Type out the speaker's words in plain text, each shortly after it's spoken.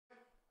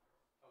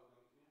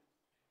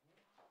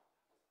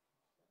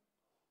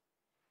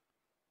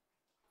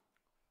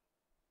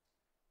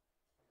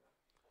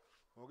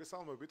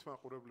მოგესალმებით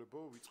მაყურებლებო,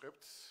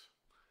 ვიწყებთ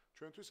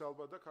ჩვენთვის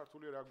ალბათ და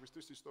ქართული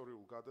რაგბისტის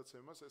ისტორიულ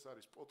გადაცემას. ეს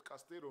არის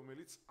პოდკასტი,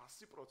 რომელიც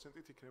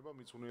 100%-ით იქნება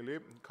მიძღვნილი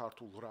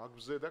ქართულ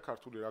რაგბზე და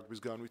ქართული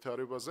რაგბის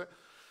განვითარებაზე.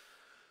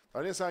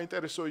 ძალიან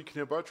საინტერესო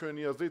იქნება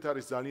ჩვენი აზრით,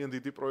 არის ძალიან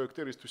დიდი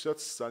პროექტი, რისთვისაც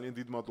ძალიან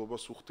დიდ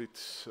მადლობას ვუხდით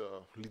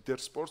ლიდერ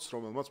სპორტს,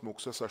 რომელმაც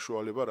მოგცა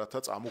საშუალება, რათა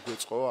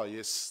წამოგვეწყო აი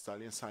ეს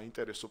ძალიან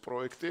საინტერესო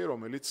პროექტი,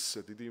 რომელიც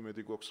დიდი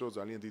იმედი გვაქვს, რომ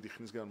ძალიან დიდი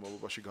ხნის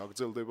განმავლობაში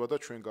გაგრძელდება და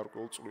ჩვენ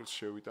გარკვეულ წვლილს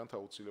შევიტანთ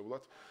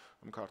აუცილებლად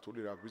ქართული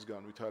რაგბის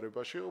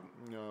განვითარებაში.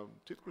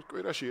 თითქმის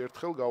კვირაში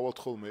ერთხელ გავალთ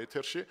ხოლმე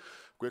ეთერში,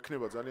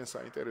 გვექნება ძალიან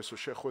საინტერესო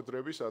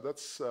შეხვედრები, სადაც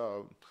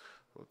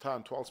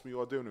თან თვალს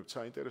მივადევნებთ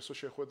საინტერესო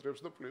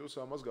შეხვედრებს და პლუს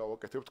ამას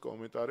გავაკეთებთ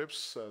კომენტარებს.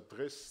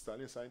 დღეს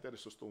ძალიან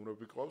საინტერესო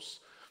სტუმრები ყავს.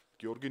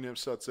 გიორგი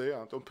ნემსაძე,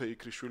 ანტონ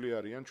ფეიქრიშვილი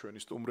არიან ჩვენი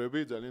სტუმრები.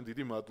 ძალიან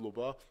დიდი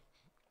მადლობა,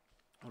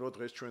 რომ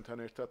დღეს ჩვენთან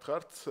ერთად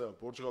ხართ.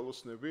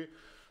 ბორჯღალოსნები,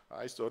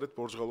 აი სწორედ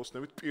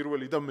ბორჯღალოსნებით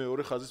პირველი და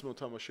მეორე ხაზის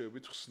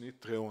მოთამაშეებით ხსნით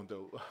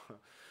დღევანდელ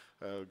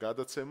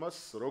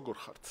გადაცემას. როგორ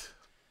ხართ?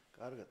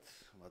 კარგად,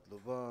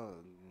 მადლობა,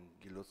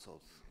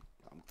 გილოცავთ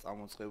ამ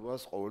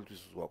წამოწყებას.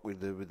 ყოველთვის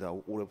ვაკვირდები და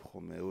უყურებ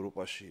ხოლმე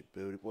ევროპაში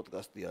ბევრი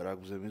პოდკასტია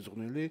რაგბზე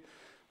მიძღვნილი,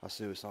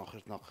 ასევე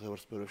სამხრეთ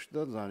ნახევარსფეროში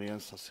და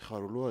ძალიან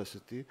სასიხარულოა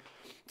ესეთი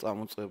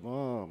წამოწყება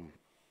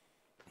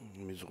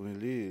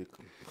მიძღვნილი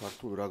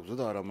ქართულ რაგბზე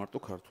და არა მარტო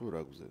ქართულ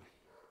რაგბზე.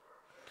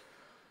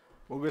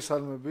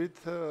 მოგესალმებით,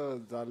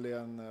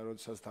 ძალიან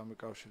როდესაც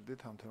დამიკავშირდით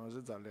ამ თემაზე,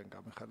 ძალიან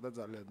გამიხარდა,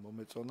 ძალიან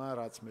მომეწონა,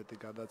 რაც მეტი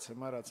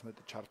გადაცემა, რაც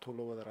მეტი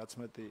ჩართულობა და რაც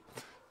მეტი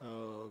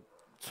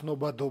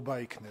ცნობადობა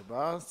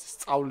იქნება,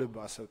 სწავლება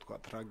ასე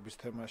ვთქვათ რაგბის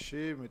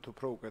თემაში, მით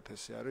უფრო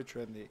უკეთესი არის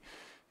ჩვენი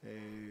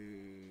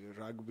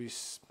რაგბის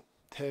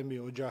თემი,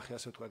 ოჯახი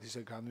ასე ვთქვათ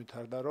ისე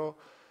განვითარდა, რომ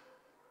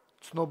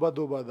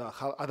ცნობადობა და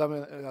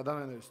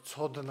ადამიანების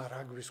ცოდნა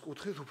რაგბის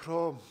კუთხით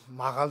უფრო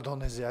მაღალ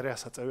დონეზე არის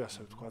ასაწევი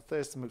ასე ვთქვათ და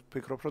ეს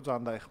ვფიქრობ, რომ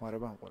ძალიან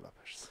დაეხმარება ამ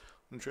ყველაფერს.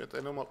 ჩვენ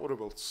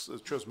ტელემაყურებელს,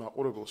 ჩვენს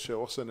მაყურებელს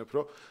შევახსენებ,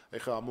 რომ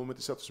ეხლა ამ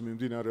მომენტისათვის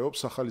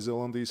მიმდინარეობს ახალი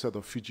ზელანდიისა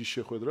და ფიჯის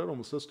შეხვედრა,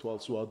 რომელსაც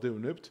თვალს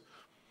ვადევნებთ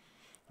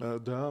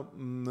და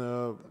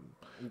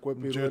უკვე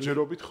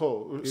ჯერჯერობით ხო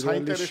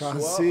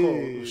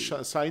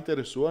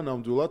საინტერესოა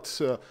ნამდვილად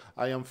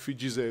აი ამ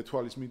ფიჯიზე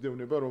თვალის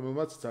მიდევნება,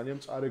 რომელმაც ძალიან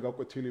მწარე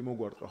გაკვეთილი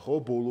მოგვარტყა, ხო?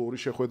 ბოლო ორი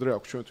შეხვედრა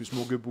აქვს ჩვენთვის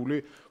მოგებული,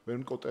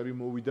 ვერნკოტერი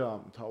მოვიდა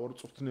მთავარ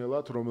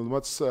წვრთნელად,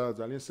 რომელმაც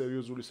ძალიან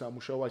სერიოზული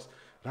სამუშაოა ის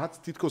რაც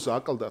თითქოს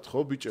აკლდათ ხო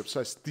ბიჭებს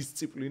ეს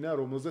დისციპლინა,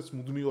 რომელზეც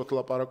მუდმივად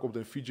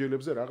ლაპარაკობდნენ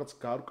ფიჯელებზე, რაღაც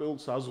გარკვეულ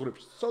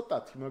საზღვრებში,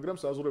 ცოტათი, მაგრამ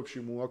საზღვრებში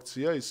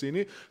მოაქცია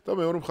ისინი და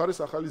მეორე მხარეს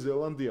ახალი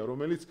ზელანდია,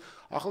 რომელიც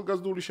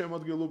ახალგაზრდული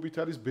შემადგენლობით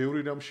არის, ბევრი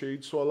რამ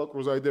შეიცვალა,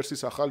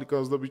 კრუზაიდერსის ახალი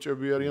გაზრდა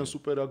ბიჭები არიან,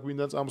 სუპერ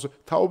რაგბიდან წამოსული.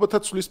 თაობათა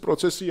ცვლის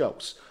პროცესი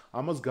აქვს.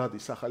 ამას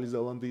გადის ახალი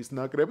ზელანდიის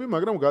ნაკრები,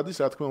 მაგრამ გადის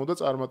რა თქმა უნდა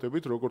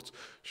წარმატებით, როგორც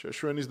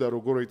შეშვენის და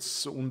როგორიც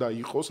უნდა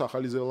იყოს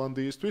ახალი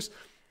ზელანდიისთვის.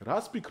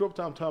 რას ფიქრობთ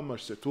ამ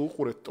თამაშზე? თუ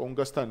უყურეთ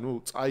ტონგასთან,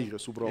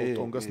 წაიღეს უბრალოდ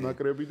ტონგას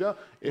ნაკრები და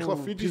ეხლა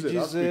ფიჯიზე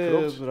რას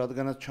ფიქრობთ?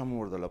 რადგანაც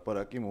ჩამოვარდა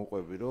ლაპარაკი,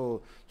 მოვყვები,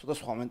 რომ ცოტა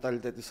სხვა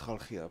მენტალიტეტის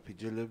ხალხია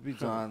ფიჯელები,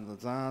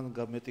 ძალიან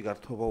მეტი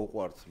გართობა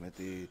უყვართ,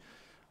 მეტი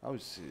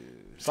ავისი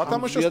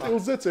სათამაშო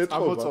სტილზეც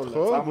ეტყობათ,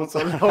 ხო?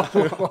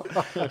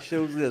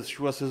 შეუძლიათ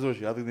შუა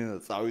სეზონში ადგნენ და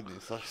წავიდნენ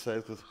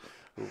საერთოდ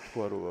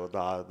თქვა რომ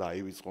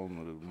დაივიწყონ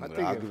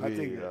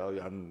რაგბი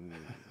ან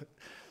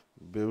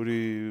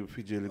ბევრი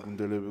ფიჯელი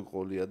გუნდელები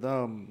ყოლია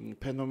და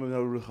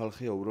ფენომენალური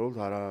ხალხია უბრალოდ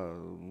არა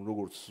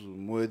როგორც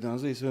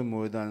მოედანზე, ისევე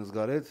მოედანის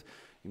გარეთ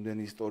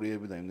იმდენი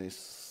ისტორიები და იმდენი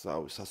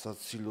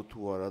სასაცილო თუ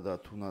არა და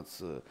თუნდაც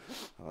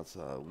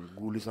რაღაცა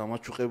გულის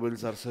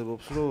ამაჩუყებელიც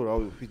არსებობს, რომ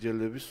რავი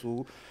ფიჯელები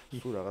სულ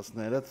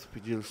რაღაცნაირად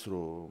ფიჯელს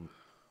რომ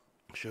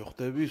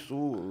შევხვდები,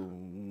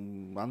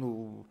 ანუ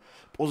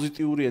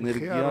პოზიტიური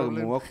ენერგია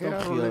მოაქვს და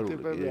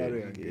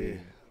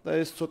ხიარული. და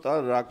ეს ცოტა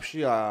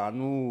რაგბში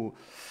ანუ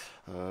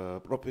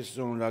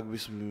პროფესიონალ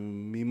რაგბის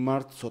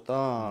მიმართ ცოტა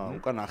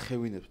უკან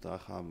ახევინებს და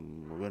ახლა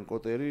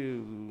ვერნკოტერი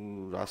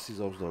რას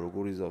იზავს და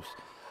როგორ იზავს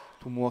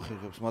თუ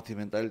მოახერხებს მათი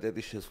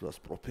მენტალიტეტის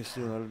შეცვლას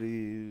პროფესიონალი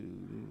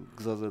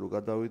გზაზე რო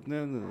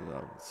გადავიდნენ,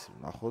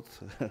 ნახოთ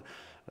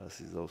რას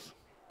იზავს.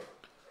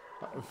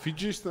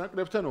 ფიჯის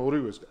ნაკრებთან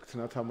ორივეს გაქვთ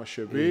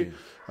ნათამაშები.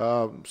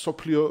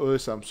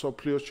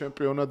 სოფლიოს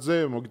ჩემპიონატზე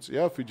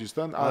მოგიწია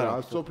ფიჯისთან?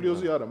 არა,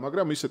 სოფლიოზე არა,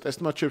 მაგრამ ისე ტესტ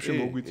მატჩებში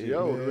მოგვიწია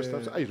ორივესთან.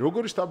 აი,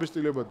 როგორი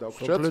სტაბილიზება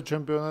დაგვჭირთ? სოფლიოს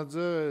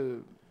ჩემპიონატზე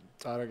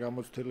წარა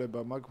გამოცდილება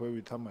მაქვს, მე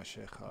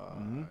ვითამაშე ხა,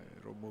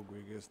 რომ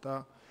მოგვიგეს და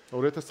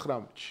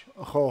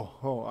 2019-ში. ხო,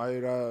 აი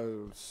რა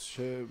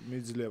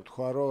შემიძლია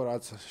ვთქვა, რომ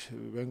რაც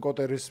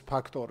ვენკოტერის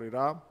ფაქტორი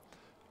რა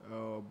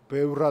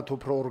ბევრად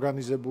უფრო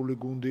ორგანიზებული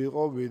გუნდი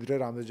იყო, ვიდრე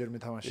რამდენჯერ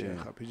მითამაშია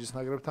ხა ფიჯის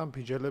ნაკრებთან,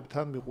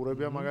 ფიჯელებთან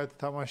მიყურებია მაგათი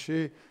თამაში,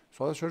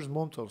 სხვადასხვა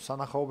მომწონს,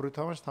 სანახაობრივ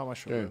თამაშს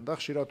თამაშობენ და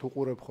ხშირად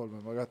უყურებ ხოლმე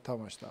მაგათ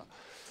თამაშს და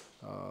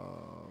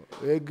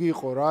ეგ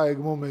იყო რა, ეგ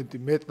მომენტი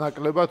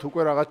მეტნაკლებად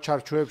უკვე რაღაც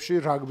ჩარჩოებში,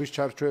 რაგბის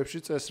ჩარჩოებში,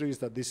 წესრიგის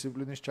და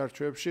დისციპლინის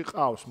ჩარჩოებში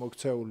ყავს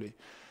მოქცეული.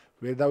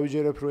 ვერ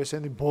დავიჯერებ, რომ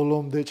ესენი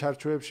ბოლომდე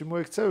ჩარჩოებში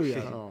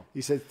მოექცევიან.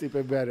 ისეთ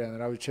ტიპები არიან,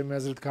 რავი, ჩემი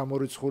აზრით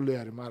გამორიცხული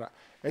არის, მაგრამ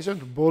ესენ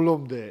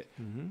ბოლომდე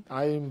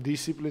აი იმ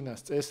დისციპლინას,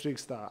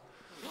 წესრიგს და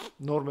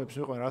ნორმებს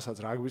მიყვენ, რასაც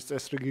რაგბის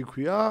წესრიგი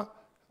ქვია,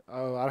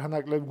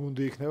 არანაკლებ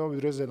გუნდი იქნება,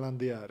 ვიდრე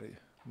ზელანდია არის.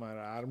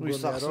 მაგრამ არ მგონია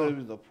რომ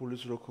ვისახსენები და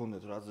ფულის რო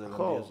ქონდეთ რა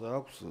ზელანდიას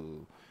აქვს.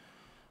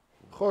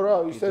 ხო რა,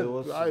 ისე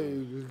აი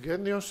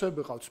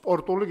გენიოსები ყავთ,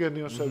 სპორტული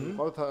გენიოსები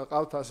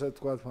ყავთ ასე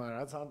თქვა, მაგრამ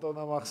რაც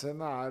ანტონა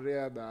მახსენა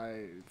არიან და აი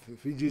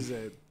ფიჯიზე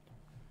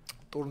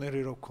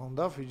ტურნირი რო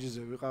ქონდა,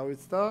 ფიჯიზე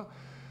ვიყავით და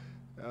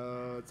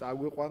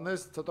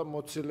წაგვიყვანეს, ცოტა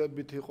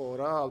მოცილებით იყო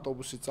რა,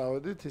 ავტობუსით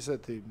წავედით,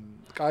 ისეთი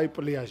კაი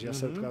პლიაჟი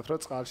ასე ვთქვათ, რა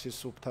წყალში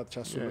სუფთად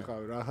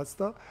ჩასულიყავი რაღაც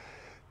და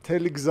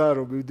თელი გზა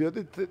რო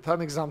მივდიოდი,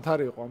 თან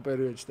ზამთარი იყო ამ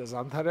პერიოდში და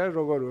ზამთარი არის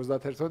როგორი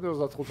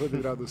 31-35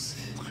 გრადუსი.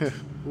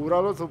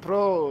 უბრალოდ უფრო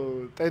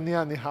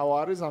ტენიანი ჰავა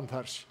არის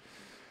ზამთარში.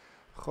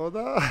 ხო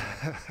და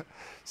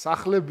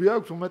სახლები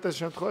აქვს უმეტეს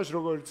შემთხვევაში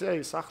როგორც იცი,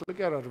 აი სახლი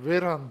კი არა,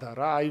 ვერანდა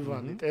რა,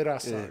 აივანი,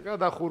 ტერასა,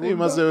 გადახურული.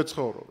 იმაზევე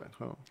ცხოვრობენ,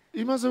 ხო?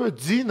 იმაზევე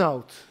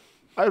ძინავთ.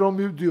 აი რომ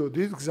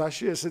მივდიოდით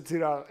გზაში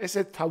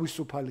ესეთ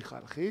თავისუფალი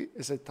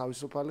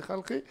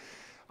ხალხი,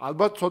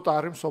 ალბათ ცოტა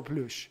არის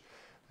მსოფლიოში.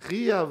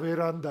 ღია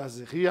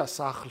ვერანდაზე, ღია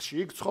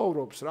სახლში, იქ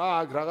ცხოვრობს რა,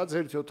 აქ რაღაც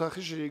ერთი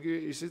ოთახში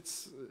ისიც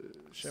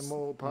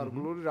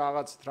შემოფარგლული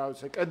რაღაცით, რა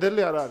ვიცი,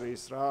 კედელი არ არის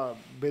ის რა,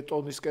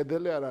 ბეტონის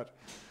კედელი არ არის.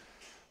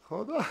 ხო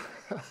და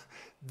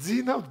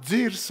ძინავ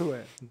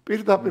ძირსვე,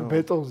 პირდაპირ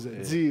ბეტონზე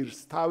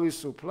ძირს,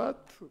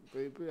 თავისუფლად,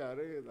 ტიპი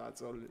არის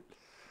დაწოლილი.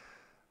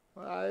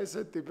 აი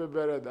ესეთ ტიპები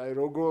არა, აი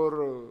როგორ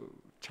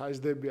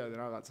ჩაჯდებიან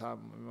რაღაც ამ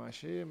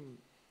იმაში.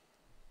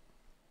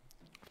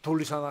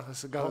 თული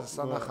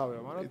სანახავია,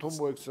 მაგრამ თუ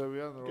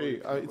მოექცევიან რომ კი,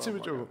 აი იცი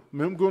ბიჭო,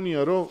 მე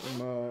მგონია რომ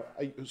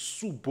აი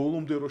სულ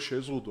ბოლომდე რო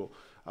შეზღუდო,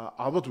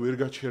 ალბათ ვერ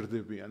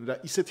გაჩერდებიან და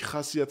ისეთი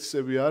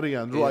ხასიათისები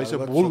არიან, რომ აი ესე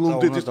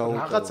ბოლომდე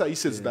რაღაცა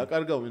ისეც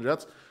დაკარგავენ,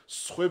 რაც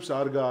სხვებს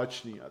არ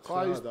გააჩნიათ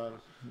რა.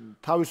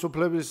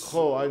 თავისუფლების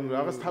ხო, აი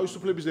რაღაც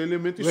თავისუფლების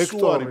ელემენტი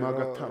სულ არის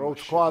მაგათთან. რო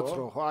ვთქვათ,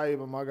 რომ ხო, აი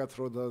მაგათ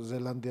რო და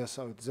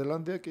ზელანდიასავით.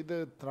 ზელანდია კიდე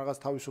რაღაც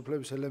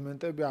თავისუფლების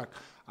ელემენტები აქვს.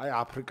 აი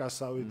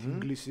აფრიკასავით,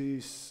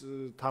 ინგლისის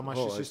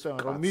თამაშის სისტემა,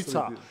 რომ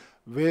მიცა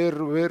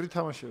ვერ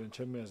ითამაშებენ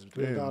ჩემი აზრით,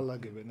 ვერ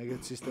დაალაგებენ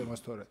ეგეთ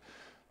სისტემას თორე.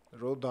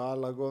 რო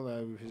დაალაგონ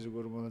აი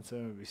ფიზიკური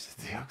მონაცემები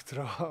ისეთი აქვს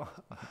რა.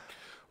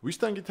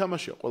 ვისთან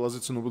გითამაშია ყველაზე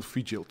ცნობილ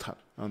ფიჯელთან,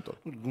 ანტონ?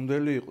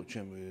 გუნდელი იყო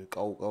ჩემი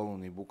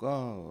კაუკაუნი ბუკა.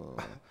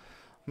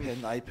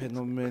 აი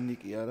ფენომენი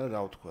კი არა,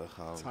 რა ვთქვა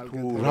ხა.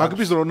 თუ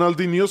რაგბის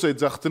რონალდინიოს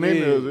ეძახდნენ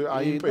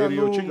აი იმ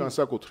პერიოდში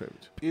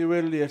განსაკუთრებით.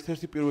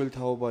 ერთ-ერთი პირველი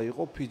თაობა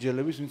იყო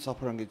ფიჯელების, ვინც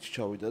საფრანგეთში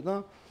ჩავიდა და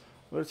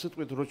ვერც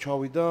იტყვით რო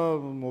ჩავიდა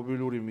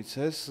მობილური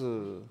მიცეს.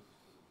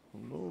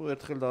 ნუ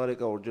ერთხელ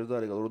დაარეკა, ორჯერ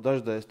დაარეკა, რო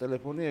დაждდა ეს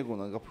ტელეფონი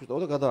ეგონა, გაფუშტავა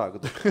და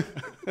გადააგდო.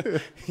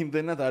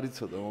 იმდენად არ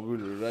იცოდა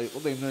მობილური რა იყო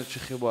და იმდენად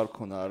შეხება არ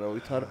ქონა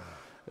არავით არ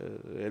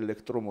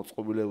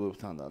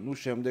ელექტრომოწყობილებებთან და ნუ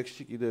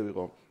შემდეგში კიდევ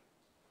იყო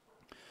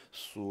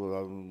სულ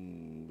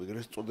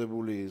ეგრეთ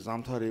წოდებული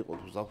ზამთარი იყო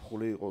თუ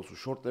ზაფხული იყო, სულ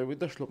შორტები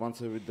და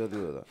შლოპანცებით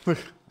დადიოდა.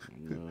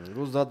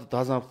 რო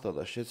დაზამთრდა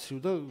და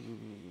შეცივდა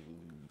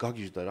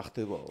გაგიჟდა რა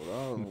ხდებაო რა,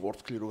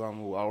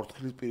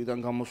 ორთქლის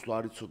პირიდან გამოსვლა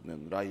არ იცოდნენ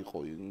რა იყო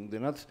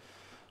იმდენად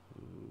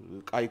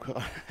კაი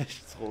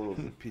ქვეყანაში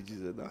ცხოვრობდნენ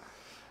ფიჯიზე და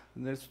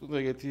ერთ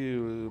ეგეთი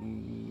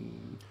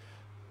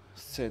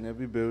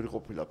სცენები ბევრი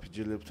ყოფილა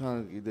ფიჯელებთან,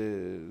 კიდე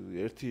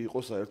ერთი იყო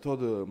საერთოდ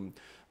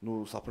ნუ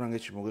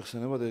საფრანგეთში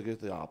მოგეხსენება და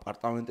ეგეთ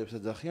აპარტამენტებს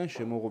ეძახიან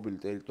შემოღობილი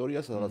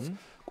ტერიტორია, სადაც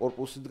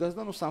კორპუსი დგას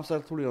და ნუ 3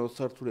 სართული, 4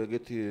 სართული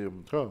ეგეთი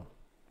ხო,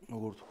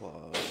 როგორ თქვა,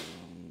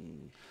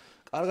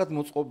 კარგად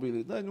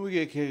მოწყობილი და ნუ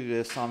იქ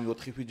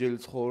 3-4 ფიჯელი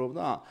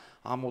ცხოვრობდა,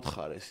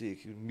 ამოთხარეს იქ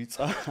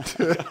მიწა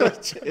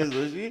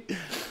ჩეზოში.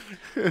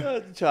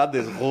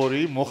 ჩადეს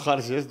ღორი,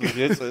 მოხარშეს,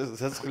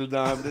 ცეცხლი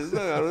დაამდეს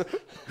და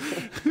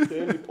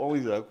თელი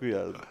პოვი რა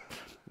ქვია.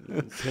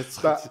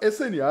 და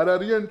ესენი არ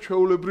არიან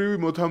ჩვეულებრივი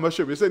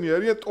მოთამაშეები, ესენი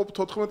არიან ტოპ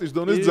 14-ის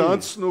დონეს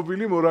ძალიან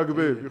ცნობილი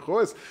მორაგბეები, ხო?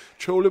 ეს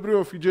ჩვეულებრივი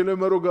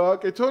ფიჯელებმა რო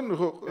გააკეთონ,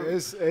 ხო?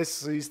 ეს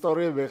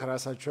ისტორიები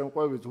ხრასაც ჩვენ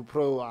ყვებით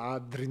უფრო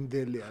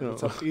ადრინდელია,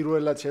 როცა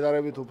პირველად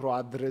შედარებით უფრო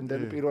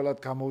ადრინდელი პირველად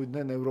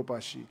გამოვიდნენ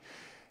ევროპაში.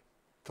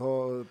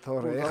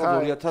 თორე ეხა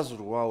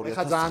 2008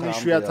 ეხა ძალიან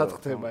იშვიათად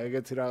ხდება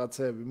ეგეთი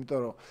რაღაცეები, იმიტომ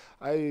რომ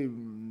აი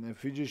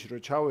ფიჯიში რო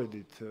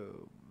ჩავედით,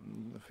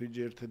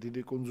 ფიჯი ერთი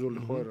დიდი კუნძული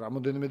ხო,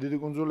 რამოდენიმე დიდი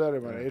კუნძული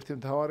არის, მაგრამ ერთი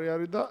მთავარი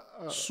არის და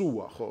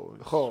სუა ხო.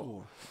 ხო.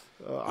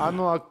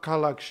 ანუ აქ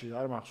ქალაქში,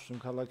 არ მახსოვს იმ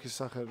ქალაქის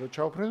სახელი, რო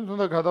ჩავფრენდით,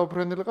 უნდა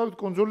გადავფრენილიყავით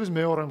კუნძულის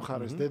მეორე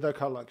მხარეს,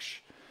 დედაქალაქში.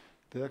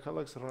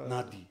 დედაქალაქს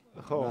ნადი.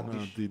 ხო,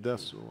 ნადი და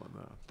სუა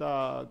და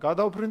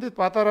გადავფრენდით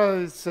პატარა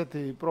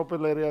ისეთი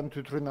პროპელერიანი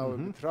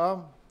თვითმფრინავებით რა.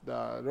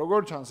 და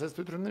როგორ ჩანს ეს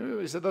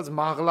თვითმფრინავი ისედაც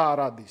მაღლა არ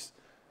ადის.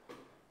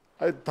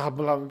 აი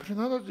დაბლა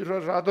მიფრინავდა,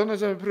 რა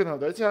დონეზე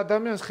მიფრინავდა, იცი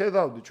ადამიანს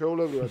ხედავდი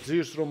ჩვეულებრივად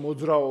ძირს რომ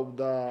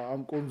მოძრაობდა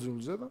ამ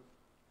კუნძულზე და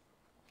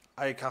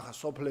აი ხახა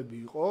სოფლები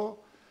იყო.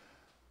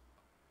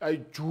 აი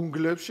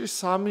ჯუნგლებში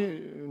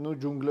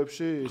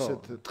ჯუნგლებში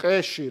ისეთ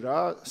ტყეში რა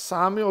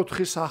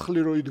 3-4 სახლი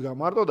რო იდგა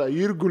მარტო და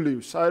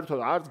ირგვლივ საერთოდ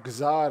არც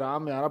გზა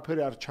რამე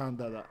არაფერი არ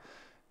ჩანდა და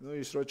ნუ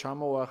ის რო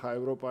ჩამოვახა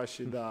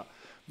ევროპაში და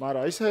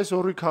მაგრამ ეს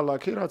ორი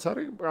ქალაქი რაც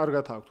არის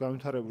კარგად აქვს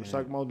განვითარებული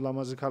საკმაოდ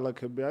ლამაზი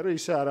ქალაქები არის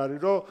ისე არ არის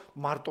რომ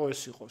მარტო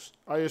ეს იყოს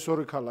აი ეს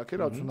ორი ქალაქი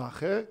რაც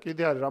ვნახე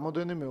კიდე არის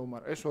რამოდენიმე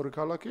უმარ ეს ორი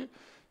ქალაქი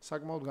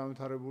საკმაოდ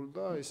განვითარებული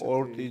და ისეთი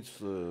სპორტიც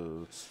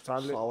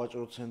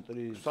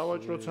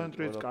სავაჭრო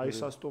ცენტრიც, კაი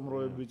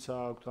სასტუმროებიც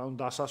აქვს, ანუ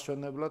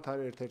დასასვენებლად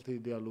არის ერთ-ერთი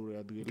იდეალური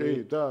ადგილი. კი,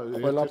 და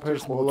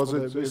ყველაფერს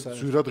ყველაზე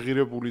ძვირად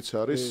ღირებულიც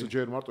არის,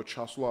 ჯერ მარტო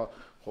ჩასვლა,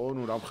 ხო,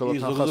 ნუ რამხელა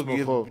თანხას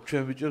მოხო.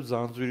 ჩვენ ბიჭებს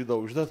ძალიან ძვირი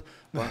დაუშვათ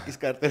ბანკის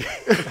კარტები.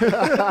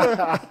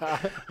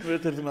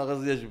 ერთ-ერთი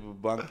მაღაზიაში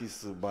ბანკის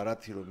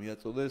ბარათი რომ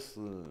მიაწოდეს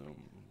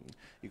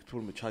იქ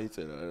თურმე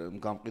ჩაიწერა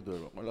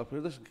გამყიდვება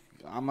ყველაფერი და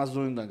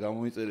Amazon-დან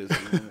გამოიწერეს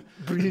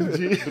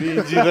ბრინჯი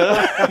და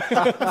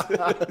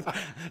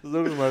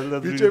ზოგი მართლა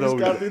ბიჭების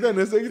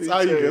კარტიდან ესე იგი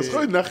წაიღეს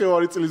ხო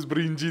ნახევარი წლის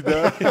ბრინჯი და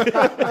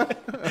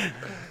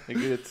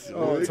ეგეც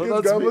ცოტა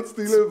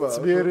გამოცდილება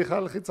ძვიერი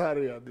ხალხიც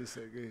არიან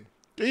ისე კი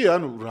კი,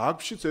 ანუ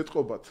რაგბიშიც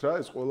ეთყობათ რა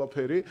ეს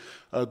ყველაფერი.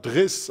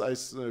 დღეს აი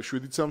ეს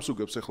 7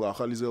 სამსუგებს ახლა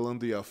ახალი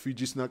ზელანდია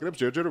ფიჯის ნაკრებს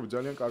ჯერჯერობით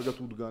ძალიან კარგად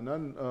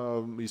უდგანან.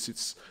 ისიც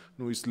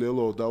ნუ ის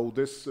ლელო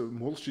დაუდეს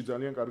მოლში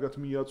ძალიან კარგად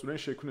მიაწვნენ,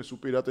 შექმნეს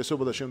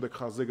უპირატესობა და შემდეგ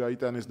ხაზზე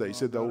გაიტანეს და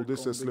ისე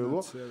დაუდეს ეს ლელო.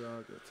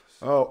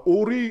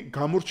 ორი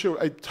გამორჩეული,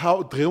 აი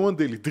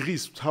დღევანდელი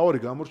დღის მთავარი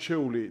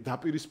გამორჩეული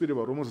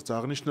დაპირისპირება, რომელსაც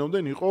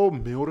აღნიშნავდნენ, იყო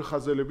მეორე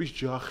ხაზელების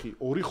ჯახი.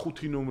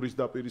 2-5 ნომრის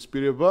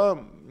დაპირისპირება.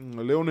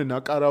 ლეონე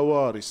ნაკარავა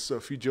არის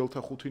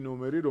ფიჯელთა 5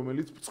 ნომერი,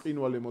 რომელიც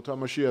ბრწყინვალე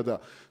მოთამაშეა და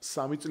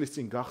 3 წლის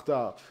წინ გახდა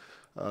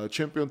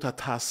ჩემპიონთა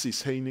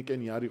თასის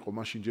ჰეინიკენი არ იყო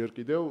მაშინ ჯერ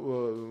კიდევ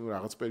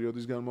რაღაც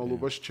პერიოდის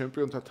განმავლობაში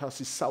ჩემპიონთა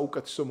თასის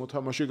საუკეთესო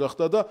მოთამაშე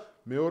გახდა და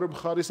მეორე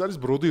მხარის არის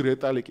ბროდი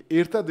რეტალიკი.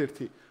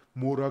 ერთადერთი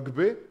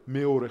მორაგბე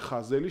მეორე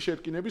ხაზელი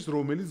შერკინების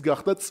რომელიც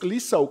გახდა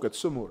წლის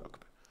საუკეთესო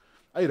მორაგბე.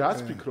 აი რაც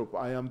ფიქრობ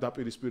აი ამ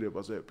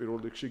დაპირისპირებაზე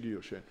პირველ რიგში გიო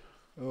შენ?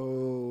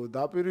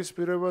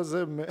 დაპირისპირებაზე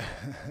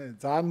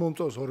ძალიან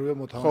მომწონს ორივე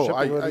მოთამაშე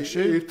პირველ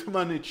რიგში.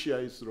 ერთმანეთშია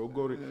ის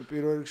როგორი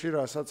პირველ რიგში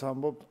რასაც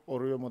ამბობ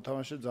ორივე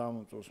მოთამაშე ძალიან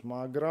მომწონს,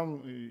 მაგრამ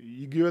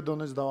იგივე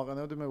დონეზე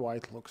დავაყენებდი მე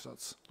White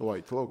Locks-აც.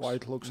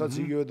 White Locks-აც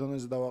იგივე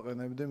დონეზე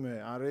დავაყენებდი მე.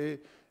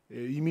 არის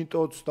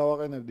იმიტოც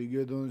დავაყენებდი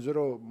იგივე დონეზე,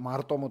 რომ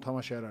მარტო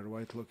მოთამაშე არ არის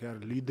White Lock-ი,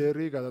 არის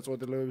ლიდერი,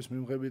 გადაწყვეტილებების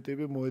მიმღები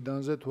ტიპი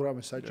მოედანზე, თუ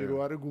რამე საჭირო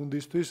არის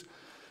გუნდისთვის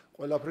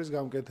ყველაფრის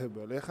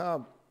გამკეთებელი. ეხლა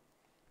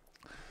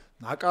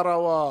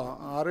ნაკარავა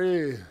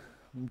არის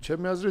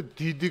ჩემი აზრით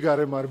დიდი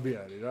გარემარბი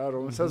არის რა,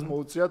 რომელსაც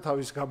მოუწია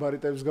თავის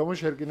გაბარიტების გამო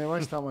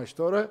შერკინებაში თამაში,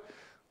 თორე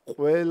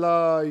ყველა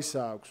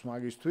ისა აქვს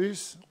მაგისთვის,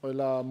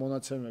 ყველა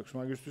მონაცემი აქვს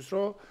მაგისთვის,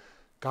 რომ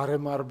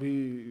გარემარბი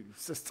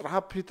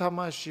სწრაფი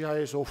თამაში, აი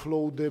ეს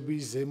ოფლოუდები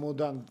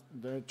ზემოდან,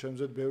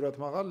 ჩემზე ბევრად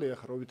მაღალია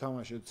ხა რო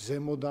ვითამაშეთ,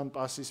 ზემოდან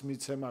პასის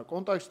მიცემა,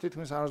 კონტაქტში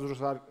თითქმის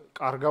არასდროს არ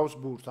კარგავს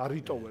ბურთს, არ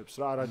იტოვებს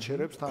რა, არ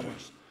აჩერებს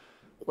თამაშს.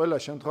 ყველა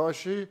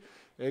შემთხვევაში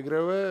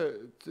ეგრევე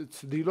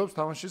ცდილობს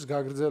თამაშის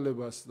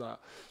გაგრძელებას და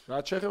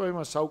რაც შეეხება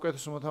იმას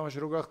საუკეთესო მოთამაშე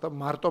რო გახდა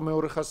მარტო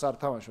მეორე ხაზს არ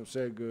თამაშობს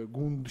ეგ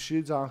გუნდში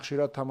ძალიან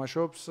ხშირად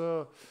თამაშობს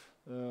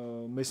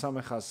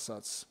მესამე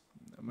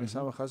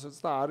ხაზსაც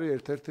და არის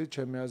ერთ-ერთი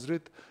ჩემი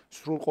აზრით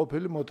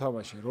სრულყოფილი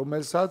მოთამაშე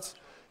რომელსაც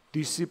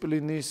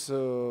დისციპლინის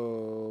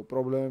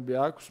პრობლემები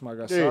აქვს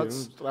მაგასაც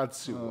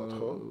ტრადიციულად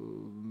ხო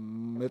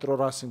მეტრო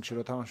რასინგში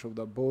რო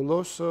თამაშობდა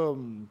ბოლოს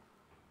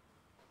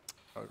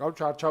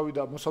გავჩა არ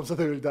ჩავიდა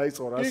მოსამზადებელი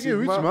დაიწყო რა სიგმა. კი,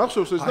 ვიცი,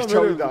 მახსოვს ეს და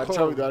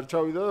მე არ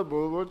ჩავიდა და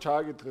ბოლო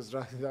ჩააკითხეს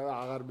რა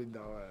აღარ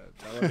მინდა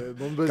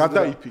მომბეზრდა.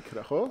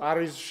 გადაიფიქრა, ხო?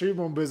 პარიზში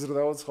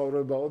მომბეზრდაო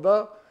ცხოვრებაო და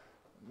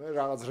მე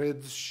რაღაც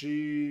რედში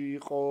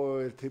იყო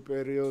ერთი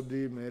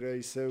პერიოდი, მე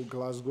ისევ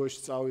გლასგოში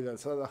წავიდა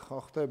და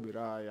ხვდები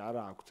რა, აი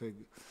არა აქვს ეგ.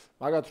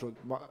 მაგათ რომ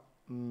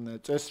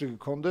წესრიგი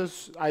გქონდეს,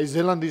 აი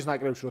ზელანდიის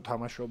ნაკრებში რომ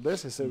თამაშობდეს,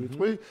 ესე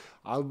ვიტყვი,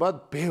 ალბათ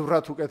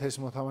ბევრად უკეთესი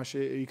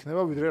მოთამაშე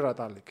იქნება ვიდრე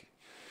რატალიკი.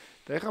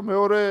 და ეხლა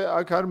მეორე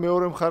აქ არის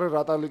მეორე მხარე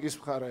რატალიკის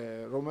მხარე,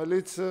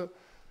 რომელიც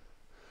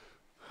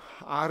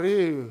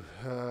არის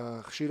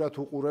ხშირად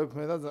უყურებ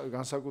მე და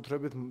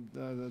განსაკუთრებით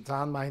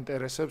ძალიან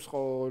მაინტერესებს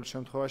ყოველ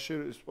შემთხვევაში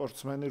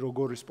სპორტსმენი,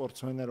 როგორი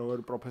სპორტსმენი,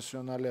 როგორი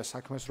პროფესიონალია,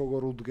 საქმეს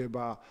როგორ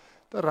უდგება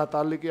და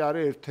რატალიკი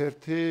არის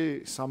ერთ-ერთი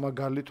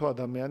სამაგალითო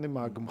ადამიანი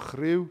მაგ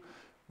მხრივ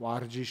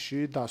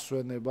ვარჯიში,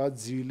 დასვენება,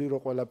 ძილი, რო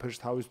ყველაფერს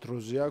თავის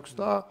დროზე აქვს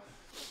და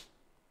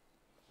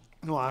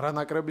ну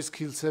არანაკლების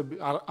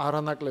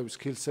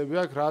სკილსები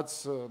აქვს რაც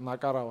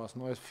ნაკარავას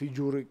ну ეს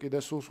ფიჯური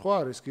კიდე სულ სხვა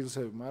არის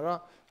სკილსები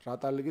მაგრამ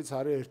რატალიკიც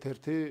არის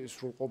ერთ-ერთი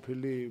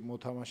სრულყოფილი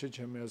მოთამაშე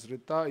ჩემი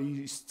აზრით და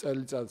ის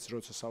წელიწადს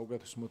როცა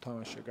საუკეთესო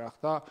მოთამაშე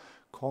გახდა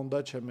ქონდა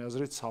ჩემი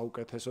აზრით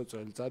საუკეთესო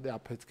წელიწადი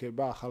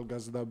აფეთქება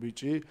ახალგაზრდა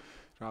ბიჭი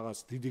რაღაც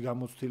დიდი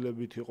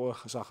გამოცდილებით იყო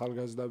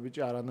ახალგაზრდა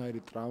ბიჭი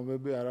არანაირი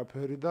ტრავმები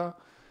არაფერი და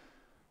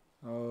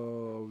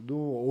ნუ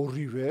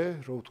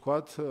ორივე, რო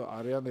ვთქვათ,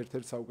 არიან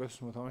ერთ-ერთი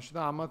საუკეთესო მოთამაშე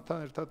და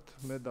ამათთან ერთად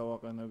მე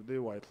დავაყენებდი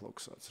White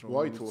Locks-აც,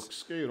 White Locks,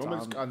 კი,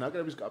 რომელიც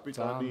ნაკრების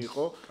კაპიტანი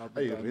იყო.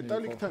 აი,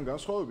 რეტალიკთან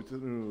განსხვავებით,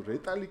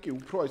 რეტალიკი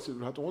უფრო აი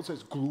რატომაც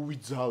ეს გლუვი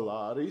ძალა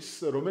არის,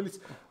 რომელიც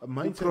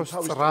მაინც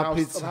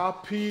თავის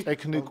სწრაფი,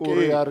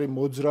 ტექნიკური არის,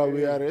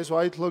 მოძრავი არის. ეს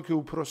White Lock-ი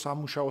უფრო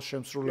სამუშაოს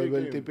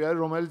შემსრულებელი ტიპი არის,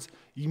 რომელიც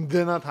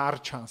იმდენად არ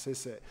ჩანს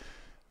ესე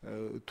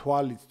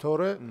თვალით,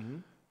 თორე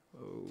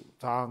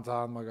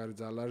ძალიან მაგარი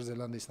ძალა არის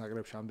ზელანდიის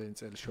ნაკრებში ამდენი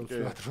წელი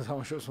შეუძლია რომ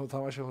თამაშობს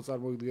მოთამაშე ხო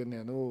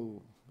წარმოგიდგენია ნუ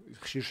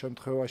ხშირ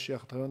შემთხვევაში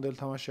ახლა დღევანდელი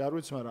თამაში არ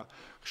ვიცი მაგრამ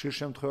ხშირ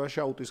შემთხვევაში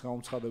აუტის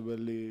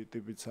გამოცხადებელი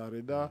ტიპიც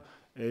არის და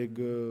ეგ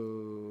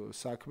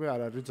საქმე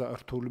არ არის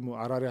რთული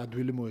არ არის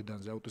ადვილი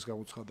მოედანზე აუტის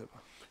გამოცხადება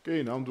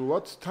კი,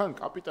 ნამდვილად, თან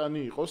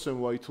კაპიტანი იყო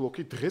სემ White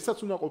Lock-ი, დღესაც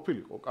უნდა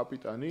ყოფილიყო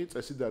კაპიტანი,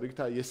 წესი დარიგით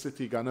აი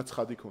ესეთი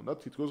განაცხადი ჰქონდა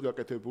თითქოს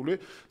გაკეთებული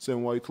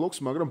სემ White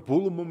Locks, მაგრამ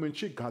ბოლო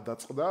მომენტში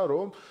გადაწყდა,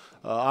 რომ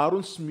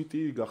არონ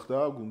სმიტი გახდა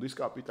გუნდის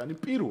კაპიტანი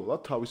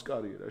პირველად თავის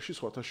კარიერაში,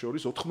 სხვათა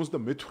შორის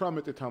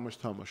 98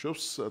 თამაშს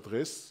თამაშობს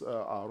დღეს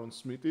არონ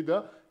სმიტი და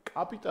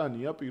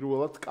კაპიტანია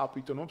პირველად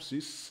კაპიტნობს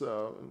ის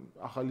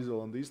ახალი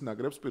ზელანდიის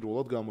ნაკრებს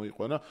პირველად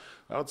გამოიყვანა.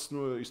 რაღაც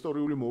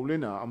ისტორიული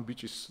მოვლენა ამ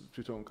ბიჭის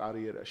თვითონ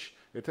კარიერაში.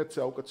 ერთ-ერთი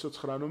საუკეთესო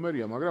 9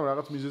 ნომერია, მაგრამ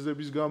რაღაც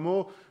მიზეზების გამო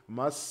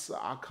მას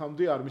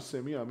აქამდე არ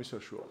მისცემია ამის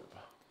საშუალება.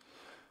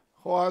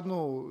 ხო, ანუ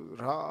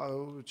რა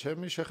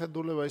ჩემი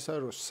შეხედულება ის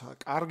არის, რომ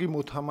კარგი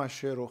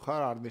მოთამაშე რო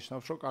ხარ, არ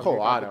ნიშნავს, რომ კარგი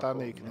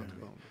კაპიტანი იქნები.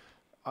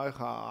 აი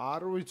ხა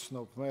არ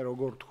ვიცნობ მე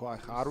როგორ თქვა, აი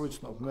ხა არ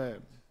ვიცნობ მე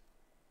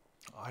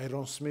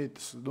Iron Smith,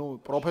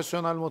 ნუ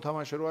პროფესიონალი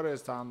მოთამაშე რო არის,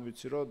 ეს ძალიან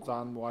ვიცი, რომ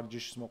ძალიან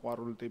ვარჯიშის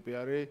მოყვარული ტიპი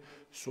არის,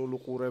 სულ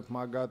უყურებ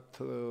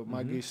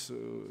მაგის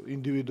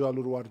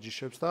ინდივიდუალურ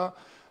ვარჯიშებს და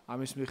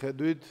ამის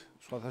მიხედვით,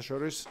 სხვათა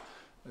შორის,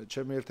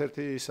 ჩემი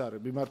ერთ-ერთი ის არის,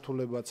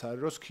 მიმართულებაც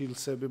არის, რომ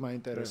skills-ები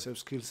მაინტერესებს,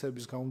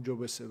 skills-ების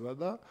გაუმჯობესება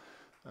და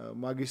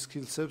მაგის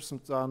skills-ებს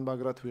ძალიან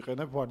მაგრად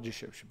ვიყენებ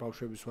ვარჯიშებში,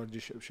 ბავშვების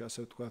ვარჯიშებში, ასე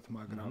ვთქვათ,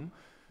 მაგრამ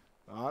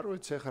არ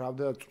ვიცი ახლა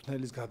რამდენად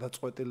წვრთნელის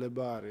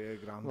გადაწყვეტილება არის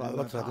ეგ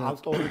რამდენად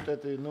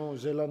ავტორიტეტი ნუ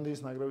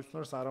ზელანდიის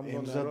ნაკრებისთვის არ ამგონია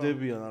რომ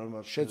ემზადებიან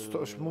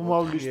ალბათ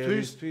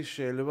მომავლისთვის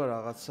შეიძლება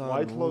რაღაცა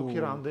White Lock-ი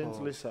რამდენი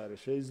წლის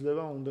არის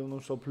შეიძლება უნდა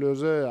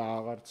სოფლიოზე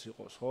აღარც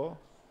იყოს ხო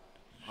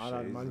არ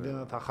არის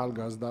მაგდენად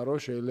ახალგაზრდა რომ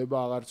შეიძლება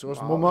აღარც იყოს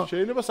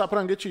შეიძლება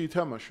საფრანგეთში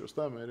ითამაშოს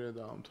და მე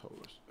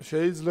დაამთავროს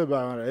შეიძლება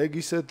მაგრამ ეგ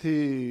ისეთი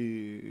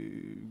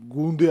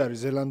გუნდი არის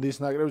ზელანდიის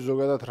ნაკრების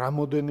ზოგადად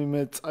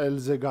რამოდენიმე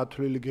წელზე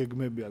გათვლილი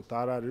გეგმები აქვს და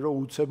არ არის რომ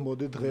უცებ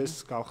მოდი დღეს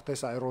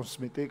გავხდეს Iron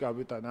Smith-ი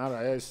კაპიტანი არა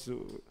ეს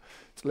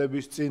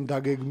წლების წინ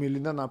დაგეგმილი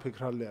და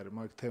ნაფიქრალი არის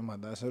მაგ თემა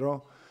და ასე რომ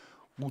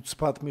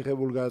უცბად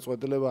მიღებული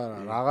გადაწყვეტილება არა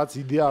რაღაც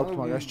იდეა აქვს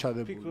მაგაში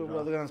ჩადებული ფიქრობ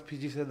რადგანაც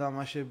ფიჯისე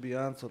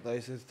დამაშებიან ცოტა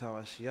ისეთი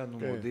თამაშია ნუ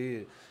მოდი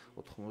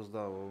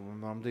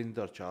 80 რამდენი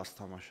დარჩა 100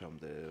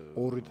 თამაშამდე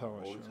ორი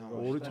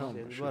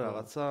თამაში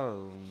რაღაცა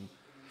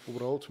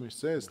უბრალოდ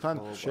მისცეს თან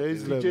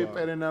შეიძლება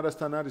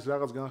პერენარასთან არის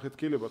რაღაც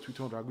განხეთქილება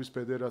თვითონ რაგბის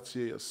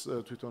ფედერაციას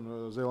თვითონ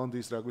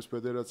ზელანდიის რაგბის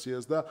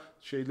ფედერაციას და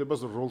შეიძლება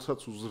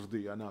როლსაც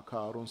უზრდიან აქ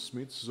არონ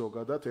სმითს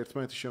ზოგადად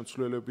ერთმანეთის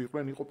შემცვლელები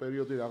იყვნენ იყო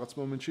პერიოდი რაღაც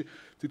მომენტში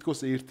თითქოს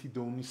ერთი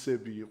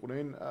დონისები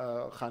იყვნენ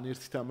ხან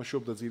ერთი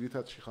თამაშობდა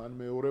ძირითადში ხან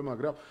მეორე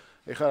მაგრამ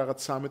ეხლა რაღაც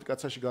 13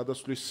 კაცაში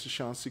გადასვლის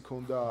შანსი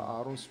ქონდა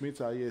არონ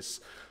სმითს აი ეს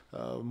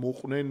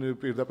მოყვნენ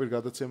პირდაპირ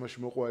გადაცემაში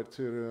მოყვა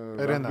ერთი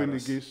რაგბი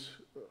ლიგის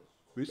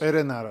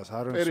პერენარას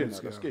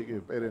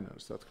კი,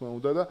 პერენარას, რა თქმა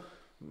უნდა და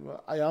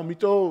აი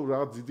ამიტომ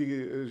რაღაც დიდი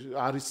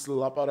არის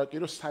ლაპარაკი,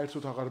 რომ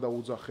საერთოდ აღარ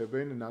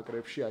დაუძახებენ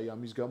ნაკრებში, აი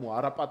ამის გამო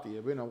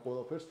არაპატიებენ ამ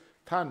ყველაფერს.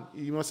 თან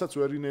იმასაც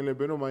ვერ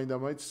ინელებენ, რომ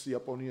მაინდა-მაინც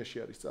იაპონიაში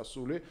არის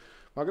წასული,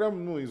 მაგრამ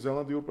ნუ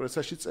ზელანდიურ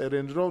პრესაში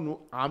წერენ, რომ ნუ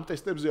ამ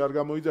ტესტებზე არ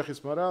გამოიძახეს,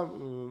 მაგრამ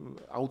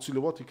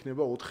აუცილებლად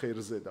იქნება 4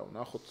 ერზე და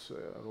ვნახოთ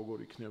როგორ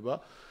იქნება.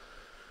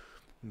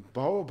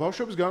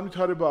 ბავშვების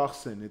განვითარება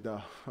ახსენე და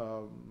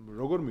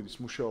როგორ მიდის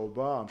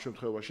მუშაობა ამ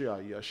შემთხვევაში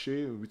აიაში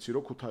ვიცი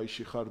რომ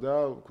ქუთაისში ხარ და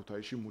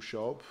ქუთაისში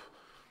მუშაობ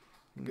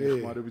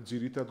გეხმარებით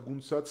ძირითად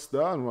გუნდსაც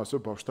და ანუ ასე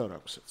ბავშვთა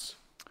რაგბსაც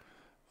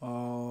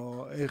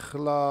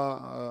ეხლა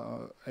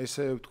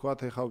ესე ვთქვათ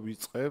ეხლა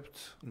ვიწყებთ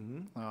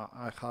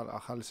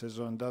ახალი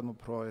სეზონიდან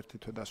უფრო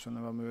ერთი თვე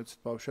დასვენება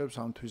მივეცით ბავშვებს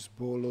ამ თვის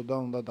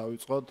ბოლოდან უნდა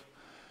დავიწყოთ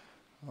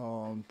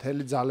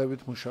მთელი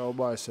ძალებით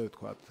მუშაობა ესე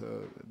ვთქვათ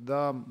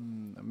და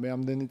მე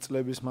ამდენი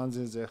წლების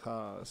მანძილზე ხა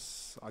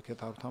აქეთ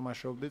არ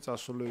ვთამაშობდი,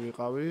 წასული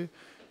ვიყავი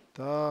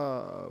და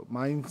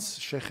მაინც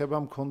შეხება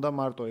მქონდა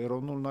მარტო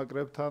ეროვნულ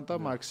ნაკრებთან და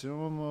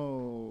მაქსიმუმ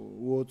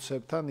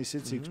U20-ებთან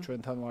ისიც იქ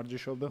ჩვენთან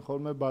ვარჯიშობდნენ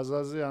ხოლმე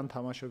ბაზაზე ან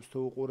თამაშებს თუ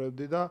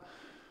უყურებდი და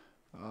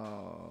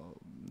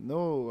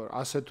ნუ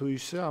ასე თუ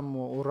ისე ამ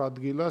ორ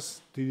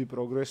ადგილას დიდი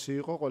პროგრესი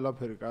იყო,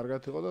 ყველაფერი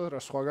კარგად იყო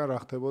და სხვაგან რა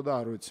ხდებოდა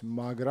არ ვიცი,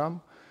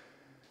 მაგრამ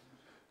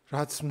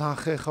რაც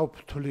ნახე ხა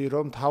ვთვლი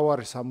რომ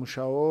თავარი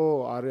სამუშაო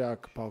არის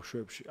აქ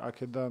ბავშვებში.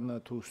 აქედან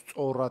თუ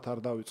სწორად არ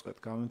დავიწყეთ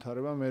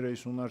განვითარება, მე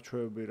ის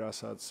უნარჩვევები,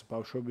 რასაც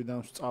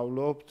ბავშვებიდან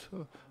ვსწავლობთ,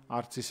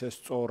 არც ისე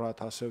სწორად,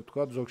 ასე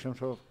ვთქვათ, ზოგ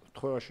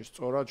შემთხვევაში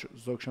სწორად,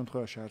 ზოგ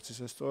შემთხვევაში არც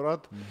ისე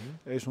სწორად,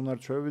 ეს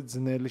უნარჩვევები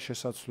ძნელი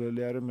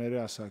შესაძლებელი არის მე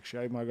ასაკში.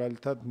 აი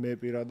მაგალითად მე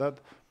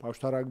პირადად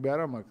ბავშვთა რაგბი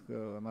არა მაქვს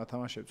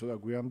ნათამაშები, ცოტა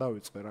გვიან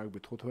დავიწყე რაგბი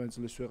 15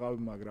 წლის ვიყავი,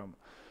 მაგრამ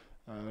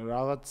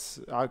რაღაც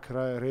აქ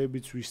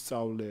რეებიც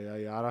ვისწავლე,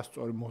 აი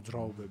არასწორი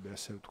მოძრაობები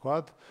ასე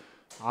ვთქვათ.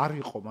 არ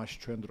იყო მაშინ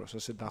ჩვენ დროს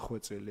ესე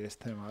დახვეწილი ეს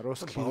თემა, რომ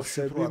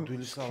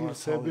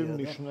სკილსები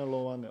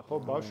მნიშვნელოვანია, ხო?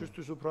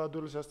 ბავშვისთვის უფრო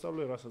ადვილი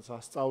სასწავლე, რასაც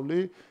ასწავლი,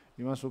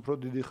 იმას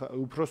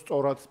უფრო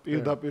სწორად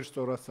პირდაპირ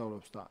სწორად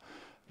სწავლობს და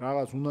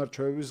რაღაც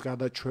უნარჩვევების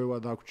გადაჩვევა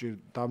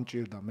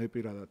დამჭირდა მე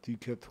პირადად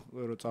იქეთ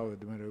რომ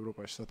წავედი მე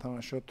ევროპაში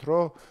სათამაშოდ,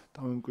 რომ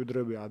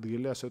დამემკვიდრები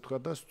ადგილი ასე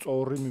ვთქვათ და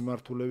სწორი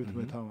მიმართულებით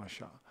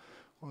მეთამაშა.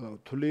 ხო და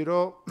ვთვლი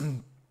რომ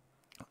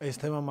ეს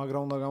თემა მაგრა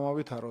უნდა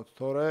გამავითაროთ,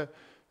 თორე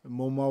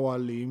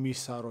მომავალი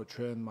იმისა, რომ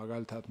ჩვენ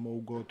მაგალითად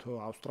მოვუგოთ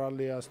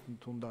ავსტრალიას,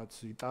 თუნდაც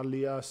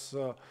იტალიას,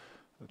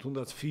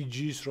 თუნდაც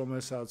ფიჯის,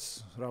 რომელსაც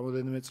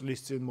რამოდენიმე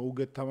წლის წინ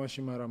მოუგეთ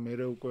თამაში, მაგრამ მე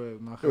უკვე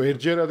ნახე.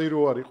 ერთჯერადი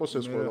რო არ იყოს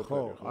ეს ყველაფერი.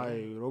 ხო, აი,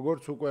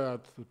 როგორც უკვე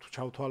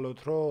ჩავთვალოთ,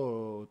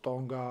 რომ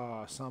ტონგა,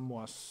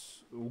 სამოას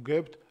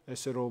უგებთ,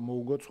 ესე რომ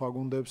მოუგოთ სხვა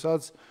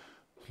გუნდებსაც,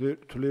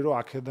 თვლი რომ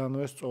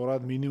აქედანვე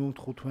სწორად მინიმუმ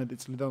 15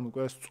 წლიდან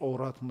უკვე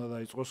სწორად უნდა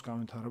დაიწყოს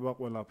განვითარება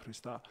ყველაფრის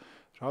და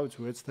რა ვიცი,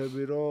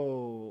 ვეცდები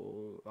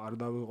რომ არ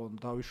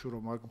დავიშურო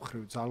მაგ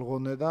მხრივ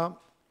ძალღონე და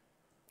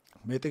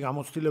მეტი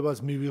გამოცდილებას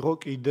მივიღო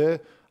კიდე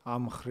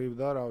ამ მხრივ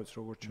და რა ვიცი,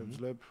 როგორც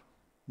შევძლებ,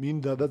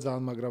 მინდა და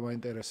ძალიან მაგრამ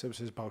აინტერესებს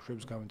ეს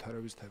ბავშვების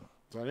განვითარების თემა.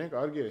 ძალიან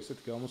კარგია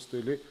ესეთი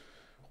გამოცდილი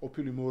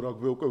ყოფილი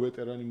მორაგბე, უკვე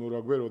ვეტერანი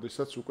მორაგბე,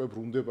 როდესაც უკვე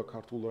ბრუნდება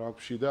ქართულ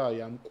რაგბში და აი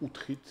ამ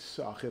კუთხით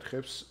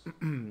ახერხებს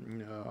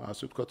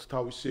ასე ვთქვათ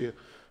თავისი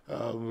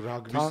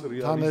რაგბის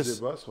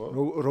რეალიზებას, ხო?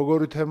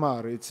 როგორი თემა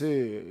არის, იცი?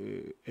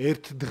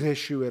 ერთ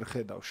დღეში ვერ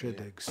ხედავ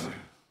შედეგს.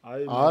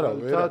 აი არა,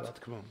 რა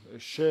თქმა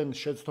უნდა. შენ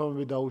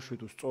შეცდომები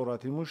დაუშვით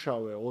სწორად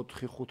იმუშავე,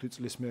 4-5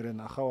 წლის მერე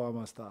ნახავ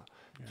ამას და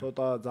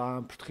ცოტა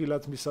ძალიან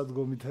ფრთხილად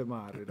მისადგომი თემა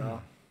არის რა.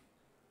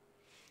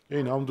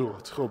 აი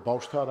ნამდვილად, ხო,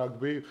 ბავშვთა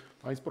რაგბი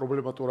მაინც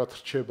პრობლემატურად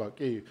რჩება,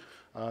 კი?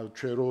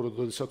 ჩვენ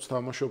როდესაც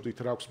თამაშობდით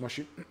რაგბს,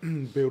 მაშინ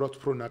ბევრად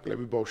უფრო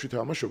ნაკლები ბავშვი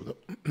თამაშობდა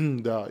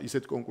და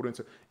ისეთ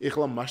კონკურენცია.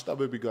 ეხლა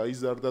მასშტაბები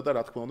გაიზარდა და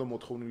რა თქმა უნდა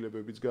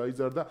მოთხოვნილებებიც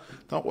გაიზარდა.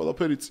 თან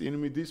ყველაფერი წინ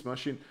მიდის,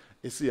 მაშინ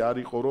ესე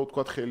არ იყო, რომ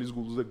თქვა ხელის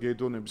გულზე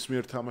გედონების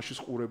მიერ თამაშის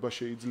ყურება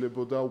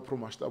შეიძლებოდა, უფრო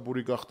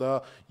მასშტაბური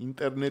გახდა,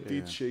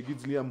 ინტერნეტით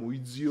შეიძლება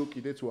მოიძიო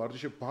კიდეც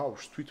ვარჯიშე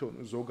ბავშვს თვითონ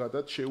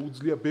ზოგადად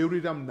შეუძლია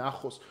ბევრი რამ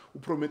ნახოს,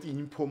 უფრო მეტი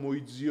ინფო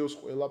მოიძიოს,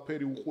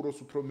 ყველაფერი უყუროს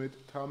უფრო მეტ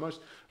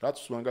თამაშს, რაც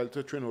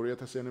მაგალითად ჩვენ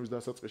 2000-იანების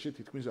დასაწყისში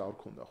თითქმის არ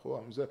ქონდა, ხო?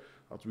 ამაზე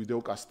რაც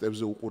ვიდეო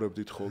კასეტებზე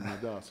უყურებდით ხოლმე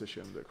და ასე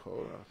შემდეგ, ხო?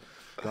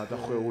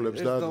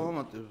 გადახვეულებს და ეს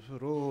დავამატებ,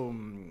 რომ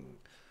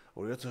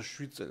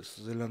 2007 წელს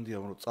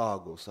ზელანდიამ რო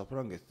წააგო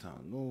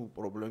საფრანგეთთან, ნუ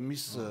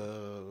პრობლემის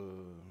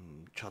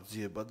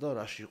ჩაძიება და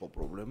რაში იყო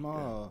პრობლემა,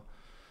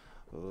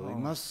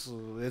 იმას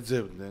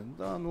ეძებდნენ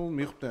და ნუ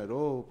მიხვდნენ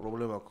რომ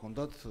პრობლემა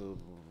ჰქონდათ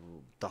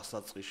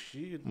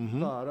დასაწყისში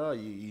და არა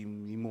იმ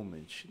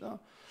მომენტში და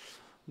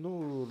ნუ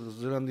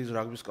ზელანდიის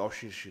რაგბის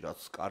კავშირში რაც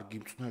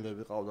კარგი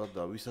მწვრთნელები ყავდათ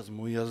და ვისაც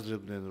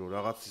მოიაზრებდნენ რომ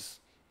რაღაცის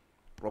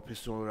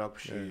პროფესიონალ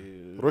რაგბში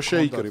რო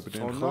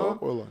შეიკრიბდნენ ხო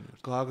ყველანი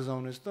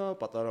გააგზავნეს და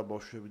პატარა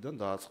ბავშვებიდან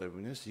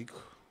დააწყებინეს იქ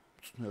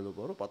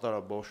მწვრთნელობა რომ პატარა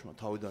ბავშვმა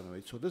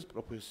თავიდანვე იცოდეს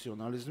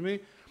პროფესიონალიზმი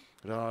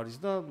რა არის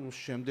და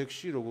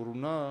შემდეგში როგორ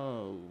უნდა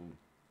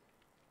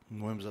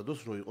მოემზადოს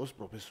რომ იყოს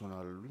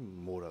პროფესიონალური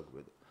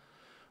მორაგბე და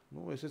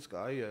ნუ ესეც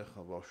კაია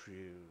ახლა ბავშვი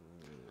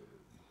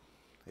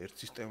ერთ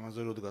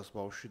სისტემაზე რო დგას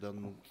ბავშვი და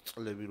ნუ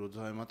წლები რო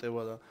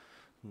დაემატება და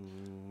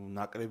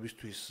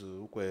ნაკრებისთვის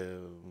უკვე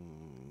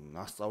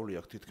ასწავლი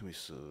აქვს თითქმის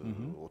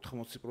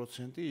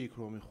 80% იქ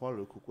რომ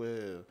მიხვალ უკვე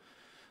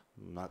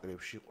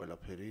ნაკრებში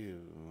ყველაფერი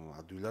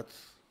ადვილად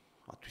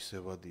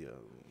ათვისებადია.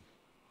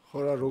 ხო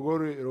რა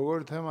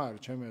როგორი თემა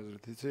არის ჩემი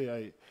აზრით, იცი?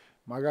 აი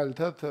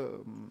მაგალითად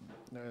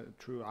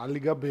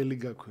ალიგა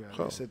ბელიგა ქვია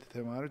ესეთი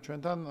თემა არის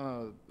ჩვენთან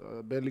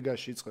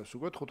ბელიგაში იწყებს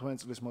უკვე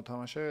 15 წლის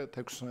მოთამაშე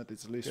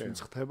 16 წლის ვინც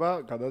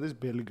ხდება გადადის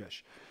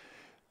ბელიგაში.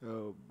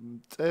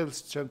 წელს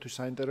ჩემთვის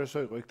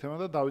საინტერესო იყო იქ თემა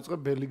და დავიწყე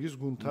ბელიგის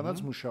გუნდთანაც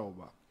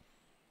მუშაობა.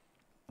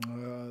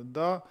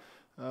 და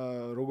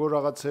როგორ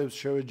რაღაცებს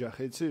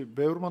შევეჯახე, იცი?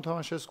 ბევრ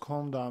მოთამაშეს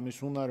ჰქონდა ამის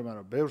უნარი,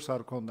 მაგრამ ბევრს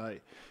არ ჰქონდა, აი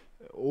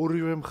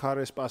ორივე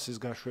მხარეს პასის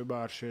გაშვება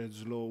არ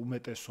შეეძლო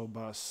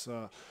უმეტესობას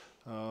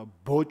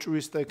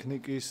ბოჭვის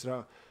ტექნიკის რა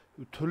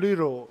თვლი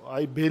რომ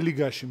აი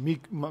ბელიგაში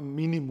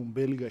მინიმუმ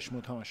ბელიგაში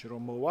მოთამაშე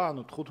რომ მოვა,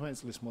 ანუ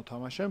 15 წლის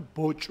მოთამაშე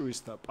ბოჭვის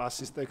და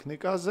პასის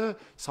ტექნიკაზე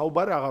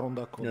საუბარი აღარ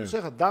უნდა გქონდეს.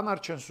 ეხლა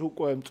დანარჩენს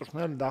უკვე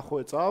მწვრთნელი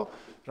დახვეწავ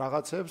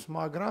რაღაცებს,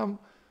 მაგრამ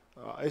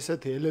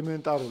ესეთი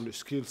ელემენტარული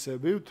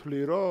სკილსები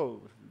ვთვლი რომ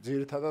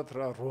ძირითადად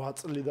რა 8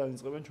 წლიდან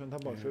იწყებენ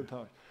ჩვენთან ბავშვები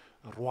თამაში.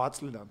 8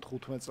 წლიდან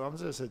 15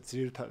 წლამდე ესეთი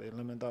ძირითადი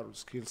ელემენტარული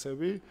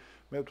სკილსები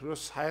მე ვთქვი რომ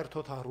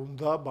საერთოდ არ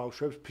უნდა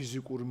ბავშვებს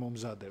ფიზიკური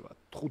მომზადება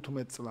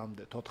 15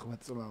 წლამდე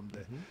 14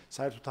 წლამდე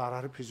საერთოდ არ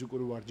არის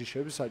ფიზიკური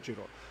ვარჯიშები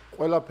საჭირო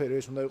ყველაფერი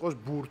ეს უნდა იყოს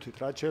ბურთით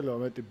რაც შეიძლება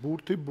მეტი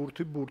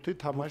ბურთი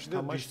თამაში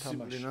და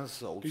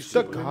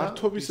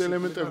გართობის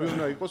ელემენტები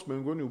უნდა იყოს მე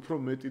მგონი უფრო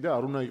მეტი და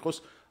არ უნდა იყოს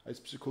აი ეს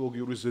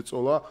ფსიქოლოგიური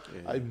ზეწოლა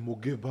აი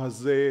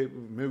მოგებაზე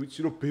მე ვიცი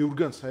რომ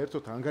ბევრგან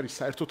საერთოდ ანგარი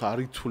საერთოდ არ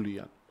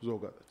ითვლიან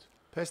ზოგადად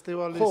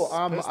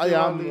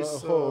ფესტივალის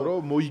ხო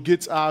რომ მოიგე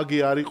წააგე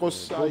არ იყოს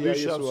აი ეს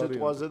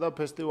სიტყვაზე და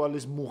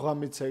ფესტივალის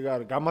მუღამიც ეგ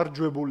არის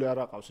გამარჯვებული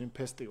არ აყავს იმ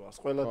ფესტივალს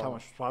ყველა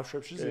თამაშობს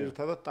ბავშვებში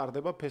ზირთადად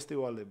ტარდება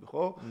ფესტივალები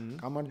ხო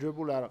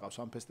გამარჯვებული არ აყავს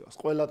ამ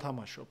ფესტივალს ყველა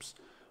თამაშობს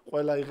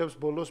ყველა იღებს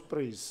ბოლოს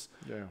პრიზს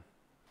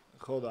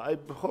ხო და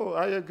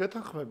აი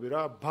გეთანხმები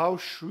რა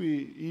ბავშვი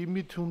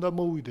იმით უნდა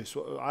მოვიდეს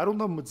არ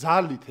უნდა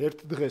ძალით ერთ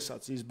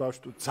დღესაც ის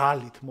ბავშვი თუ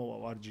ძალით მოვა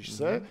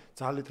ვარჯიშზე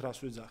ძალით რას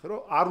ვიძახე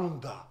რომ არ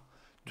უნდა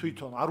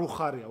თვითონ არ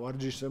უხარია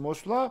ვარჯიშზე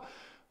მოსვლა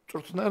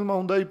წვრთნელმა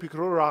უნდა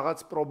იფიქრო რომ რაღაც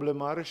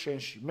პრობლემა არის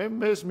შენში მე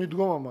ეს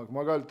მიდგომა მაქვს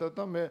მაგალითად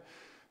და მე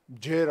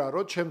ჯერა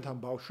რომ ჩემთან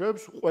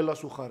ბავშვებს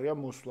ყველას უხარია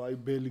მოსვლა აი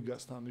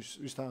ბელიგასთან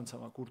ვისთანაც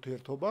მაქვს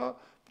ურთიერთობა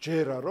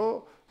ჯერა რომ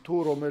თუ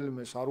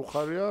რომელიმეს არ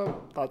უხარია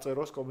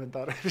დაწეროს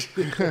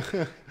კომენტარებში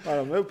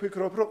არა მე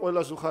ვფიქრობ რომ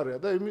ყველას უხარია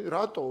და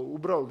რატო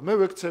უბრალოდ მე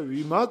ვექცევი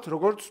იმათ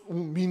როგორც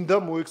მინდა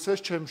მოექცეს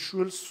ჩემ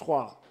შვილს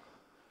სხვა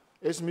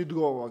ეს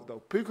მიდგომა და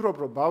ვფიქრობ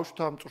რომ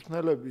ბავშვთან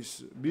მწვრთნელების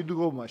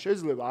მიდგომა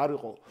შეიძლება არ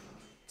იყოს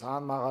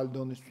ძალიან მაღალი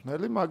დონის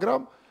მწვრთნელი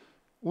მაგრამ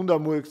უნდა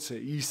მოექცე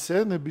ისე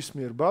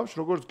ნებისმიერ ბავშვს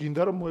როგორც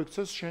გინდა რომ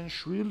მოექცეს შენ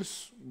შვილს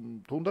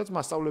თუნდაც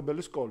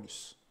მასწავლებელი სკოლის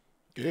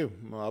კი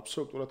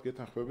აბსოლუტურად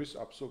გეთანხმების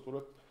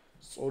აბსოლუტურად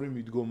სწორი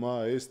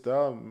მიდგომაა ეს და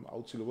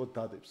აუცილებლად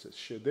დადებს ეს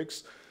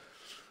შედეგს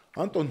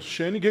ანტონ,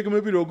 შენი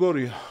გეგმები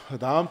როგორია?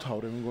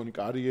 დაამთავრე მე მგონი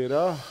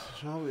კარიერა.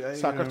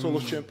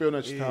 საქართველოს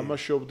ჩემპიონატში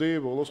თამაშობდი,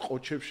 ბოლოს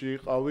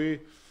ყოჩებში იყავი.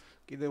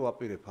 კიდევ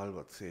ვაპირებ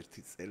ალბათ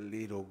ერთი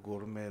წელი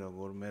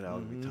როგორმე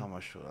რავი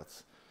ვითამაშო რაც.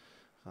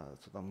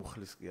 ცოტა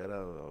მუხლის კი არა.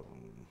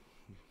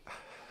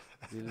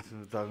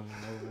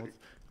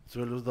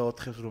 ძველოს და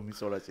 4-ს რომ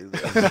მიწოლა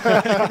ჭირდება.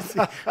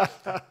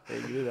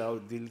 ეგრე რავი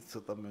დილით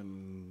ცოტა მე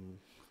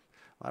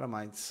არა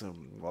მაინც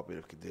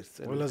ვაპირებ კიდე ერთ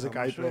წელი. ყველაზე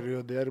კაი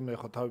პერიოდი არის მე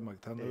ხო თავი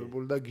მაქვს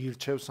თანამებული და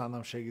გირჩევ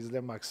სანამ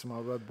შეგიძლია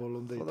მაქსიმალურად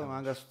ბოლომდე ითამაშო. ხო და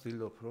მაგას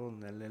ვცდილობ რომ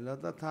ნელ-ნელა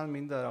და თან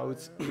მინდა რა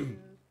ვიცი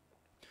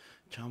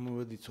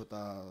ჩამოვედი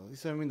ცოტა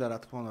ისე მინდა რა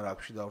თქმა უნდა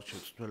რაგბში დავრჩევ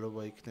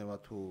ცდელობა იქნება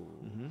თუ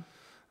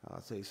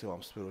რაღაცა ისე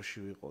ამ სფეროში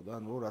ვიყო და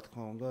ნუ რა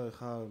თქმა უნდა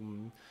ეხა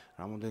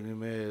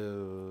რამოდენიმე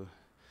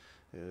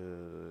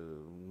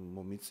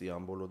მომიწია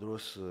ამ ბოლო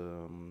დროს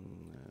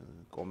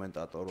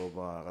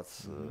კომენტატორობა რაღაც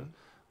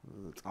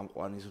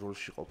წამყვანის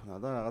როლში ყოფნა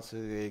და რაღაც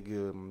ეგ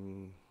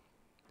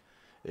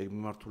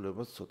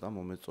მიმართულებაც ცოტა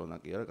მომეწონა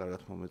კი არა,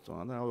 კარგად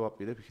მომეწონა და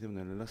ვაპირებ იქნებ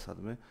ნელ-ნელა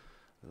სადმე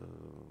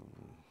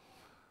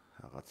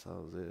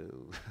რაღაცაზე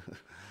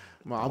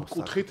ამ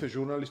კუთხით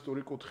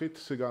ჟურნალისტური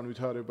კუთხით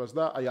განვითარებას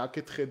და აი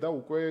აქეთ ხედა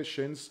უკვე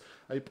შენს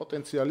აი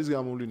პოტენციალის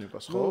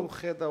გამოვლინებას, ხო? ნუ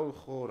ხედავ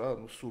ხო რა,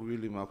 ნუ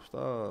სურვილი მაქვს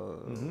და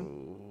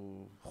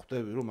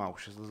ხვდები რომ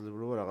მაქვს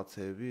შესაძლებლობა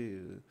რაღაცეები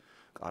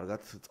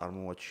კარგად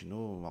წარმოვაჩინო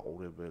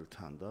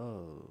მაყურებელთან და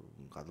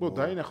ხო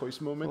დაინახო ის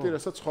მომენტი,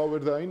 რასაც სხვა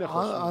ვერ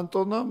დაინახოს.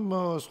 ანტონამ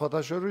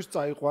სხვათა შორის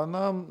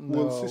წაიყვანა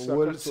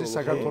უელსის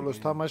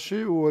საქართველოს თამაში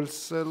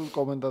უელსელ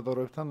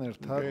კომენტატორებთან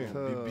ერთად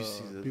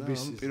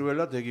BBC-ზე.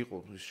 პირველად ეგ იყო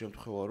ის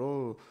შემთხვევა,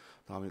 რომ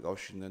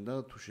დამიკავშირდნენ და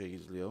თუ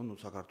შეიძლება, ნუ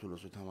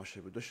საქართველოს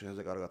ვითამაშები და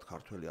შენზე კარგად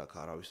ქართველი აქ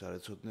არავის არ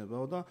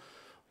ეცოდინებაო და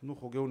ну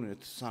ხო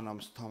გეუბნეთ სანამ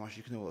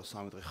თამაში იქნებოდა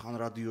 3 დღე ხან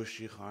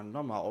რადიოში ხან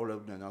და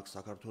მაყოლებდნენ აქ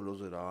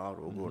საქართველოზე რა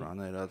როგორ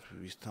ანერად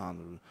ვისთან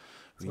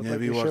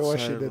ვინები ვარ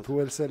შევაშინეთ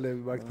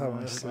უელსელები მაგ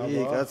თამაშს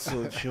კი კაცო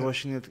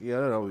შევაშინეთ კი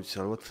არა რა ვიცი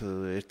ალბათ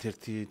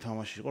ერთ-ერთი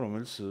თამაში იყო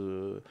რომელიც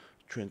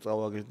ჩვენ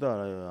წავაგეთ და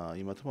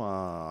იმათმა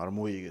არ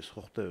მოიგეს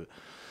ხო ხვდები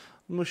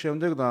ну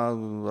შემდეგ და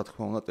რა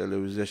თქმა უნდა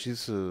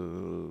ტელევიზიაშიც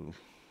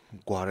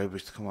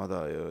გვარების თქმა და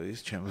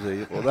ის ჩემზე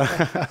იყო და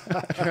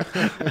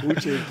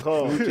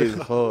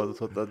უჭირთ ხო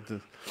ცოტა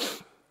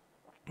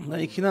და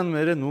იქიდან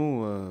მე ნუ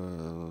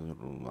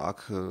აქ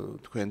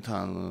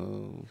თქვენთან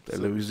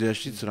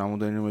ტელევიზიაშიც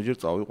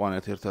რამოდენიმეჯერ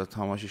წავიყვანეთ ერთად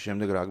თამაში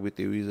შემდეგ რაგბი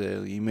ტივიზე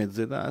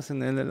იმედზე და ასე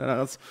ნელ-ნელა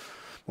რაღაც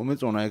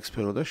მომეწონა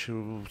ექსპერო და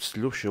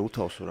ვცდილობ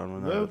შევთავსო რამე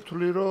მე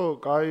ვთვლი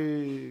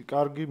რომ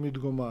კარგი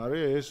მიდგომა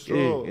არის ეს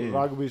რომ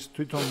რაგბის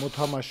თვითონ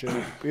მოთამაშე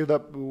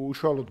პირდაპირ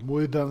უშუალოდ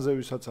მოედანზე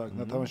ვისაც აქვს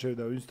ნათამაშები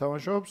და ვინც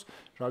თამაშობს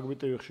რაგბი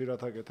ტივი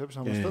ხშირად აკეთებს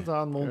ამას და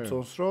ძალიან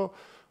მომწონს რომ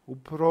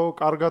უფრო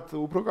კარგად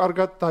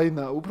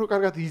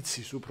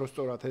იცის უფრო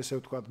სწორად ესე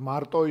ვთქვათ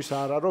მარტო ის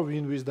არა რომ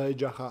ვინ ვის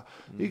დაეჯახა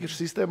იქ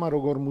სისტემა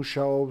როგორ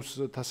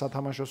მუშაობს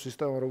სათამაშო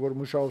სისტემა როგორ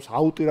მუშაობს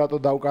აუტი რატო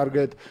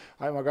დავკარგეთ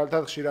აი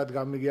მაგალითად ხშირად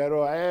გამიგია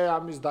რომ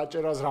ამის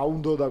დაჭერას რა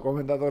უნდოდა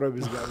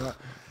კომენტატორებისგან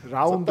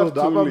რა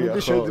უნდოდა აბა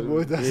მიდი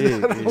შეგმოედას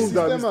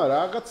სისტემა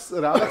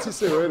რაღაც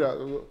ისე ვერა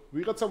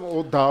ვიღაცამ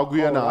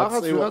დააგვიანა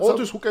აწევა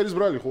ოდის ჰუკერის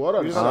ბრალი ხო არ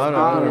არის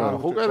არა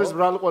ჰუკერის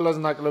ბრალი ყველაზე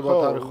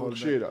ნაკლებად არის ხოლმე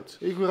ხშირად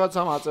იქ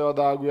ვიღაცამ აწევა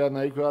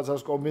გააგვიანა იქ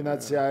რაღაცას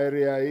კომბინაცია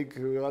აერია იქ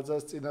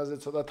რაღაცას წინაზე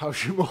ცოტა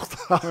თავში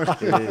მოხდა.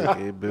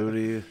 კი,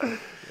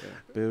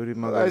 ბევრი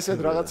მაგალითი. ესეთ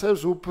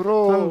რაღაცებს უფრო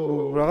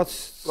რაღაც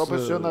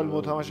პროფესიონალი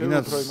მოთამაშეები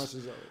უფრო იმას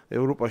იზავენ.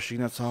 ევროპაში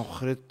იქნაც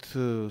სამხრეთ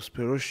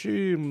სფეროში,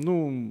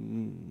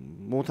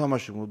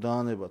 მოთამაშე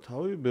მოდაანება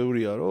თავი,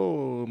 ბევრია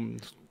რომ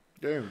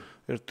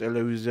ერთ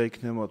ტელევიზია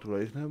იქნება თუ რა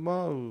იქნება,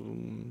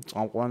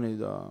 წამყვანი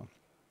და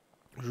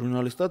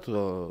ჟურნალისტად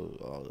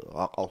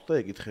აყავთ და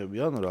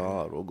ეკითხებიან რა,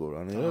 როგორ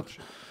ანერად.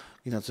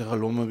 იქნაც ახლა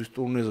ლომების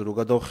ტურნირზე რო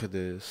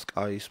გადავხედე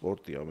Sky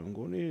Sport-ია მე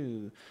მგონი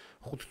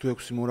 5 თუ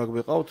 6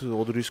 მორაგბე ყავთ,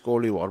 ოდრის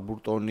კოლი,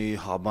 ვარბურტონი,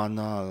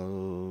 ჰაბანა,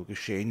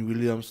 შეინ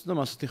ვილიამსი და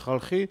მასეთი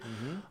ხალხი,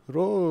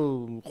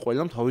 რომ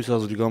ყველამ თავის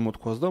აზრი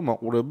გამოთქვას და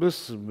მაყურებელს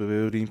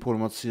ბევრი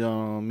ინფორმაცია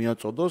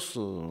მიაწოდოს,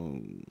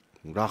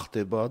 რა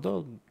ხდება და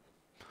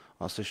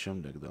ასე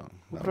შემდეგ და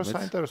უფრო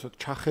საინტერესოდ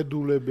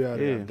ჩახედულები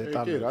არიან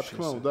დეტალებში. კი, რა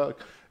თქმა უნდა,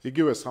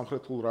 იგივე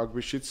სამხრეთულ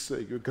რაგბიშიც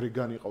იგივე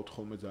გრეგანი ყავთ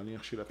ხოლმე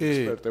ძალიან ხშირად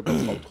ექსპერტები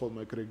ყავთ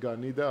ხოლმე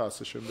გრეგანი და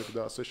ასე შემდეგ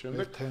და ასე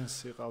შემდეგ.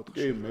 მერთენსი ყავთ.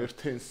 კი,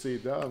 მერთენსი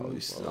და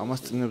ამას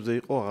წინებზე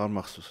იყო, აღარ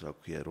მახსოვს რა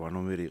ქვია, 8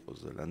 ნომერი იყო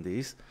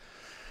ზელანდიის.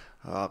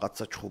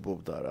 რაღაცა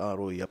ჩხუბობდა რა,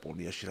 რომ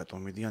იაპონიაში რატომ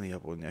მიდიან,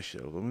 იაპონიაში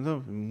რატომ და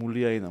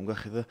მულიაინამ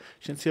გახედა,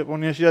 შენც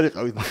იაპონიაში არ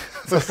იყავით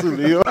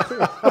სასულიო.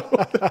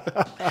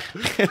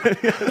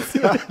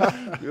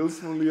 ვილს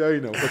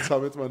მულიაინა უკვე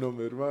 13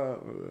 ნომერმა.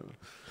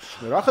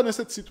 რახან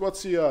ესეთ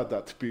სიტუაციაა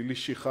და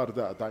თბილისში ხარ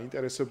და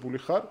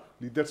დაინტერესებული ხარ,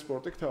 ლიდერ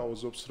სპორტი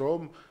გთავაზობს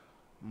რომ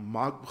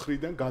მაგ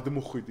მხრიდან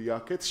გადმოხვიდი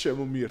აქეთ,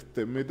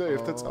 შემომიერთდე მე და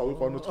ერთად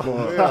წავიყვანოთ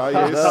ხოლმე, აი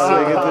ეს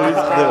ეგეთი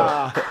ხდება.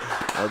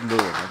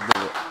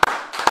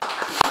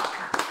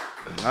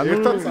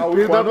 ერთად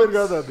წავიყვანოთ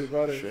გადადი,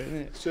 ბარე.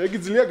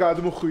 შეგიძლია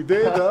გადმოხვიდე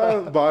და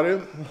ბარე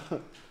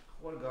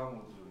ხوار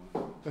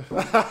გამოძრება.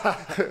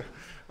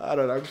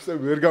 არა,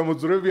 რაგბისტები ვერ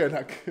გამოძრებიან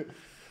აქ.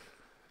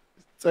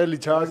 წელი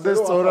ჩააგდეს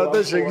სწორად და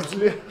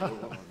შეგიძლია.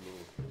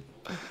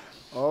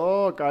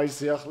 კაი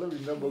სიახლე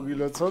მინდა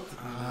მოგილოცოთ.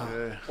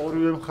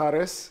 ორივე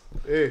მხარეს.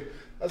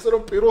 ასე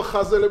რომ პირველ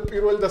ხაზელი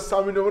პირველი და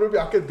სამი ნომრები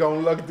აქეთ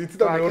გავნლაგდით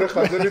და მეორე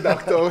ხაზელი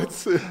დაგტოვეთ.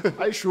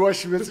 აი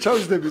შუაში მეც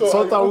ჩავждები,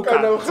 ცოტა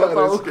უკან,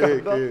 ცოტა უკან.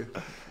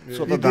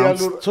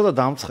 ცოტა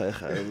დამცხა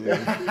ახლა.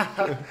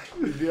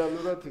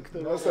 იდეალურად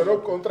იქნება. ასე რომ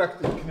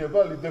კონტრაქტი იქნება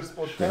ლიდერ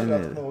სპორტთან, რა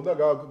თქმა უნდა,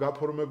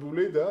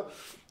 გაფორმებული და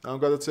ამ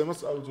გადაცემას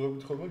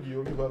წავუძღვებით ხოლმე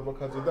გიორგი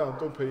ბარბაქაძე და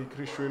ანტონ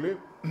ფეიქრიშვილი.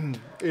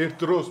 ერთ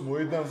დროს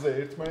მოედანზე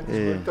ერთმანეთის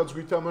გვერდითაც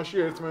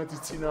ვითამაშია, ერთმანეთის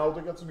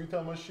წინააღმდეგაც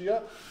ვითამაშია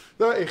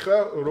და ეხლა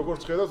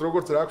როგორც ხედავთ,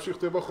 როგორც რაგბში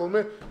ხდება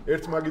ხოლმე,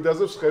 ერთ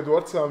მაგიდაზებს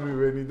ხედავთ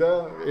სამივენი და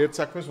ერთ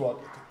საქმეს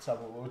ვაკეთებთ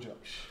საბოლოო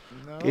ჯამში.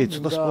 კი,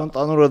 ცოტა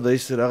სპონტანურად და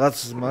ის რაღაც,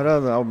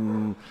 მაგრამ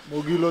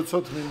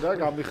მოგილოცოთ მინდა,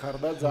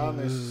 გამიხარდა ძალიან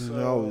ეს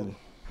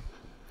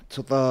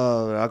ცოტა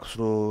აქვს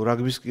რომ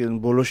რაგბისკენ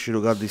ბოლოში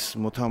რო გადის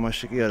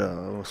მოთამაშე კი არა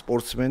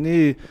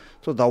სპორტსმენი,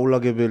 ცოტა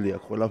დაულაგებელი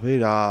აქვს ყველაფერი,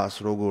 რას,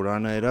 როგორ,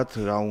 რანაირად,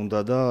 რა უნდა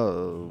და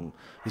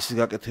ისი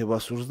გაკეთება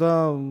სურს და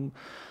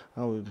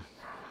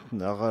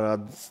აღარ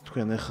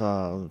თქვენ ახლა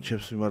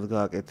ჩემს მიმართ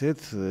გააკეთეთ,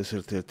 ეს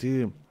ერთ-ერთი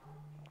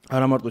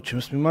არა მარტო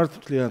ჩემს მიმართ,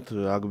 მთლიანად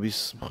რაგბის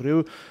მხრივ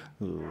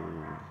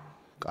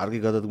კარგი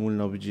გადადგმული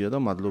ნაბიჯია და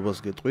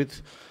მადლობას გეტყვით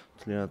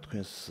მთლიანად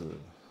თქვენს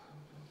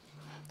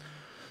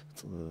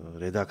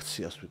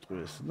რედაქციას ვიტყვი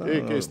ეს და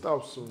კი,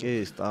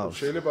 სტავს.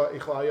 შეიძლება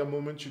ეხლა აი ამ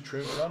მომენტში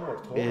ჩვენ თან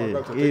ვართ, ხო?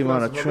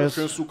 მაგრამ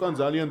ჩვენს უკან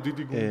ძალიან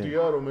დიდი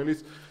გუნდია, რომელიც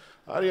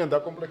არიან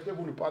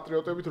დაკომპლექტებული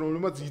პატრიოტებით,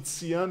 რომლებმაც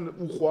იციან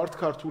უყვართ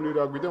ქართული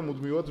რაგბი და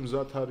მუდმივად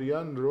მზად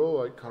არიან, რომ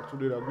აი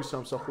ქართული რაგბის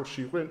სამსახურში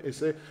იყვნენ,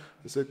 ესე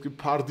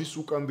ფარდის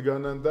უკან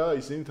დგანან და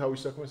ისინი თავის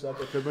საქმეს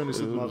აკეთებენ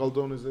ესეთ მაღალ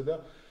დონეზე და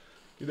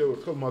კიდევ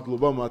ერთხელ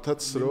მადლობა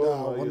მათაც, რომ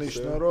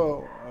აღნიშნო, რომ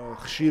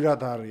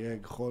ხშირად არის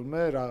ეგ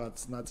ხოლმე, რაღაც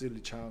ნაწილი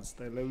ჩანს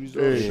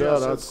ტელევიზორში,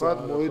 ასე ვთქვათ,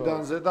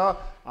 მოედანზე და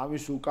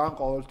ამის უკან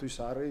ყოველთვის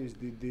არის ის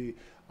დიდი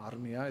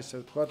არმია,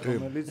 ესე ვთქვათ,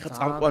 რომელიც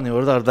წამყვანი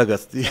ვარ და არ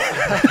დაგაცდი.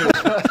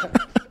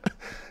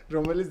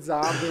 რომელიც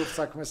ძალიან ბევრ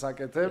საქმეს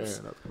აკეთებს.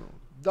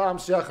 და ამ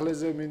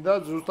სიახლეზე მინდა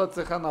ზუსტად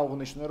ეხან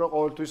აღნიშნე, რომ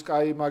ყოველთვის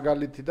კაი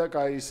მაგალითი და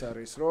კაი ის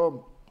არის, რომ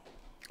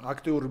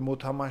აქტიური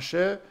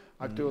მოთამაშე,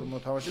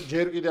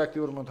 ჯერ კიდე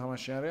აქტიური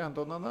მოთამაშე არის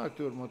ანტონა და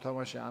აქტიური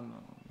მოთამაშე ან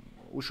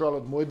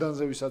უშუალოდ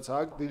მოედანზე ვისაც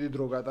აქვს დიდი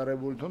დრო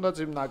გატარებული, თუნდაც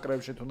იმ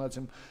ნაკრებში, თუნდაც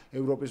იმ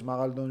ევროპის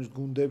მაღალი დონის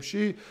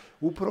გუნდებში,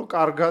 უფრო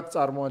კარგად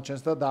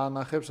წარმოაჩენს და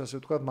დაანახებს, ასე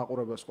ვთქვათ,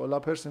 მაყურებელს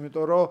ყველაფერს,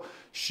 იმიტომ რომ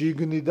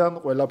შიგნიდან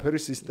ყველაფერი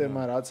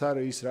სისტემა რაც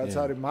არის, ის რაც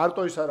არის,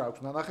 მარტო ის არ აქვს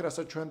ნანახი,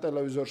 რასაც ჩვენ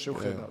ტელევიზორში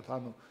ვხედავთ,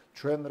 ანუ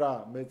ჩვენ რა,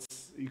 მეც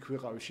იქ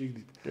ვიყავი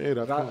შიგნით.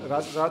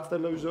 რაც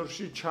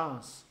ტელევიზორში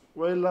ჩანს,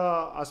 ყველა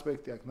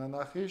ასპექტი აქვს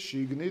ნანახი,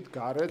 შიგნით,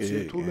 გარეთ,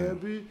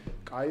 სირთულეები,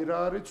 კაი რა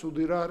არის,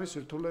 ცუდი რა არის,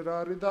 სირთულე რა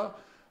არის და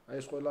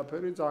ეს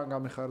ყველაფერი ძალიან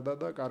გამიხარდა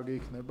და კარგი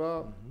იქნება.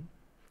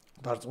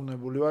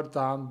 დარწმუნებული ვარ,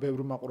 ძალიან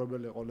ბევრი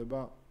მაყურებელი ეყოლება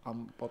ამ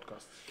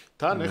პოდკასტს.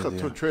 თან ეხლა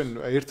ჩვენ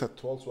ერთად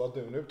თვალს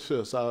ვადევნებთ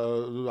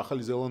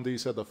ახალი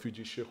ზელანდიისა და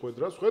ფიჯის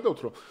შეხვედრას. ხედავთ,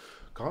 რომ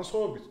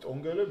განსხვავებით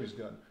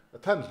ტონგელებისგან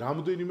თან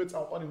რამდენიმე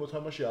წამყვანი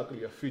მოთამაშე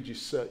აკლია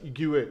ფიჯის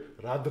იგივე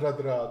რადრად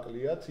რა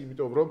აკლიათ,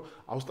 იმიტომ რომ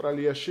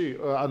ავსტრალიაში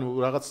ანუ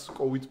რაღაც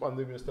COVID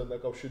პანდემიასთან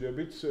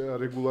დაკავშირებით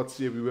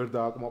რეგულაციები ვერ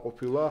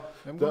დააკმაყოფილა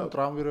და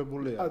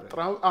ტრამვირებული არის.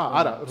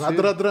 არა,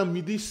 რადრად რა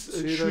მიდის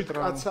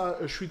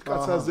 7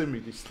 კაცაზე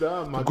მიდის და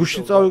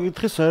გუშინ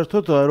წავიკითხე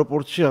საერთოდ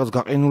აეროპორტში რაღაც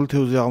გაყინული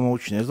თევზი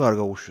აღმოუჩინეს და არ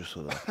გაუშვესო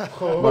და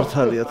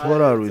მართალია თუ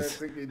არა არ ვიცი.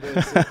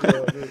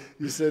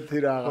 ისეთი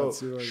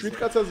რაღაცი. 7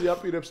 კაცაზე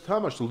აპირებს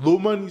თამაშს,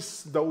 ლომანის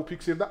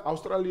დაუფიქსირდა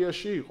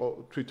ავსტრალიაში იყო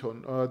თვითონ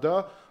და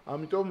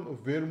ამიტომ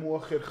ვერ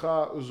მოახერხა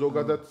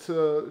ზოგადად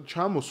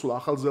ჩამოსვლა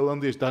ახალ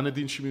ზელანდიაში,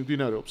 დანედინში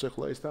მიმდინარეობს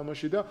ახლა ეს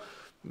თამაში და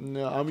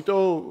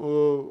ამიტომ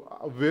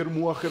ვერ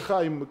მოახერხა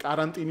იმ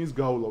კარანტინის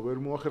გავლა, ვერ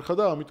მოახერხა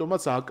და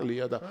ამიტომაც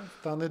აკლია და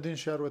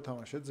დანედინში არ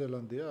ვეთამაშეთ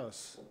ზელანდიას?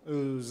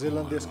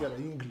 ზელანდიას კი არა,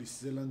 ინგლისს,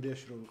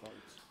 ზელანდიაში რო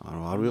ვიყავით.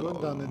 არ ვიყავ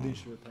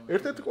დანედინში ვეთამაშეთ.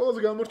 ერთ-ერთი ყველაზე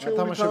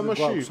გამორჩეული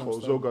თამაში იყო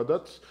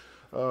ზოგადად.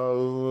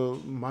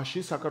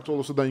 მაშინ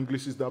საქართველოსა და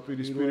ინგლისის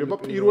დაპირისპირება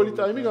პირველი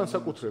ტაიმი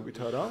განსაკუთრებით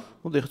არა?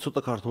 მოდი ახლა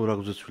ცოტა ქართულ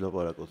რაგბზეც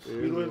ვილაპარაკოთ.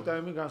 პირველი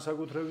ტაიმი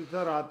განსაკუთრებით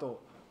და რატო?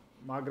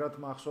 მაგრად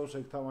მახსოვს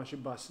ეგ თამაში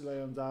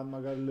ბასილაიამ ძალიან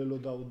მაგარი ლელო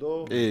დაუდო.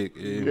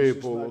 კი,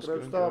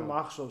 ბოლოს და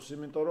მახსოვს,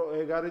 იმიტომ რომ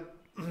ეგ არის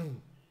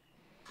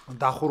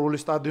დახურული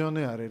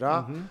სტადიონი არის რა.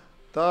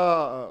 და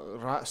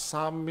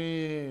სამი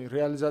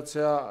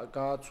რეალიზაცია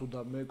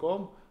გააცუდა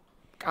მეკომ.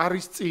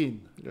 კარის წინ,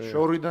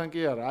 შორიდან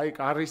კი არა, აი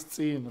კარის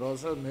წინ,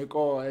 როცა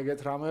მეკო ეგეთ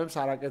რამეებს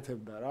არ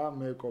აკეთებდა რა,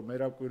 მეკო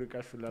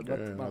მერაბ-კვირიკაშვილი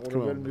ალბათ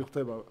მაყურებელი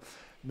მიხვდება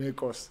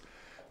მეკოს.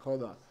 ხო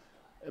და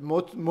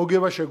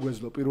მოგება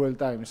შეგვეძლო პირველი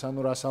ტაიმის, ანუ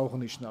რა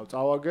საუღნიშნავ,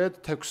 წავაგეთ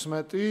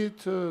 16-ით,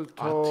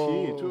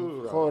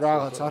 ხო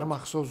რაღაც არ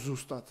მახსოვს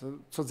ზუსტად,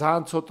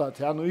 ძალიან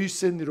ცოტათი, ანუ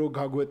ისინი რო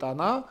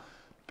გაგვეტანა,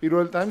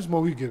 პირველი ტაიმის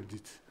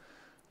მოვიგებდით.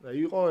 და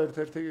იყო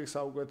ერთ-ერთი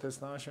საუკეთესო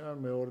თამაში,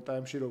 მეორე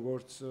ტაიმში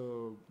როგორც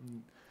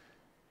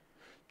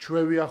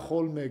ჩვევია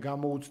ხოლმე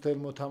გამოუცდელ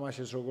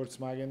მოთამაშეს როგორც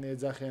მაგენი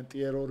ეძახიან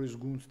ტიერ-2-ის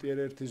გუნდს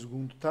ტიერ-1-ის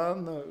გუნდთან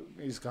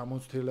ის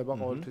გამოცდილება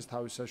ყოველთვის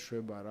თავისას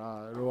შვება რა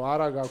რომ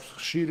არა გაქვს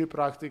ხშირი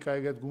პრაქტიკა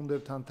ეგეთ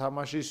გუნდებთან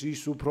თამაშის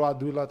ის უფრო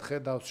ადვილად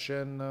ხედავს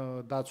შენ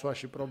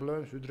დაცვაში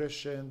პრობლემებს ვიდრე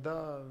შენ და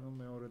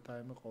მეორე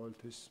ტაიმი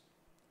ყოველთვის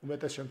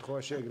უმეტეს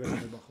შემთხვევაში ეგრე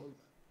ხდება ხოლმე.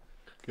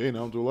 კი,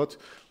 ნამდვილად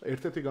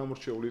ერთ-ერთი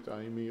გამორჩეული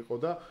ტაიმი იყო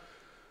და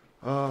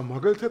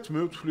მაგალითად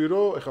მე ვთვლი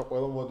რომ ეხლა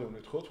ყველა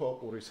მოვადევნეთ ხო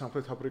თვალყური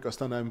სამხრეთ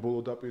აფრიკასთან აი ბოლო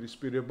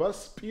დაპირისპირებას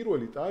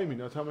პირველი ტაიმი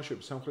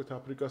ნათამაშები სამხრეთ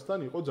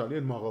აფრიკასთან იყო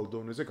ძალიან მაღალ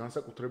დონეზე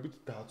განსაკუთრებით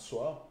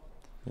დაცვა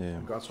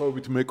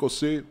განსხვავებით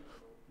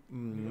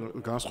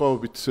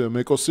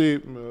მეკოსი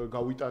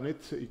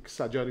გავიტანეთ იქ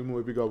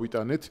საჯარიმოები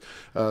გავიტანეთ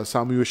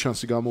სამივე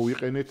შანსი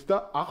გამოვიყენეთ და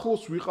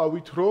ახლოს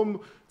ვიყავით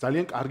რომ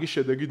ძალიან კარგი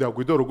შედეგი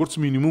დაგვიდო როგორც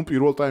მინიმუმ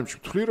პირველ ტაიმში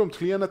ვთვლი რომ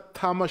თლიანად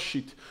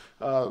თამაშით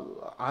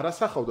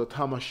არასახავდა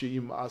თამაში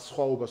იმ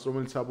სხვაობას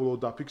რომელიც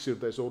საბოლოოდ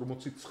დაფიქსირდა ეს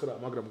 49,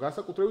 მაგრამ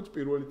განსაკუთრებით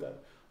პირველი ტაიმი.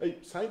 აი,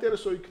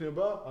 საინტერესო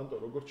იქნება, ანტო,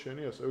 როგორც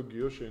შენი, ასევე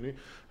გიო შენი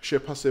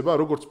შეფასება,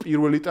 როგორც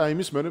პირველი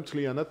ტაიმის მე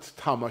მთლიანად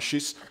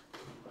თამაშის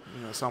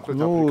სამხრეთ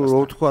აფრიკასთან. რო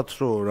ვთქვათ,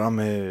 რომ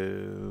რამე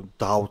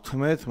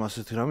დავთმეთ,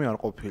 მასეთი რამე არ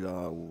ყოფილა.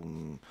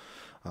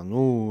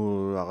 ანუ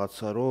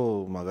რაღაცა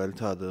რომ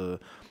მაგალითად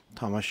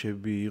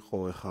თამაშები იყო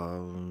ეხა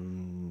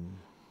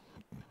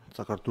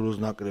საქართველოს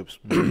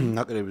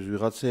ნაკრების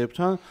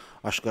ვიღაცეებთან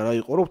აშკარა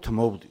იყო რომ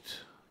თმობდით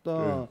და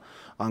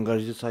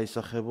ანგარიშზეც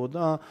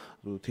აისახებოდა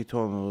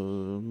თვითონ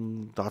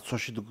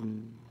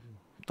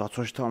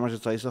დაცვაში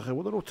თამაშიც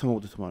აისახებოდა რომ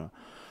თმობდით, მაგრამ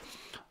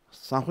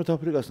სამხრეთ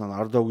აფრიკასთან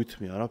არ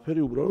დავითმი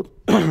არაფერი, უბრალოდ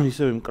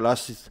ისევ იმ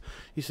კლასის,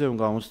 ისევ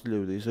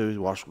გამოცდილებით და ისევ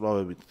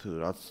ვარსკვლავებით,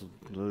 რაც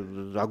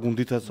რა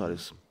გუნდითაც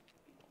არის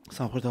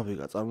სამხრეთ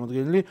აფრიკა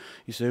წარმოადგენილი,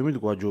 ისევ იმით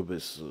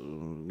გვაჯობეს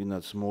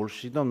გინდათ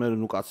მოლში და მე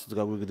ნუ კაციც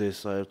გაგვიგდეს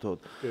საერთოდ.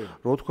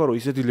 რო თქვა რომ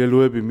ისეთი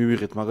ლელოები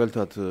მივიღეთ,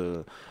 მაგალითად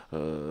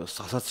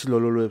სასაცილო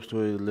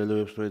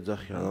ლელოებს რო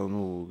ეძახიან,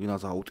 ანუ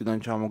გინდათ აუტიდან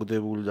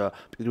ჩამოგდებული და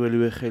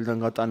პირველივე ხელიდან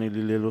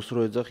გატანილი ლელოს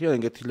რო ეძახიან,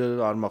 ეგეთი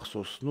ლელო არ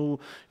მახსოვს. ნუ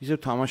ისევ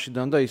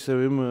თამაშიდან და ისევ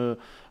იმ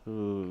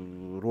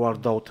რო არ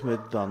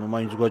დავთმეთ და ნუ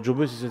მაინც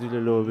გვაჯობეს ისეთი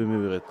ლელოები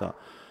მივიღეთ და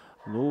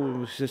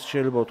ну, ეს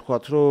შეიძლება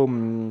ვთქვათ, რომ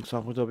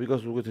სამხრეთ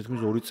აფრიკას უკვე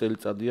თითქმის 2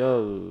 წელიწადია,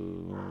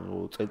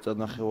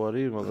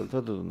 წელიწადნახევარი,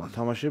 მაგალითად,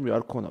 თამაშები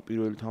არ ქონა.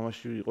 პირველი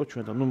თამაში იყო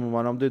ჩვენთან. ну,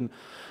 მანამდე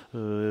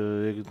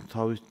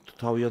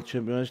თავიანთ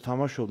ჩემპიონატში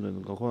თამაშობდნენ,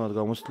 გქონდათ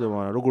გამოცდილება,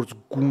 მაგრამ როგორც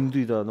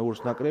გუნდი და როგორც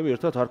ნაკრები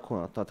ერთად არ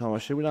ქონათ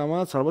თამაშები,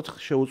 ამანაც ალბათ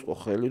შეუწყო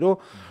ხელი, რომ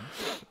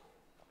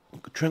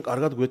ჩვენ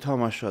კარგად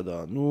გვეთამაშა და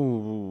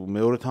ну,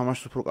 მეორე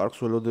თამაშს უფრო კარგს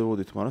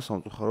ველოდებოდით, მაგრამ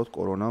სამწუხაროდ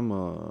კორონამ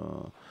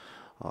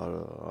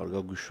არ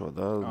გაგვიშვა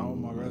და აუ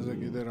მაგაზე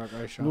კიდე რა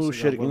კაი შანსი. ну,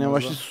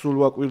 შერკინებაში სულ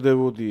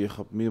ვაკვირდებოდი,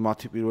 ეხლა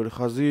მათი პირველი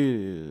ხაზი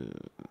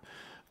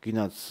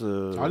გინაც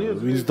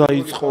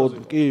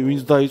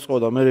ვინც დაიწყო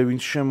და მე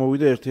ვინც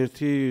შემოვიდა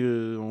ერთ-ერთი,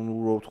 ну,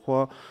 რო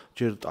ვთქვა,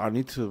 ჯერ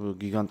ტანით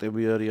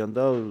გიგანტები არიან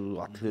და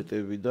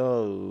ათლეტები და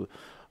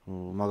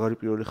მაგარი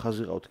პირველი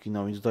ხაზი ყავთ,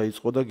 გინა ვინც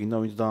დაიწყო და გინა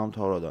ვინც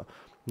დაამთავრა და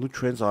ну,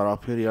 ჩვენს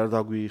არაფერი არ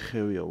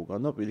დაგვიხევია უკან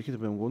და პირიქით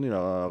მე მგონი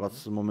რაღაც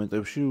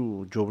მომენტებში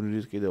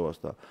ჯობნილით კიდევაც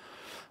და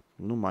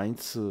ну,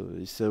 მაინც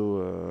ისევ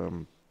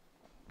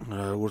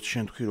როგორც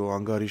შენ თქვი რომ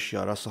ანგარიში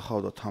არ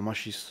ასახავდა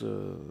თამაშის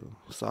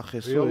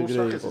სახესო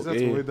ეგრე იყო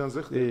კი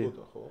მოედანზე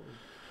ხდებოდა ხო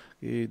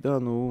კი და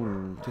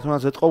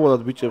თვითონაც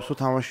ეთყობოდათ ბიჭებს რომ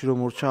თამაში რომ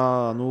მორჩა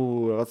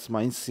რაღაც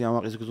მაინც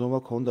სიამაყის გზნობა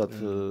ჰქონდათ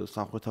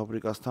სამხრეთ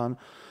აფრიკასთან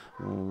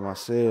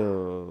ასე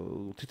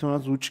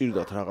თვითონაც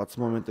უჭირდათ რაღაც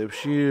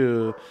მომენტებში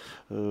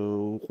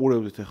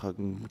უყურებდით ახლა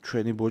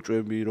ჩვენი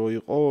ბოჭვები რო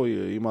იყო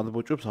იმად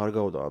ბოჭვებს არ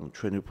გავდა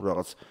ჩვენი უფრო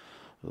რაღაც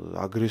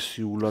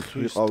აგრესიულად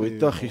ვიყავით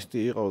და ხისტი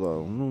იყავდა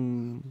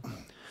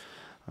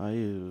აი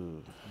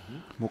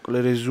მოკლე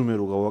რეზუმე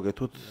რო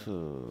გავაკეთოთ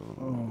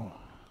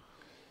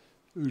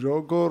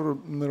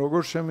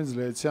როგორ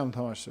შემიძლია იცი ამ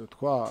თამაშზე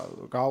თქვა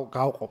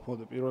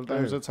გავყოფოდე პირველ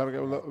ტაიმზე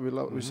ცალკე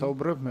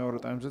ვისაუბრებ მეორე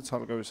ტაიმზე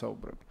ცალკე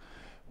ვისაუბრებ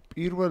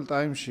პირველ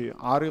ტაიმში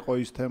არ იყო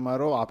ის თემა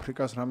რომ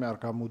აფრიკას რამე არ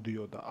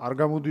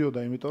გამოდიოდა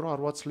იმიტომ რომ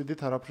არ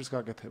ვაცლიდით არაფრის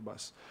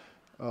გაკეთებას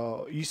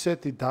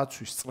ისეთი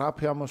დაცვის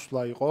სწრაფი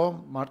ამოსვლა იყო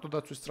მარტო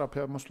დაცვის სწრაფი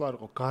ამოსვლა არ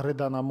იყო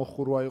გარედან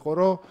ამოხურვა იყო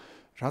რომ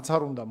რაც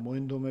არ უნდა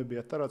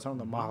მოენდომებიათ და რაც არ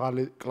უნდა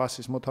მაღალი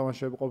კლასის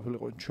მოთამაშეები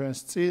ყოფილიყო ჩვენს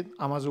წინ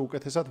ამაზე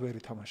უკეთესად ვერ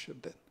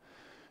ითამაშებდნენ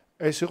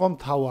ეს იყო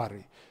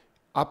მთავარი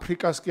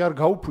აფრიკას კი არ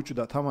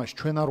გაუფუჭდა თამაში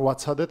ჩვენ არ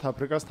ვაცადეთ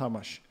აფრიკას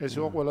თამაში ეს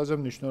იყო ყველაზე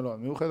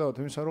მნიშვნელოვანი მიუხედავად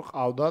იმისა რომ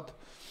ყავდათ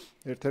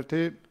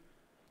ერთ-ერთი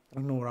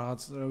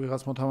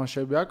ვიღაც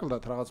მოთამაშეები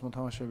აკლდათ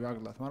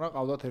მაგრამ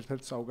ყავდათ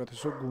ერთ-ერთი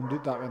საუკეთესო გუნდი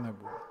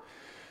დაყენებული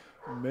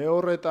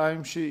მეორე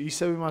ტაიმში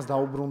ისევ იმას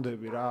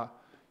დაუბრუნდები რა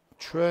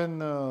ჩვენ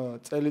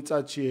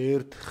წელიწადში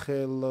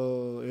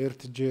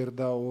ერთჯერ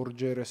და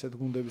ორჯერ ესეთ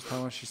გუნდების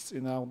თამაშის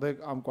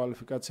წინააღმდეგ ამ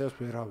კვალიფიკაციას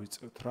ვერ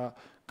ავიწევთ რა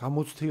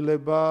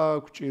გამოცდილება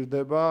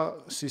გვჭირდება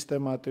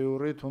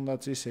სისტემატიური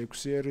თუნდაც ის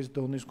 6-ერის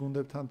დონის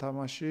გუნდებთან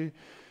თამაში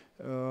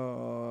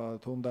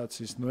თუნდაც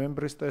ის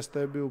ნოემბრის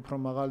ტესტები უფრო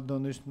მაღალი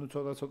დონის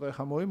ცოტა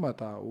ეხა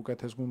მოიმატა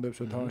უკეთეს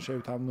გუნდებს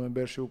ვეთამაშებით ამ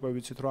ნოემბერში უკვე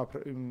ვიცით რომ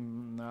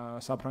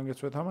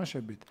საფრანგეთს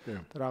ვეთამაშებით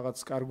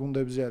რაღაც კარგ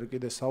გუნდებზე არის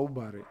კიდე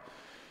საუბარი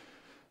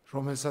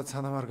რომელსაც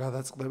სანამ არ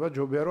გადაწყდება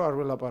ჯობია რომ არ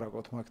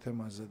ველაპარაკოთ მაგ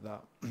თემაზე და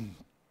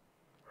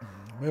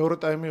მეორე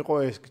ტაიმი იყო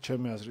ეს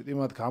ჩემი აზრით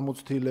იმათ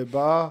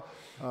გამოცდილება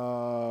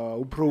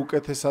უფრო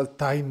უკეთესად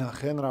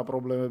დაინახენ რა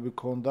პრობლემები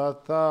ჰქონდათ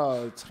და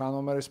 9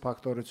 ნომერის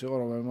ფაქტორიც იყო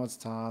რომელმაც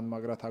ძალიან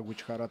მაგრად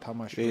აგვიჩქარა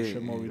თამაში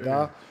შემოვიდა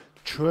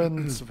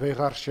ჩვენც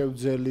ვეღარ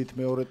შევძელით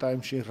მეორე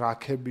ტაიმში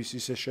რაქების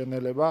ისე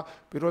შენელება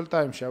პირველ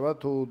ტაიმში აბა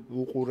თუ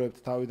უყურებთ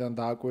თავიდან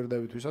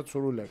დააკვირდებით ვისაც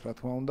სურვილი აქვს რა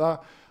თქმა უნდა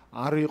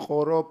არ იყო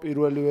რომ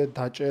პირველივე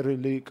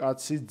დაჭერილი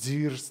კაცი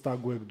ძირს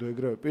დაგვეგდო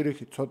ეგრევე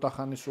პირიქით ცოტა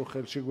ხანი სულ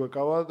ხელში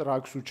გვეკავა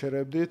რაგს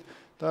უჩერებდით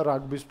და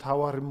რაგბის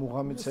მთავარი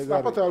მუღამიც ეგ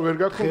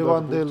არის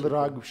ხევანდელ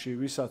რაგბში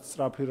ვისაც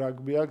სწრაფი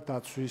რაგბი აქვს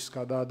დაცვის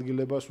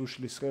გადაადგილებას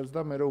უშლის ხელს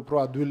და მე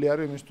უფრო ადვილი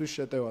არის იმისთვის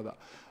შეტევა და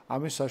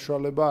ამის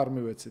საშუალება არ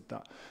მივეცით და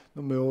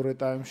მეორე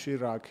ტაიმში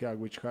რაკი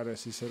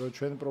აგვიჩქარეს ისე რომ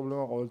ჩვენი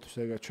პრობლემა ყოველთვის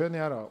ეგა ჩვენი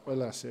არა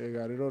ყველას ეგ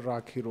არის რომ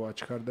რაკი რო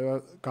აჩქარდება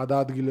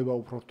გადაადგილება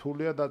უფრო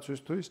რთულია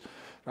დაცვისთვის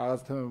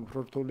რაღაც თემები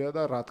უფრო რთულია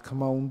და რა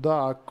თქმა უნდა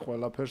აქ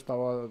ყველაფერს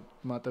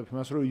დავამატებ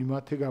იმას რომ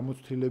იმათი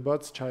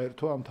გამოცდილებაც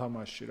ჩაერთო ამ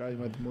თამაშში რა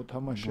იმათი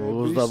მოთამაშეების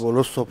ბოლოს და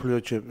ბოლოს სოფლიო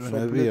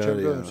ჩემპიონები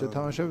არის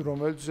თამაშები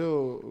რომელიც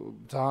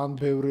ძალიან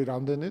ბევრი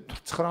რამდენი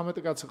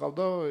 19 კაცი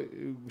ყავდა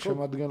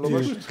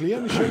შემადგენლობაში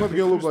ძალიანი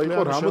შემადგენლობა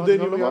იყო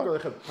რამოდენიმე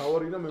ახლა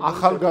თავარი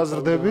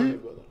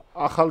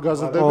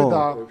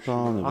და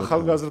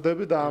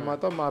ახალგაზრდები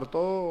დაამატა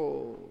მარტო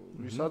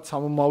ვისაც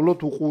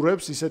სამომავლოდ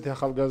უყურებს ისეთი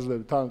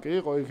ახალგაზრდები თან კი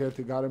იყო იქ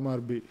ერთი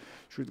გარემარბი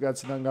 7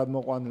 კაციდან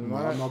გადმოყვანილი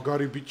მაგრამ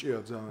მაგარი ბიჭია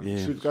ძალიან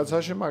 7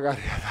 კაცაში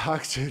მაგარია და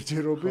აქ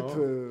ჯერჯერობით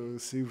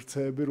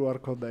სივრცეები რო არ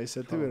ქონდა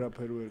ისეთი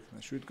ვერაფერი ვერ იქნა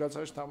 7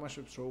 კაცაში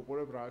თამაშებს რო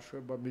უყურებ რა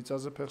შვება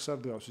მიწაზე ფეხს არ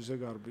დგავს ისე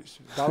გარბის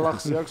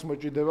დალახსი აქვს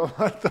მოჭიდება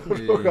მარტო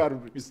რო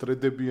გარბი ის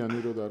დრედებიანი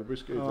რო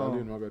დარბის კი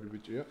ძალიან მაგარი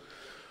ბიჭია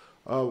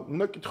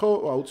უნდა კითხო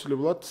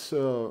აუცილებლად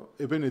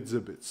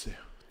ებენეძებეცე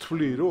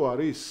თვლი რომ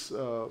არის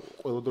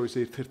ყველადორის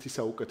ერთ-ერთი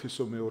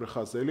საუკეთესო მეორე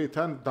ხაზელი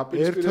თან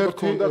დაპირისპირება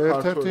ქონდა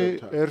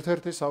ქართველებთან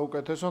ერთ-ერთი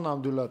საუკეთესო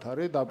ნამდვილად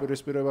არის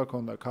დაპირისპირება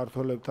ქონდა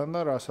ქართველებთან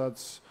და რასაც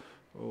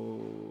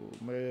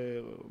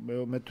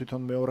მე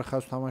თვითონ მეორე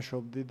ხაზს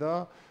თამაშობდი და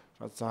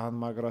რაც ძალიან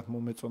მაგრად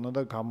მომეწონა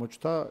და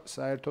გამოჩნდა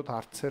საერთოდ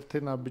არც ერთი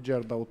ნაბიჯი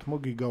არ დაუთმო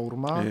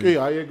გიგაურმა კი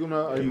აი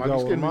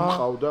მაგისკენ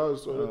მიყავდა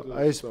სწორედ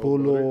ეს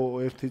ბოლო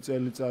ერთი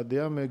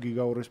წელიწადია მე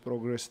გიგაურის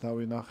პროგრესი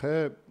დავინახე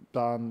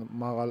და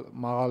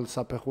მაღალ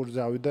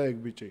საფეხურზე ავიდა ეგ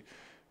ბიჭი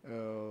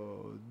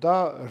და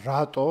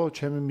რატო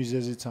ჩემი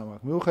მიზეზიც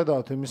ამაქვს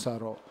მიუხედავად იმისა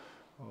რომ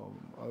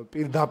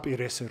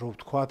პირდაპირ ესე რო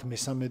ვთქვათ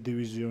მესამე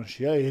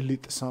დივიზიონშია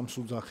ელიტ სამს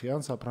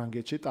უძახიან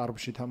საფრანგეთში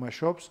ტარბში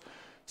თამაშობს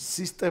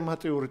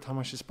სისტემატიური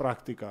თამაშის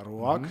პრაქტიკა რო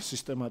აქვს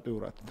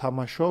სისტემატურად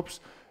თამაშობს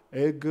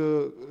ეგ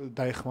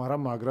დაიხმარა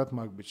მაგრად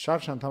მაგბიჭ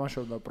შარშან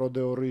თამაშობდა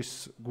პროდეორის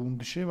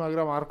გუნდში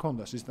მაგრამ არ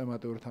ქონდა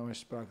სისტემატიური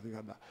თამაშის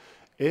პრაქტიკა და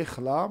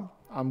ეხლა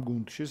ამ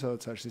გუნდში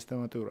სადაც არის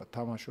სისტემატურად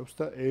თამაშობს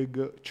და ეგ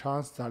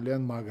ჩანს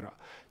ძალიან მაგრა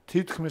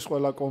თითქმის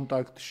ყველა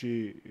კონტაქტში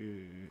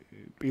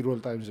პირველ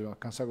ტაიმზე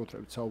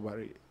განსაკუთრებით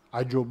საუბარი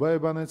აჯობა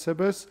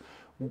ებანეცებს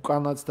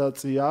უკანაც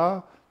დაწია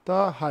და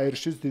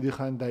ჰაერშიც დიდი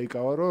ხანი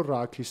დაიკავა რომ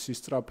რაქის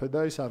სისწრაფე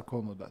და ის არ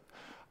ქონოდათ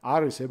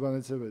არის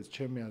ებანეცებეც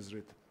ჩემი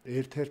აზრით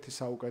ერთ-ერთი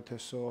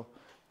საუკეთესო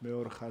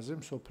მეორე ხაზი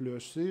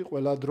მსოფლიოში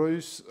ყველა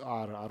დროის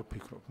არ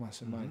ვფიქრობ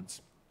მასე მაინც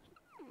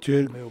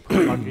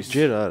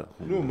ჯერ არა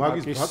ნუ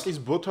მაგის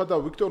ბოთა და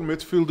ვიქტორ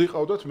მეტფილდი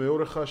ყავდათ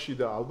მეორე ხაზში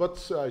და albათ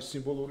აი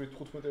სიმბოლური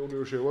 15-ეული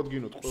რო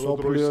შევადგინოთ ყველა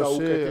დროის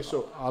საუკეთესო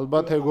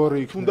ალბათ ეგორი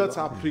იქნება თუნდაც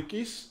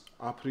აფრიკის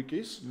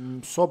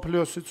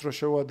სოფლიოსიც რო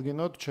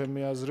შევადგინოთ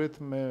ჩემი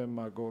აზრით მე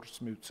მაგორს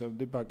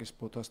მივცემდი ბაკის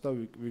ბოთას და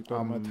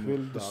ვიქტორ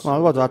მეტფილდს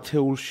ალბათ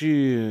ათეულში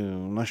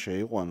უნდა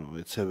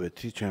შეიყვანო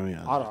ეცებეთი ჩემი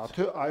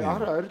აზრით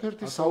არა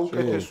ერთ-ერთი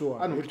საუკეთესოა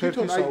ანუ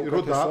თვითონ აი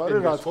რო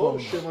დააყენეს ხო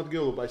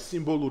შემადგენლობა აი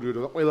სიმბოლური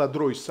რო ყველა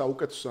დროის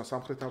საუკეთესო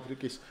სამხრეთ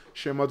აფრიკის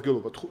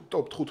შემადგენლობა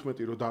ტოპ 15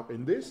 რო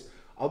დააყენდეს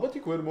ალბათ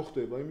იქ ვერ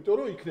მოხდება, იმიტომ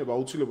რომ იქნება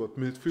აუცილებლად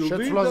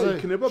მეტფილდი და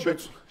იქნება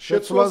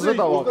შეცვლაზე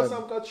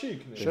დავაყენებდი.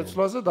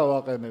 შეცვლაზე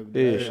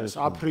დავაყენებდი.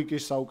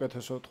 აფრიკის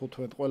საუკეთესო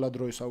 15, ყველა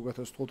დროის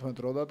საუკეთესო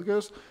 15 რო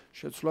დადგეს,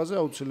 შეცვლაზე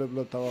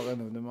აუცილებლად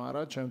დავაყენებდი,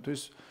 მაგრამ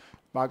ჩემთვის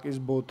ბაკის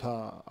ბოთა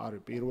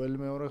არის პირველი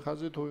მეორე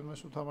ხაზი თუ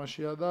იმეს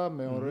უთამაშია და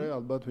მეორე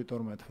ალბათ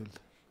ვიქტორ მეტფილდი.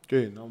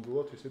 კი,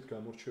 ნამდვილად ესეთ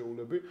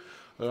გამორჩეულები.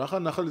 ახლა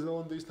ახალი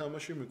ზელანდიის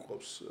თამაში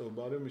მიყვავს,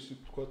 მაგრამ ისიც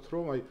ვთქვათ,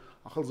 რომ აი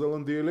ახალ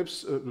ზელანდიელებს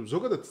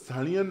ზოგადად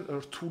ძალიან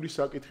რთული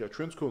საკითხია.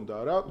 ჩვენც გქონდა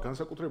რა,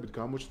 განსაკუთრებით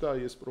გამოჩნდა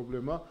აი ეს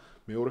პრობლემა,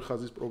 მეორე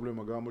ხაზის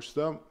პრობლემა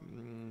გამოჩნდა,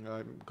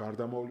 აი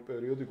გარდამავალი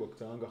პერიოდი გვაქვს,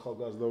 ძალიან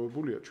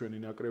გახალგაზრდავებულია ჩვენი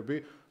ნაკრები,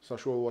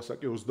 საშუალო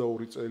ასაკი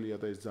 22 წელია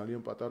და ეს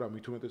ძალიან პატარა,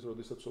 მით უმეტეს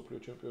როდესაც სოფლიო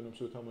ჩემპიონებს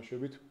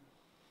ვეთამაშებით.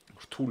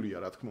 რთულია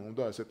რა თქმა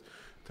უნდა ესეთ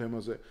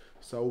თემაზე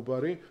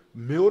საუბარი.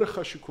 მეორე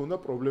ხაზში ქონდა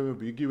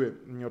პრობლემები იგივე,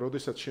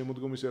 როდესაც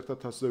შემოდგომის ერთად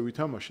თასზე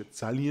ვითამაშეთ,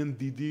 ძალიან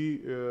დიდი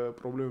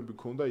პრობლემები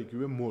ქონდა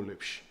იგივე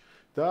მოლებში.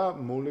 და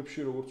მოლებში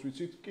როგორც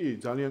ვიცით, კი,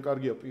 ძალიან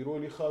კარგია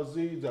პირველი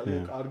ხაზი,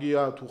 ძალიან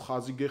კარგია თუ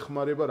ხაზი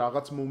გეხმარება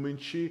რაღაც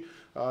მომენტში,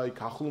 აი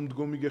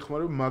ახლომდგომი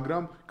გეხმარება,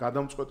 მაგრამ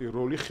გადამწყვეტი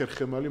როლი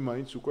ხერხემალი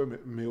მაინც უკვე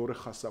მეორე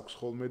ხაზს აქვს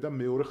ხოლმე და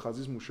მეორე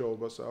ხაზის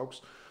მუშაობას აქვს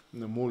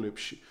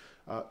მოლებში.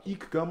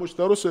 იქ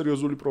გამოჩნდა რომ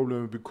სერიოზული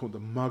პრობლემები გქონდა,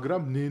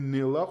 მაგრამ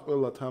ნელ-ნელა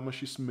ყველა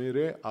თამაშის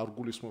მერე არ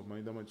გულისხმობ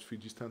მაინდა-მაინც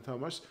ფიჯისთან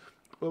თამაშს,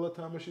 ყველა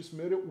თამაშის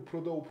მერე უფრო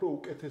და უფრო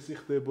უკეთესი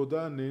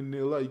ხდებოდა,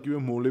 ნელ-ნელა იგივე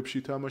მოლებში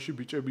თამაში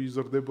ბიჭები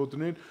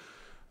იზრდებოდნენ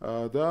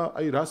და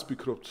აი რას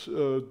ფიქრობთ,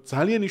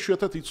 ძალიან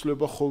იშვიათად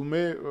იცვლება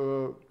ხოლმე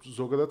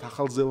ზოგადად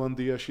ახალ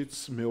ზელანდიაშიც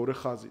მეორე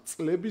ხაზი.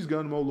 წლების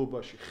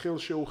განმავლობაში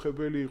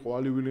ხელშეუხებელი იყო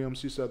ალი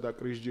ვილიამსისა და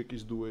კრის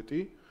ჯეკის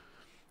დუეტი.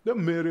 და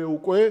მერე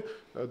უკვე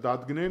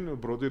დადგნენ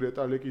ბროდი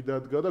რეტალეკი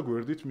დადგა და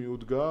გვერდით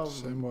მიუდგა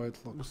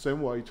სემ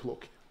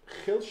უაითლოკი.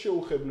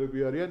 ხელშეუხებლები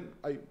არიან,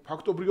 აი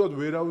ფაქტობრივად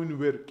ვერავინ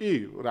ვერ კი,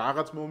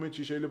 რაღაც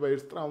მომენტში შეიძლება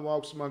ერთ ტრავმა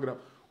აქვს, მაგრამ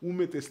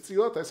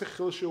უმეტესწილად ესე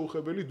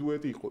ხელშეუხებელი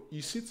დუეტი იყო,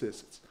 ისიც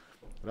ესეც.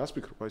 რას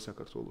ფიქრობ აი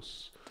საქართველოს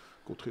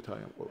კუთხით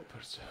აი ამ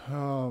ყველაფერზე?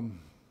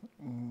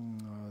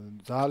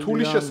 ძალიან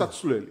რთული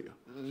შესაძლელია.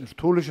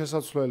 რთული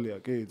შესაძლებელია,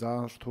 კი,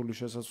 ძალიან რთული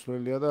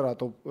შესაძლებელია და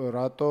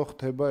რატო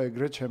ხდება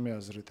ეგრე ჩემი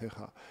აზრით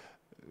ეხა.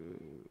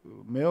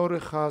 მეორე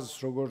ხაზს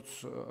როგორც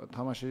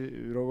თამაში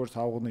როგორც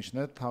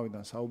აღნიშნეთ,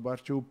 თავიდან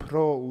საუბარში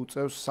უფრო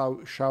უწევს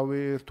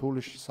შავი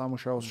რთული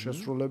სამუშაოს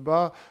შესრულება,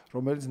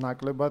 რომელიც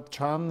ნაკლებად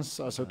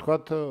ჩანს, ასე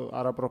ვთქვათ,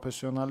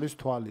 არაპროფესიონალის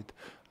თვალით.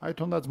 აი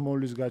თუნდაც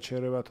მოლის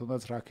გაჩერება,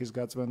 თუნდაც რაქის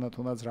გაწმენდა,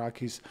 თუნდაც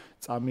რაქის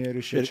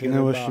წამიერი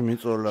შეჩერება,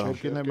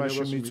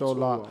 შეკინებაში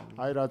მიწოლა,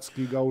 აი რაც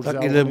გიგაურზე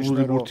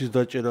აღნიშნე რომ ბურთის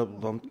დაჭერა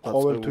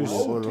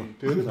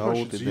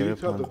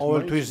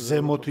ყოველთვის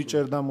ზემოთ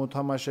იჭერდა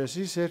მოთამაშეს,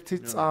 ის ერთი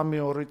წამი,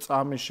 ორი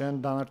წამი შენ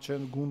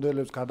დანარჩენ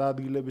გუნდელებს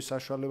გადაადგილების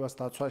საშუალებას,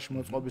 დაცვაში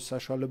მოწყობის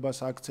საშუალებას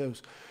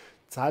აქცევს.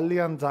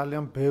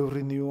 ძალიან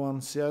ბევრი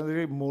ნიუანსი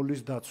არის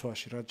მოლის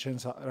დაცვაში,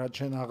 რაც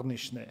შენ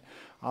აღნიშნე.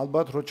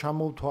 ალბათ რო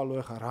ჩამოვთვალო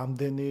ახლა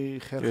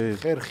რამდენი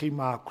ხერხი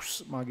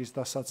მაქვს მაგის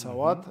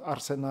დასაცავად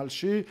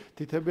არსენალში,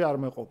 თითები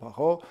არ მეყოფა,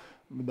 ხო?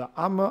 და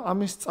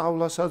ამის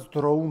სწავლასაც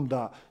დრო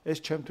უნდა.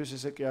 ეს ჩემთვის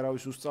ესე კი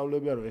არავის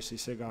უსწავლებია, რომ ეს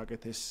ისე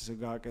გააკეთე, ეს ისე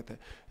გააკეთე.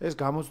 ეს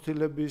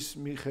გამოცდილების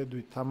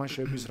მიხედვით,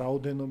 თამაშების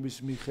რაოდენობის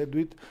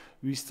მიხედვით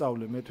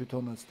ვისწავლე მე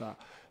თვითონაც და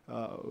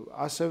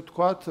ასე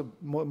ვთქვათ,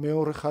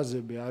 მეორე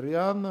ხაზები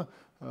არიან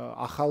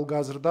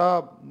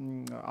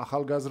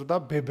ახალგაზრდა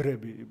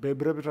ბებრები.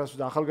 ბებრები რაც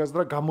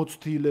ახალგაზრდა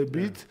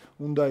გამოცდილებით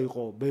უნდა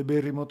იყო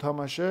ბებერი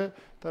მოთამაშე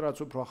და რაც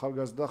უფრო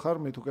ახალგაზრდა ხარ,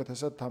 მით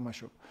უკეთესად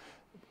თამაშობ.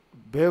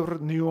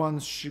 ბევრ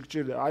ნიუანსში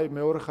გჭირდება. აი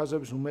მეორე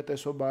ხაზების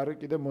უმეტესობა არის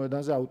კიდე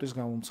მოედანზე აუტის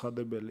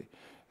გამომცხადებელი.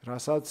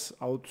 რასაც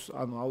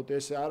აუტი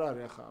ესე არ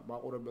არის ახლა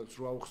მაყურებელს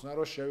რო აუხსნა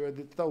რომ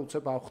შევედით და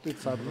უცებ ავხდით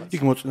სადღაც.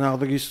 იქ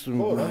მოწინააღმდეგის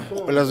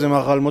ყველაზე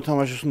მაღალი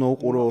მოთამაშეს უნდა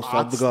უყურო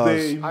სადღაც.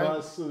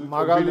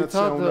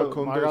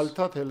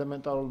 მაგალითად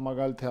ელემენტარულ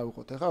მაგალითი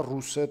ავიღოთ. ახლა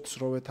რუსეთს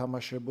რო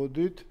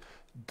ვეთამაშებოდით,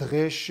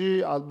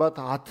 დღეში ალბათ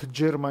 10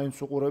 ჯერ მაინც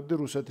უყურებდი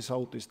რუსეთის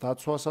აუტის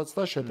დაცვასაც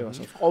და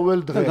შეტევასაც. ყოველ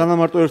დღე.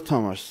 განამარტო ერთ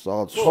თამაშს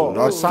რაღაც.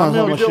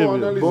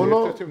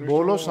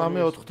 ბოლო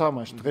 3-4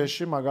 თამაში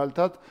დღეში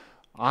მაგალითად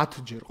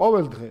 10 ჯერ,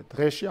 ყოველ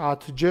დღეში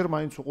 10 ჯერ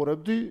მაინც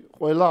უყურებდი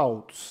ყველა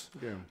აუტს.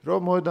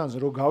 რომ მოედანზე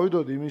რო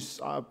გავიდოდი, იმის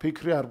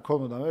ფიქრი არ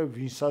მქონოდა, მე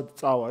ვინსად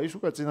წავა, ის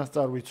უკვე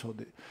წინასწარ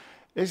ვიცოდი.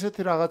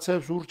 ესეთი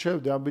რაღაცებს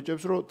ურჩევდი ამ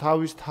ბიჭებს, რომ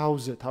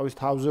თავის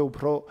თავზე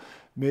უფრო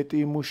მეტი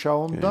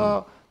იმუშაონ და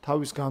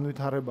თავის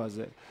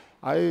განვითარებაზე.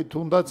 აი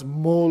თუნდაც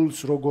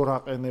მოლს როგორ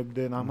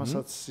აყენებდნენ,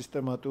 ამასაც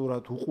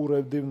სისტემატურად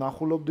უყურებდი,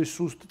 ვნახულობდი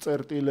სუსტ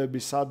წერტილები,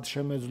 სად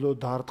შემეძლო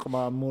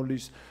დარტყმა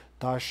მოლის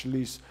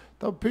დაშლის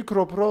და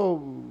ვფიქრობ, რომ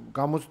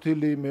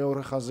გამოცდილი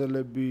მეორე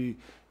ხაზელები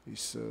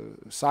ის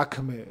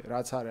საქმე,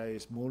 რაც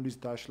არის ეს მოლის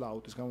დაშლა,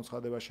 აუტის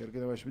გამოცხადება,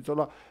 შერკინებაში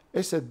ბიძოლა,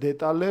 ესე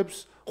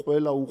დეტალებს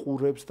ყველა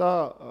უყურებს და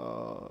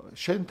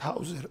შენ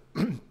თავზე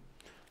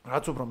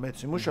რაც უფრო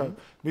მეც იმუშავებ,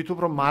 მით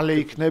უფრო მალე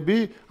იქნები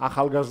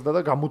ახალგაზრდა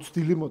და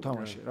გამოცდილი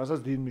მოთამაშე, რასაც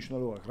დიდი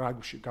მნიშვნელობა აქვს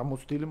რაგბში,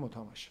 გამოცდილი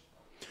მოთამაშე.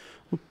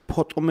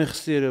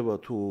 ფოტომეხსიერება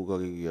თუ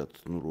გაგიგიათ,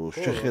 ნუ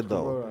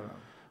შეხედავ.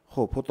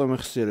 ხო,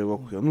 ფოტომეხსიერება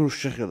ქვია, ნუ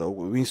შეხედავ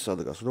უკვე ვინ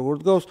სად დგას, როგორ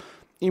დგავს,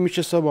 იმის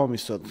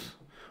შესაბამისად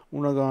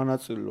უნდა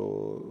გაანაწილო,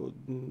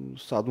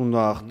 სად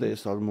უნდა ახდე,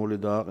 სად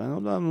მოლი დააყენო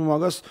და ნუ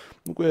მაგას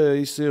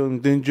უკვე ისე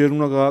იმდენჯერ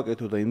უნდა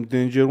გააკეთო და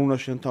იმდენჯერ უნდა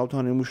შენ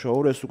თავთან იმუშაო,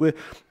 ეს უკვე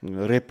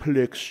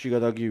რეფლექსში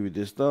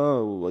გადაგივიდეს და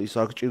ის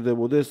არ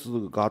გჭირდებოდეს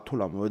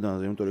გათვლა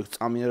მოედანზე, იმიტომ რომ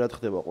წამიერად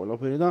ხდება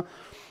ყველაფერი და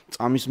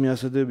წამის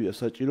მიასადებია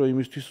საჭირო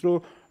იმისთვის,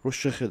 რომ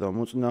შეხედა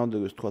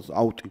მოწინააღმდეგეს თქვა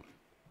აუტი.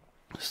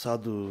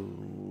 სად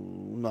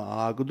უნდა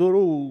ააგდო,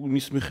 რომ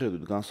მის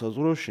მიხედვით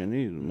განსაზღვრო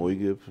შენი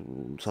მოიგებ,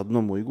 სად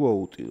უნდა მოიგო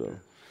აუტი და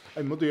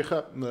აი მოდი ახლა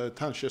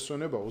თან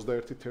შესვენება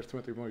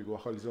 21-11 მოიგო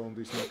ახალი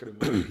ზელანდიის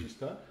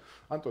ნაკრებისთან.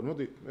 ანტონ,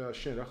 მოდი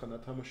შენ რახან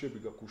თამაშები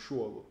გაქვს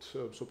უშუალოდ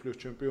მსოფლიოს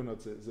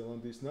ჩემპიონატზე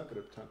ზელანდიის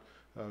ნაკრებთან.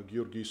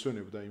 გიორგი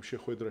ისვენებდა იმ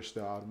შეხვედრაში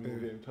და არ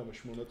მიიღია იმ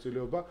თამაშში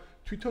მონაწილეობა.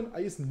 თვითონ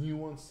აი ეს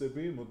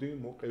ნიუანსები, მოდი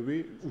მოყევი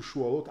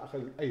უშუალოდ,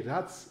 ახლა აი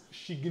რაც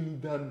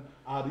შიგნიდან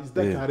არის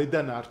და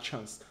გარედან არ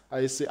ჩანს.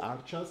 აი ესე არ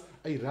ჩანს,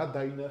 აი რა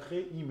დაინახე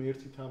იმ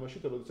ერთი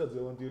თამაშით, როდესაც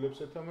ზელანდიელებს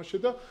ეთამაშე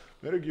და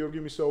მე გიორგი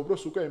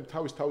მისაუბროს უკვე იმ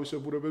თავის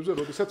თავისებურებებზე,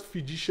 როდესაც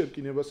ფიჯის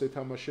შერკინებას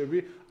ეთამაშები,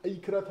 აი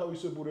იქ რა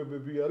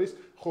თავისებურებები არის,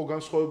 ხო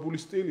განსხვავებული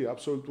სტილი,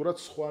 აბსოლუტურად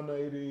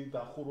სხვანაირი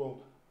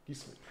დახურვა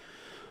გისმენთ.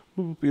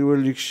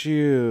 პირველ რიგში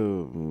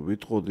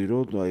ვიტყოდი,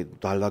 რომ აი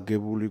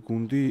დალაგებული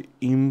გუნდი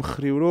იმ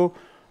ხრივ, რომ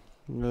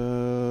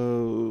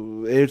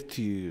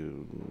ერთი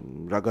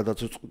რა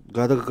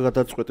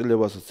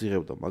გადაწყვეტილებასაც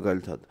იღებდა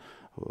მაგალითად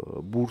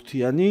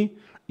ბურთიანი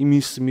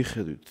იმის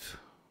მიხედვით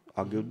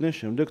აგებდნენ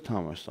შემდეგ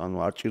თამაშს,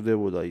 ანუ არ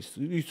ჭირდებოდა ის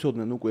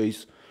იცოდნენ უკვე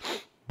ის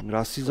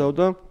რას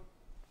იზავდა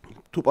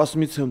თუ პასს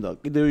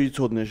მიცემდა, კიდევ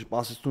იცოდნენ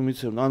პასის თუ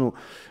მიცემდა, ანუ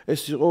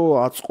ეს იყო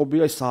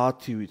აწყობი აი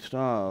საათივით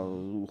რა,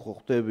 ხო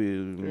ხვდები,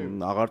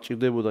 აღარ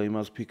ჭირდებოდა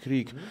იმას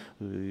ფიქრი,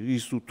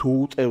 ის თუ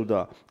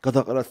უტევდა,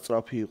 გადაყრა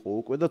სწრაფი იყო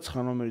უკვე და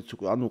 9 ნომერიც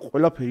უკვე, ანუ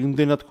ყველაფერი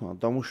იმდენად ქონდა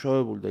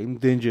დამუშავებული და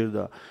იმდენჯერ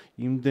და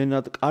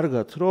იმდენად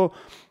კარგად, რომ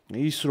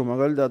ის რომ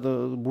მაგალითად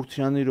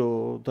ბურთიანი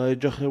რომ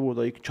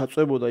დაეჯახებოდა, იქ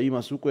ჩაწვებოდა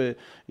იმას უკვე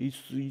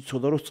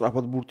იცოდა რომ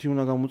სწრაფად ბურთი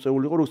უნდა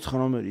გამოწეულიყო, რომ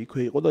 9 ნომერი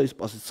იქვე იყო და ის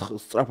პასი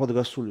სწრაფად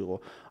გასულიყო.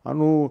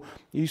 ანუ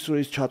ის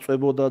რომ ის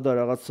ჩაწვებოდა და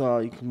რაღაცა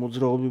იქ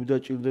მოძრაობები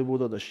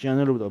დაჭირდებოდა და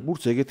შეანელობდა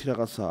ბურთს, ეგეთი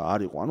რაღაცა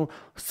არ იყო. ანუ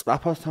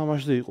სწრაფად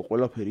თამაშზე იყო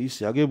ყველაფერი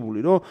ისე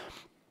აგებული, რომ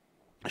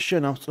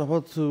შენ ამ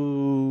სწრაფად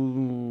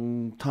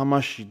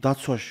თამაში,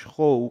 დაცვაში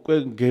ხო უკვე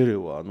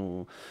გერევა,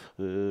 ანუ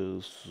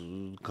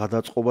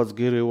გადაწყობაც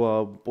გერევა,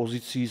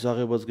 პოზიციის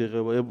აღებაც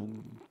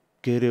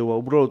გერევა,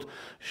 უბრალოდ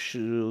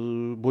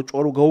ბოჭყვა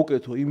რო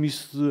გაუკეთო, იმის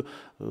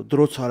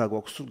დროც არა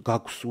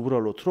გაქვს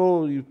უბრალოდ,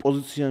 რომ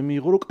პოზიცია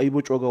მიიღო, რომ კაი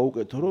ბოჭყვა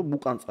გაუკეთო, რომ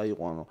უკან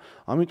წაიყო, ანუ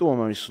ამიტომ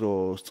არის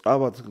რომ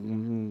სწრაფად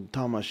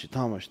თამაში,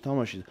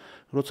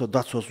 როცა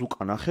დაცვას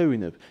უკან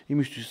ახევინებ,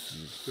 იმისთვის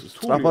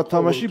სწრაფად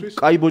თამაში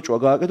კაი ბოჭყვა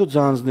გააკეთო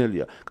ძალიან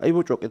ძნელია. კაი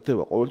ბოჭყვა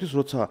კეთდება ყოველთვის,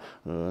 როცა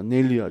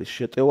ნელი არის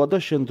შეტევა და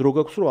შენ დრო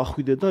გაქვს რომ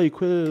ახვიდე და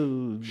იქვე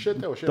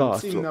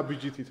წინა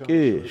ბიჯით ითამაშო.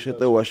 კი,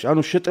 შეტევაში.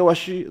 ანუ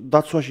შეტევაში,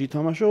 დაცვაში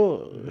ითამაშო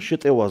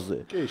შეტევაზე.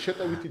 კი,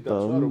 შეტევითი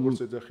დაცვა, როგორც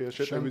ეძახია,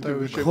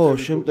 შეტევითი. ხო,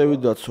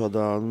 შემტევით დაცვა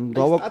და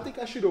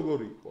სტატიკაში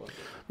როგორი იყო?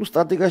 ნუ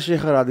სტატიკაში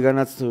ახლა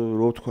რადგანაც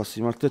რო ვთქვა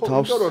სიმართლე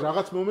თავს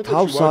რაღაც მომენტებში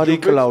თავს არ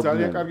იკლავდნენ.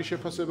 ძალიან კარგი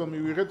შეფასება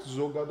მივიღეთ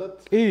ზოგადად.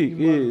 კი,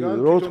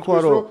 რო ვთქვა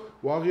რომ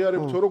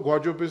ვაღიარებთო რომ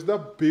გვაჯობეს და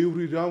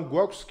ბევრი რამ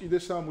გვაქვს კიდე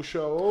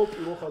სამუშაო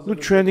პირველ ხაზზე. ნუ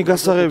ჩვენი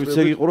გასაღებიც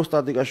ეგ იყო რომ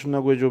სტატიკაში უნდა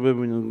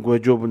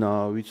გვეჯობნა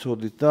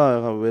ვიცოდით და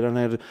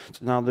ვერანაირ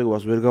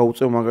წინააღმდეგობას ვერ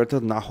გაუწევ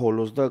მაგალითად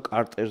ნახოლოს და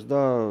კარტერს და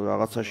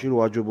რაღაცაში რო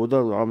აჯობოდა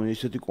ამ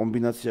ისეთი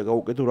კომბინაცია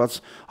გაუკეთო რაც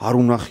არ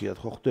უნახიათ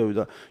ხო ხვდები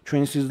და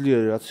ჩვენი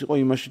სიძლიერე რაც იყო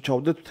იმაში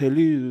ჩავდეთ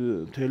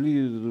მთელი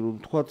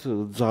თქვათ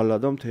ძალა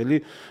და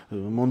მთელი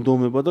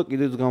მონდომება და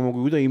კიდეც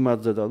გამოგვივიდა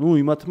იმათზე და ნუ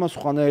იმათმა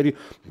სხვანაირი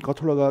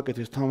გათვლა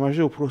გააკეთეს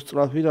თამაშზე უფრო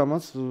სწრაფი და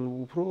მას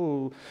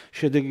უფრო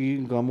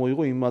შედეგი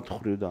გამოიღო იმათ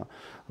ხრივ და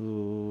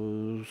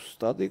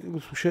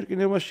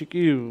შერკინებაში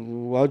კი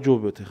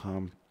ვაჯობეთ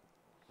ხა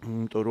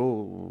იმიტომ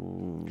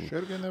რომ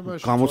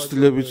შერკინებაში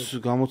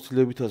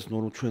გამოცდილებითაც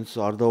ნუ ჩვენს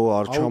არ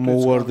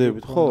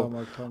ჩამოუვარდებით ხო?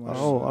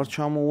 აუ არ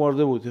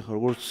ჩამოუვარდებოდით ხა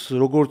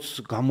როგორც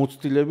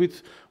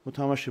გამოცდილებით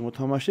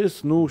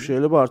მოთამაშეს ნუ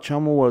შეიძლება არ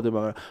ჩამოუვარდე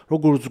მაგრამ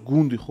როგორც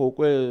გუნდი ხო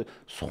უკვე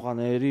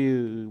სხვანაირი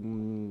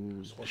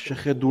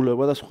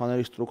შეხედულება და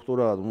სხვანაირი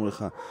სტრუქტურაა ნუ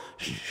ხა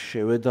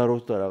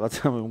შევედაროთ და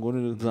რაღაცა მე მგონი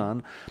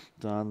ძალიან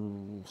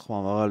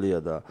ხმამაღალია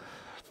და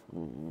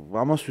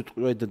ამას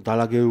ვიტყვი, აი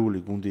დალაგებული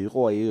გუნდი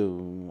იყო, აი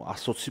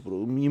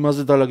 120%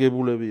 იმაზე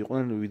დალაგებულები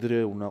იყვნენ, ვიდრე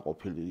უნდა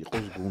ყოფილი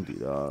იყოს გუნდი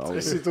რა.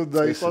 წესი თუ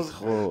დაიყოს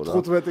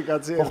 15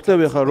 კაცი. ხო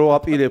ხტები ხარ რომ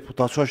აპირებ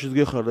დაცვაშიც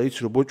გეხარ და იცი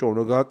რომ ბოჭო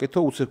უნდა გააკეთო,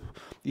 უცებ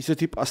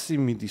ისეთი პასი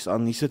მიდის,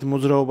 ან ისეთ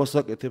მოძრაობას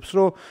აკეთებს,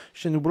 რომ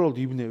შენ უბრალოდ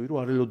იბნევი რომ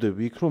არ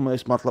ელოდები იქ რომ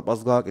ეს მართლა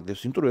პასს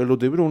გააკეთებს, იმიტომ რომ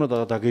ელოდები რომ უნდა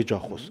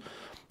დაგეჯახოს.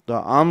 და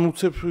ამ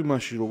უცებ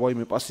იმაში რომ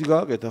ვაიმე პასი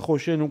გააკეთა, ხო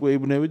შენ უკვე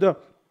იბნევი და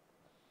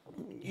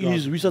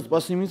ის ვისაც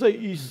პასი მინდა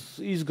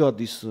ის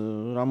გადის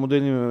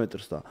რამოდენიმე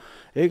მეტრს და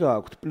ეგ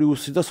აქვს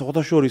პლუსი და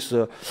საერთაშორის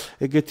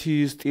ეგეთი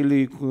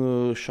სტილი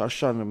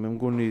შარშან მე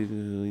მგონი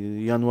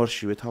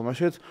იანვარში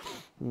ვეთამაშეთ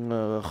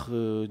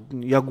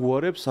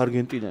იაგუარებს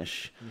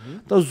არგენტინაში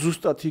და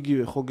ზუსტად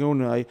იგივე ხო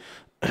გეუბნე აი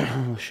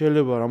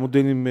შეიძლება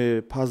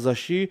რამოდენიმე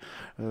ფაზაში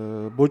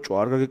ბოჭო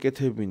არ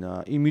გაგეკეთებინა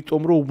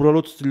იმიტომ რომ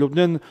უბრალოდ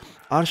ცდილობდნენ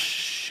არ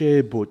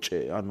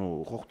შეებოჭე ანუ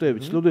ხო ხდები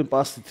ცდილობდნენ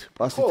პასით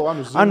ხო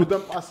ანუ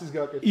ზემოდან პასის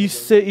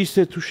გაკეთება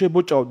ისე თუ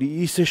შებოჭავდი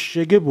ისე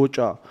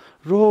შეგებოჭა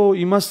რომ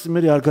იმას მე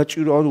არ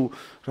გაჭირო ანუ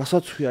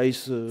რასაც ის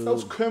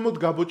წელს ქვემოთ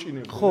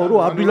გაბოჭინები ხო რომ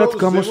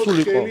აბილად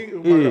გამოსულიყო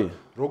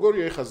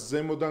როგორი ეხა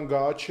ზემოდან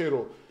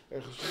გააჩერო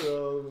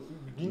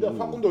გინდა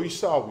ფაკუნდო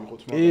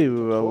ისავიღოთ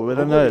მაგრამ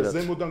ვერანაირად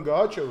ზემოდან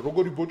გააჩერო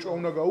როგორი ბოჭა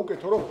უნდა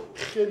გაუკეთო რომ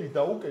ხელი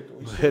დაუკეთო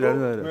ისე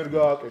ვერ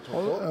გააკეთო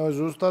ხო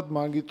ზუსტად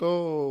მაგიტო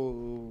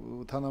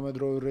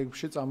თანამედროვე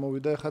რეგბში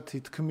წამოვიდა ეხა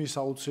თითქმის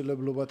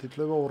აუცილებლობად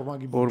ითვლება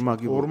ორმაგი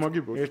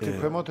ბოჭი ერთი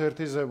ქვემოთ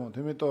ერთი ზემოთ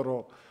იმიტომ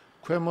რომ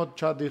ქვემოთ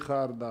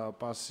ჩადიხარ და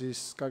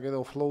პასის გაკეთება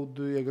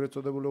ოფლოუდი ეგრეთ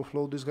წოდებული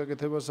ოფლოუდის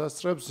გაკეთებას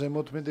ასწრებს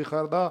ზემოთ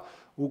მიდიხარ და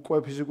უკვე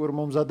ფიზიკური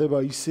მომზადება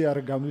ისე არ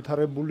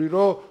განვითარებული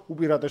რომ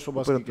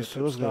უპირატესობას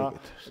იკეთებს და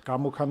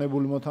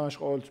გამოქანებული მოთამაშე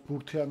ყოველთვის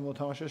ბურთიან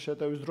მოთამაშეს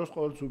შეტევის დროს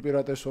ყოველთვის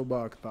უპირატესობა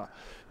აქვს და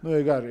ნუ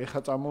ეგ არის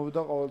ეხა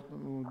წამოვიდა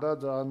და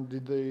ძალიან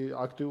დიდი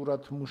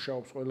აქტიურად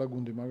მუშაობს ყველა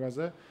გუნდი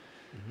მაგაზე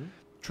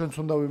ჩვენც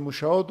უნდა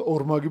ვიმუშაოთ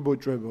ორმაგი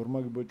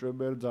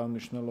ბოჭვები არის ძალიან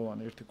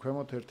მნიშვნელოვანი ერთი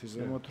ქვემოთ ერთი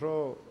ზემოთ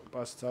რომ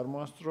პასიც არ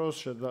მოასწროს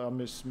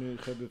ამის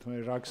მიხედვით მე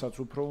რაგსაც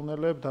უფრო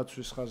უნელებ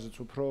დაცვის ხაზიც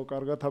უფრო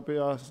კარგად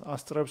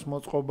ასწრებს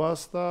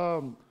მოწყობას და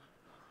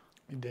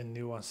იმდენ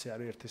ნიუანსი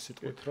არის ერთი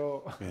სიტყვით რომ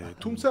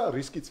თუმცა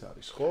რისკიც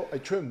არის ხო აი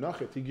ჩვენ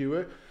ნახეთ იგივე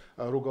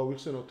რო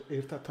გავიხსენოთ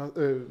ერთად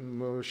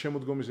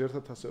შემოდგომის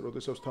ერთადასე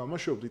როდესაც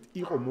თამაშობდით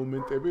იყო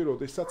მომენტები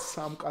როდესაც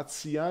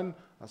სამკაციან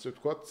ასე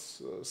ვთქვათ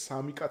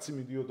სამი კაცი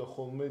მიდიოდა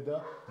ხოლმე და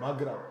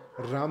მაგრამ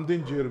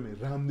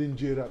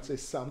რამდენჯერაც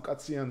ეს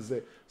სამკაციანზე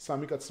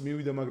სამი კაცი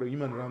მივიდა მაგრამ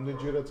იმან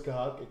რამდენჯერაც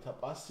გააკეთა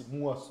პასი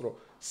მოასწრო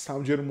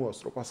სამჯერ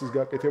მოასწრო პასის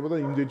გააკეთება და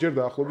იმდენჯერ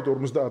დაახლოებით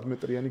 50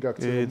 მეტრიანი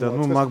გაქცევა და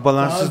ნუ მაგ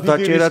ბალანსის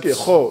დაჭერაც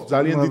ხო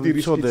ძალიან დიდი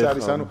რისკიც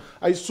არის ანუ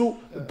აი სულ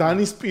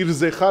დანის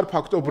პირზე ხარ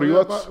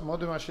ფაქტობრივად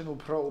მოდი მაშინ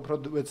უფრო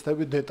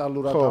ვეცდები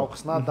დეტალურად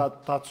ავხსნა და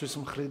დაცვის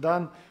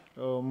მხრიდან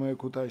მე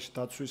ქუთაისში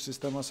დაცვის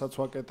სისტემასაც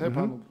ვაკეთებ,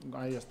 ანუ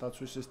აი ეს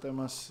დაცვის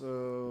სისტემას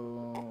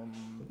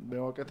მე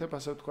ვაკეთებ,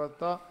 ასე ვთქვათ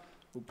და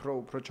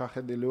უფრო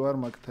ჩახედილი ვარ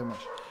მაგ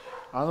თემაში.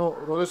 ანუ,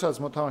 როდესაც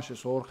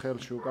მოთამაშეს ორ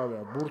ხელში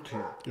უკავია ბურთი,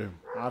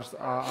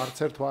 არც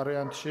ერთ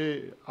ვარიანტში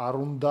არ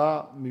უნდა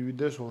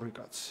მივიდეს ორი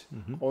კაცი.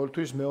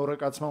 ყოველთვის მეორე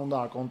კაცმა უნდა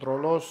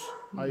აკონტროლოს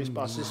აი ეს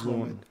პასის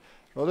მომენტი.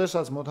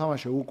 როდესაც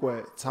მოთამაშე უკვე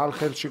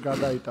ცალ-ხელში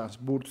გადაიტანს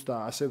ბურთს და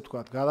ასე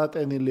ვთქვათ,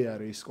 გადატენილი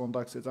არის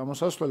კონტაქტზე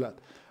წამოსასვლელად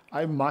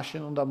აი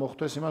მაშინ უნდა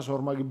მოხდეს იმას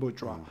ორმაგი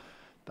ბოჭვა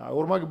და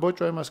ორმაგი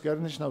ბოჭვა იმას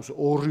გარნიშნავს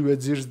ორივე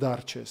ძირს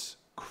დარჩეს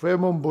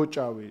ქვემო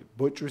ბოჭავი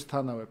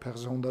ბოჭვისთანავე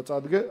ფეხზე უნდა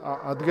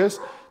ადგეს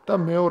და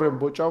მეორე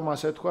ბოჭავ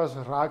ასე თქვას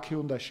რაქი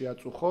უნდა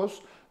შეაწუხოს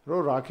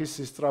რომ რაქის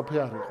სისწრაფე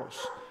არ იყოს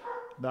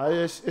და აი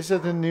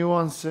ესეთი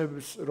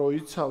ნიუანსებს რო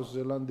იცავს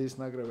ზელანდიის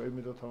ნაკრები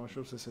იმიტომ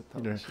თამაშობს ესეთ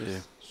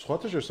თამაშს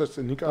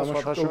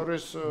სხვათა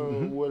შორის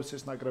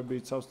უელსის ნაკრები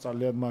იცავს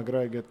ძალიან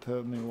მაგრა ეგეთ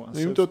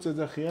ნიუანსებს იმიტომ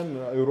წეძახიან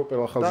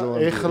ევროპელ ახალ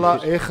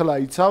ზელანდიას ეხლა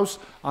იცავს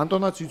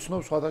ანტონაც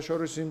იცნობს სხვათა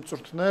შორის იმ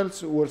წვრთნელს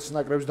უელსის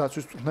ნაკრების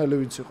დაცვის წვრთნელი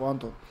ვინც იყო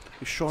ანტონ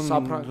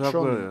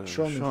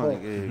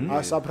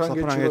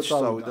საფრანგეთში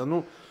წავიდა ნუ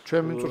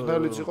ჩემი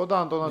წვრთნელიც იყო და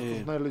ანტონაც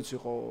წვრთნელიც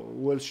იყო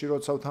უელსში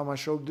როცა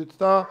ვთამაშობდით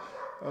და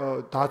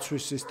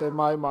დაცვის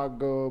სისტემა აი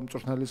მაგ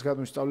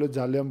მწვრთნელისგან ვისწავლე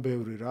ძალიან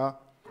ბევრი რა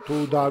თუ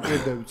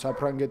დააკვირდებით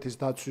საფრანგეთის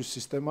დაცვის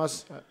სისტემას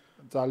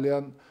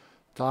ძალიან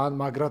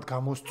მაგრად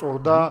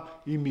გამოსწორდა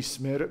იმის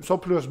მერე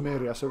სოფლიოს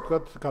მერე ასე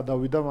ვთქვათ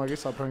გადავიდა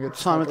მაგის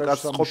საფრანგეთის 13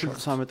 კაცი ყოფილი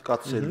 13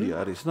 კაცელი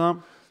არის და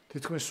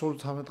თითქმის სულ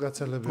 13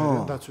 კაცელები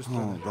არიან დაცვის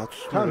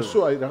თამაში თან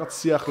სულ აი რაღაც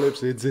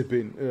სიახლეებს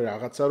ეძებენ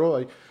რაღაცა რომ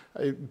აი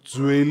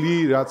ძველი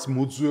რაც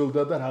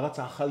მოძველდა და რაღაც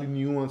ახალი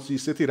ნიუანსი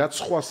ისეთი რაც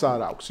სხვას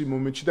არ აქვს იმ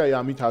მომენტში და აი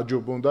ამით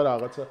აჯობონ და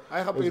რაღაცა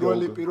აი ხა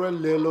პირველი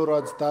ლელო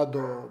რაც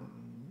დადო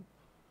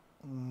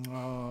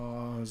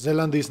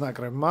ზელანდიის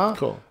ნაკრებმა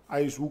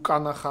აი ეს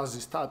უკანა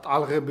ხაზის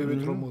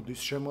ტალღებივით რომ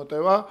მოდის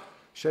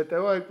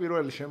შეტევა აი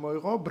პირველი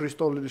შემოიღო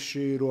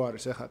ბრისტოლში რო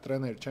არის ახლა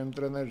ტრენერი ჩემი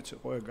ტრენერიც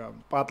იყო ეგა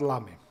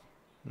პატლამი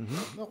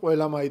და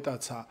ყველა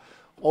მაიტაცა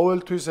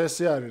ყოველთვის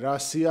ესე არის რა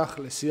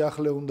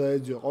სიახლე უნდა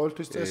ეძიო.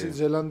 ყოველთვის წესი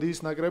ზელანდიის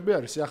ნაკრები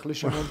არის, სიახლის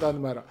შემონტანი,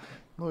 მაგრამ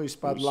ის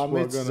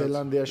პარლამენტს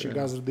ზელანდიაში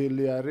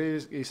გაზრდილი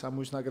არის, კი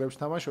სამუის ნაკრებში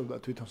თამაშობდა,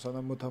 თვითონ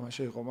სანამ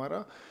მოთამაშე იყო,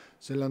 მაგრამ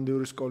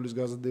ზელანდიური სკოლის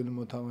გაზრდილი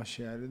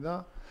მოთამაშე არის და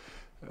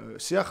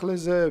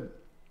სიახლეზე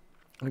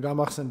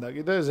გამახსენდა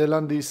კიდე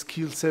ზელანდიის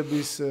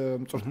სკილსების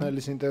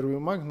მწვრთნელის ინტერვიუ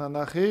მაქვს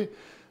ნანახი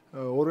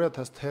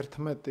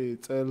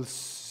 2011 წელს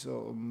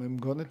მე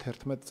მგონი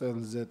 11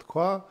 წელზე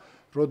თქვა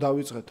რომ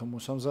დავიწყეთო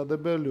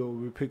მოსამზადებელიო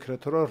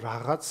ვიფიქრეთ რომ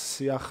რაღაც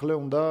სიახლე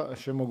უნდა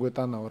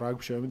შემოგვეტანაო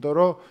რაგბში იმიტომ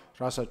რომ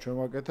რასაც ჩვენ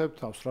ვაკეთებთ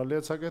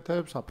ავსტრალიაც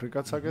აკეთებს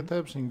აფრიკაც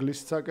აკეთებს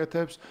ინგლისიც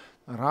აკეთებს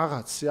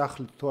რაღაც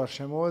სიახლით თუ არ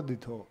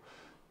შემოვედითო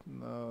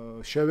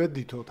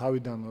შევედითო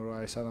თავიდან რომ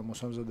აი სანამ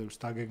მოსამზადების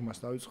დაგეგმას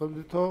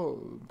დავიწყებდითო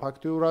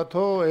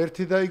ფაქტიურათო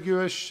ერთი და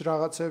იგივე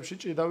რაღაცებში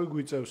ჭიდავი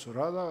გვიწევსო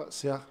რა და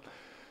სიახლე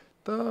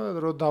და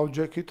რომ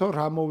დავჯექითო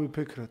რა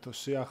მოვიფიქრეთო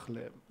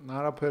სიახლე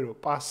არაფერო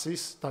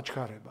პასის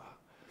დაჩქარება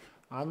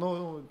ანუ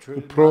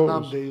ჩვენ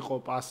მანამდე იყო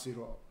პასი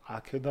რომ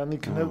აქედან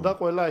იქნებდა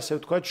ყველა ესე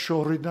ვთქვათ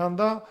შორიდან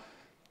და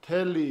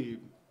თელი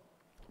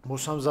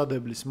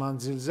მოსამზადებლის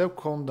მანძილზე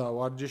გქონდა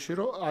ვარჯიში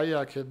რომ აი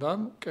აქედან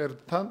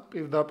კერტთან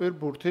პირდაპირ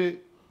ბურთი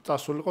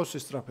წასულიყო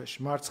სისტრაფეში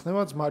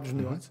მარცხნივაც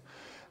მარჯვნივაც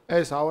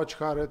ეს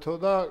ავაჩქარეთო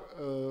და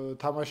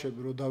თამაშები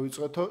რომ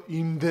დავიწყეთო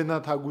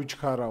იმდენად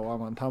აგვიჩქარაო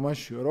ამან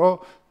თამაშიო რომ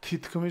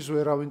თითქმის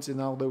ვერავინ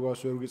წინააღმდეგობას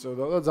ვერ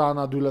გიწევდა და ძალიან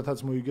ადვილადაც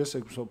მოიგეს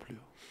ეგ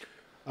მსოფლიო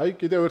აი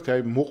კიდევ ერთი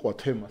აი მოყვა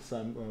თემას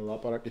ამ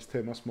ლაპარაკის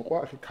თემას მოყვა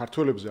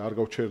ქართველებზე არ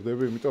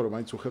გავჩერდები იმიტომ რომ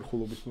მაინც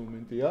უხერხულობის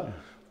მომენტია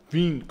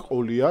ვინ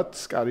ყოლიათ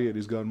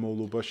კარიერის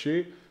განმავლობაში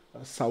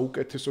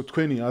საუკეთესო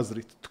თქვენი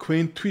აზრით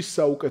თქვენთვის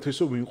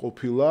საუკეთესო ვინ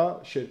ყოფილა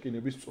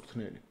შერკინების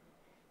მწვრთნელი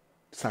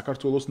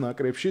საქართველოს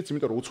ნაკრებშიც,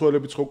 იმიტომ რომ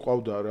უცხოელებიც ხო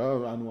ყავდა რა,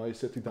 ანუ აი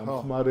ესეთი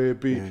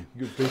დამხმარეები,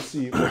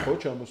 ბესი იყო ხო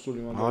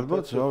ჩამოსული მანდ.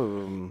 ალბათ,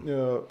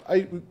 აი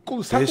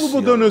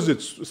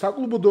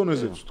საკლუბო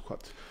დონეზეც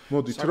ვთქვათ.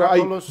 მოდით რა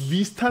აი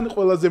ვისთან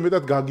ყველაზე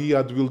მეტად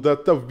გაგიადვილდათ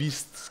და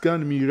ვისგან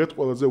მიიღეთ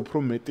ყველაზე უფრო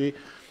მეტი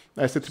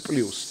ესეთი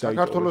პლუსი.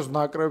 საქართველოს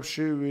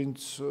ნაკრებში ვინც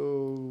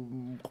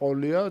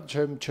ყოლია,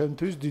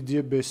 ჩემთვის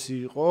დიდიე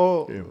ბესი იყო,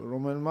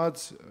 რომელმაც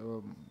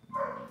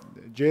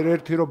ჯერ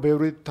ერთი რომ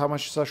ბევრი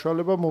თამაშის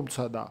საშუალება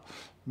მომცადა.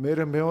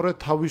 მეორე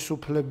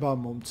თავისუფლება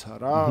მომცა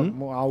რა.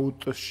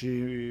 აუტში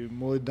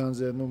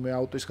მოედანზე, მე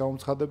აუტის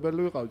გამომცხადებელი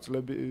ვიყავი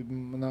წლები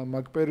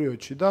მაგ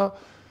პერიოდში და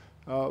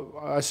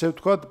ასე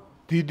ვთქვათ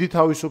დიდი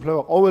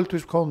თავისუფლება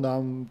ყოველთვის მქონდა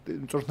ამ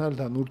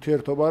მწვრთნელთან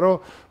ურთიერთობა რომ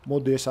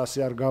მოდი ეს ასე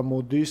არ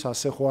გამოდის,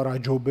 ასე ხო არ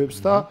აჯობებს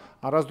და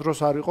არასდროს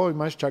არ იყო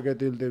იმაში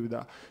ჩაგეტილდები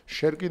და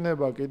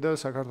შერკინება კიდე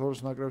საქართველოს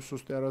ნაკრებს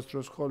სუსტი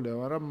არასდროს ყოლია,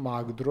 მაგრამ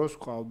მაგ დროს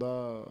ყავდა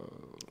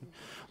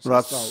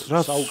რაც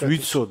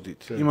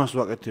ვიცოდით, იმას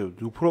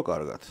ვაკეთებდი უფრო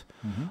კარგად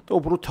და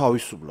უფრო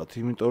თავისუფლად,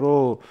 იმიტომ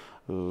რომ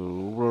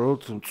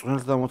უბრალოდ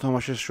მწვრთნელს და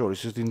მოთამაშეს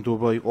შორის ეს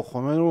დინდობა იყო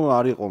ხოლმე, რომ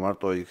არ იყო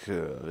მარტო იქ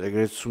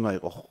ეგრეც უნდა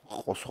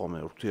იყოს ხოლმე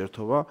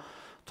ურთიერთობა.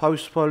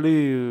 თავისუფალი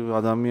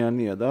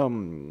ადამიანია და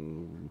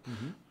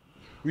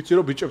ვიცი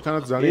რომ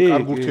ბიჭებთანაც ძალიან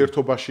კარგ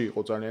ურთიერთობაში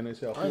იყო ძალიან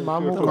ესე ახლა. აი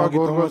მამუკა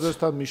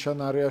გორგოძესთან მიშან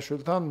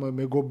არიაშვილთან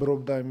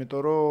მეგობრობდა,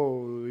 იმიტომ რომ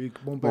იქ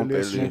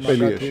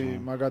მონპელიეში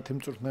მაგათი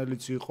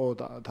მწვრთნელიც იყო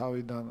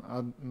თავიდან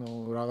ანუ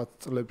რაღაც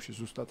წლებში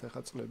ზუსტად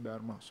ეხა წლები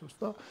არ მახსოვს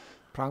და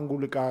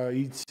ფრანგული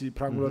იცი,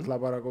 ფრანგულად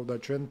ლაპარაკობდა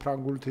ჩვენ,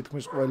 ფრანგული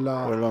თითქმის ყველა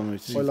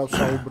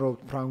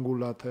საუბრობთ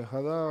ფრანგულად ეხა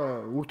და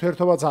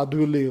ურთიერთობაც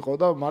ადვილი იყო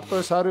და მარტო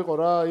ეს არ იყო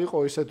რა, იყო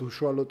ისეთ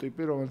უშუალო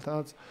ტიპი,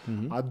 რომელთანაც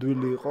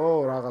ადვილი იყო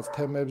რაღაც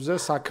თემებზე,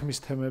 საქმის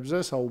თემებზე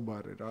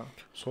საუბარი რა.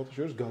 სხვათა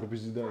შორის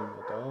გარბიზი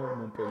დაიმატა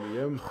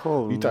მონპელიემ,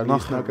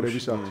 იტალიის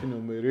ნაკრების 10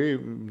 ნომერი,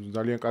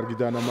 ძალიან კარგი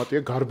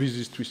დანამატია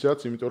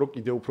გარბიზისთვისაც, იმიტომ რომ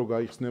კიდევ უფრო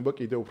გაიხსნება,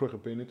 კიდევ უფრო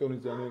ბენეტონი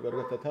ძალიან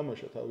კარგად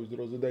ათამაშა თავის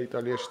დროზე და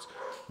იტალიაშიც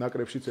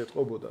ნაკრებშიც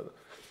ეტყობოდა და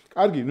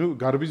კარგი, ნუ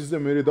გარბიზზე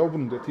მე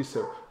დავბრუნდეთ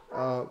ისევ.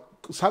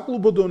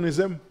 საკლუბო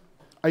დონეზე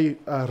აი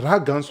რა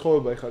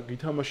განსხვავება ეხლა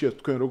გითამაშიათ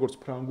თქვენ როგორც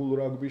ფრანგულ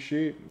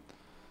რაგბიში,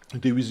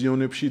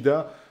 დივიზიონებში და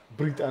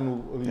ბრიტანულ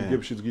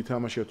ლიგებშიც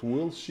გითამაშიათ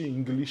უელსში,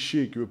 ინგლისში,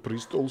 იგივე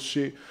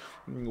ბრისტოლში,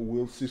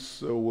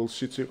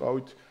 უელსშიც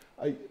იყავით.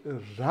 აი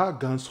რა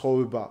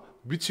განსხვავება?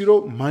 ვიცი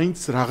რომ მაინც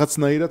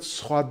რაღაცნაირად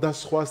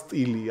სხვადასხვა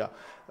სტილია.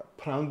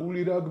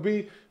 ფრანგული რაგბი,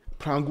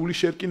 ფრანგული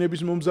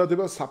შერკინების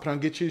მომზადება,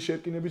 საფრანგეთში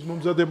შერკინების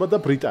მომზადება და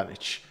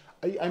ბრიტანეთში.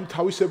 აი ამ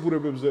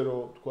თავისებურებებზე რომ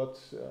ვთქვათ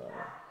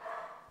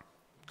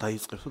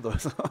დაიწყებსო და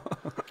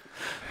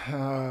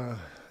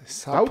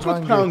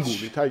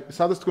საფრანგულით, აი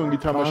სადაც თქვენ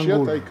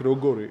გითამაშიათ, აი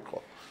როგორი იყო?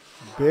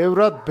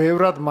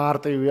 ბევრად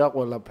მარტივია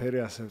ყველაფერი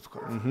ასე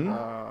ვთქვათ.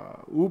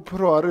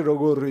 უფრო არის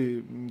როგორი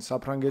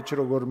საფრანგეთში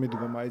როგორ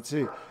მიდგომა,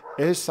 იცი?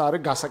 ეს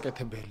არის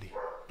გასაკეთებელი.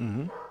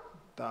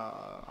 და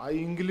აი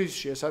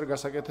ინგლისში ეს არის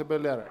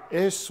გასაკეთებელი არა.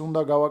 ეს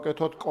უნდა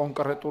გავაკეთოთ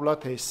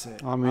კონკრეტულად ესე.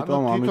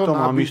 ამიტომ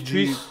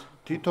ამისთვის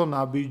თითო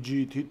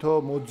ნაბიჯი, თითო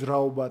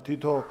მოძრაობა,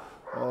 თითო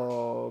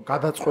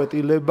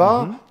გადაწყვეტილება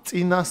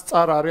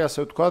წინასწარ არის ასე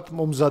ვთქვათ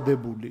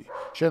მომზადებული.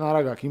 შენ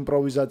არა გაქვს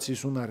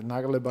იმპროვიზაციის უნარი,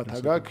 ნაკლებად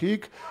გაქვს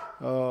იქ.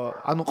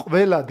 ანუ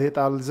ყველა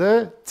დეტალზე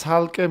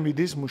ცალკე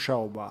მიდის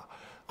მუშაობა.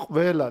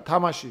 ყველა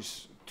თამაშის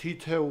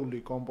თითეული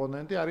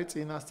კომპონენტი არის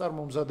წინასწარ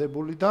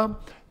მომზადებული და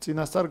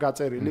წინასწარ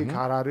გაწერილი. იქ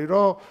არ არის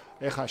რომ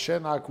ეხა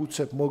შენ აქ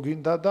უცებ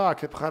მოგინდა და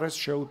აქეთ მხარეს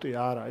შეუტია,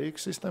 არა, იქ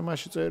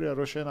სისტემაში წერია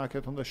რომ შენ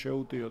აქეთ უნდა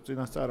შეუტიო,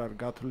 წინასწარ არ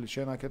გათვლილი,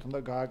 შენ აქეთ უნდა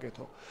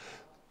გააკეთო.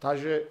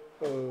 დაჟე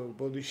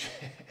ბოდიში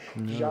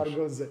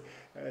ჟარგონზე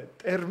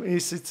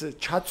ტერმინის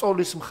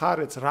ჩაწოლის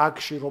მხარეც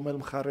რაგში რომელ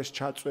მხარეს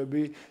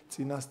ჩაწვევი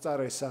წინასწარ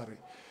ეს არის.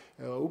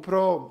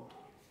 უფრო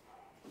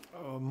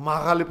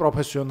მაღალი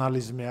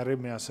პროფესიონალიზმი არის,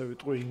 მე ასე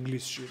ვიტყვი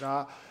ინგლისში რა.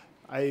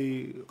 აი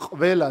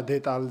ყველა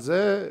დეტალზე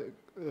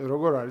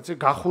როგორ არის,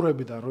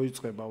 გახურებიდან რო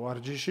იწყება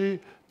ვარჯიში,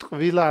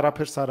 ტყვილა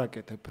არაფერს არ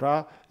აკეთებ რა.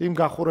 იმ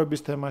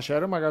გახურების თემაში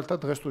არის, მაგალითად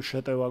დღეს თუ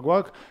შეტევა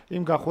გვაქვს,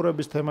 იმ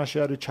გახურების თემაში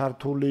არის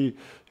ჩართული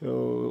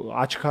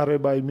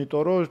აჩქარება,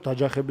 იმიტომ რომ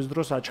დაჯახების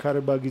დროს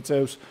აჩქარება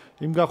გიწევს.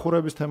 იმ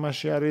გახურების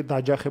თემაში არის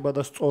დაჯახება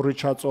და სწორი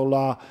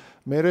ჩაწოლა,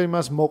 მერე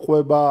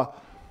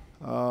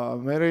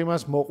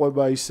იმას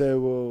მოყვება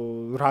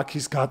ისევ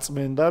რაქის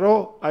გაწმენდა,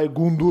 რომ აი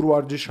გუნდურ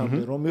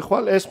ვარჯიშამდე რომ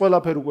მიხვალ, ეს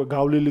ყველაფერი უკვე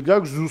გავლილი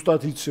გაქვს,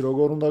 ზუსტად იცი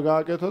როგორ უნდა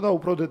გააკეთო და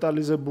უფრო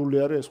დეტალიზებული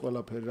არის ეს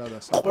ყველაფერი რა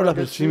და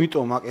ყველაფერს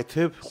იმიტომ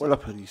აკეთებ,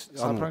 ყველაფერი ის.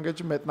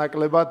 საფრანგეთში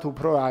მეტნაკლებად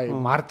უფრო აი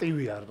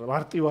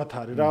მარტივად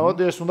არის რა.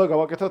 მოდი ეს უნდა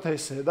გავაკეთოთ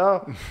ესე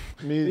და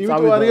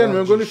იმიტომ არიან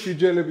მე მგონი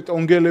ფიჯელები,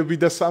 ტონგელები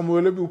და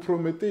სამუელები უფრო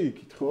მეტი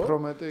იქით, ხო? უფრო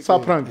მეტი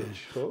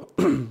საფრანგეთში, ხო?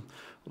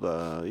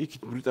 და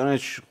იქით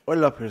ბრიტანეთში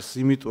ყველაფერს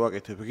იმიტომ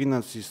აკეთებ,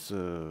 გინდაც ის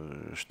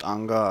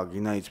შტანგა,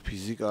 გინდაც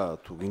ფიზიკა,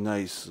 თუ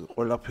გინდაც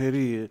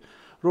ყველაფერი,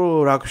 რომ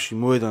რაგბში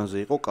მოედანზე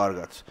იყო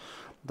კარგად.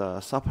 და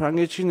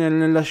საფრანგეთში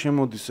ნელ-ნელა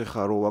შემოდის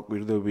ახლა რომ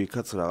ვაკვირდები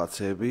იქაც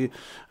რაღაცეები,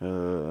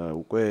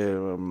 უკვე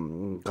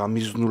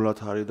გამიზნულად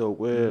არის და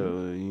უკვე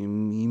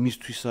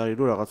იმისთვის არის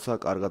რომ რაღაცა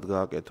კარგად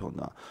გააკეთონ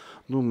და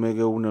მე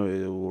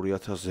გეუბნები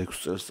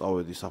 2006 წელს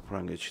წავედი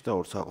საფრანგეთში და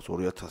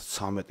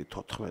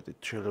 2013-14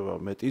 შეიძლება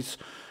მეტიც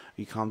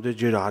იქამდე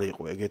ჯერ არ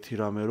იყო ეგეთი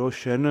რამე რომ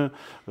შენ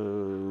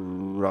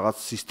რაღაც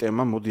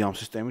სისტემა, მოდი ამ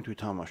სისტემით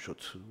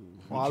ვითამაშოთ.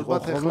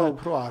 ალბათ ახლა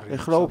უფრო არის.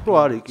 ახლა უფრო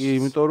არის, კი,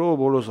 იმიტომ რომ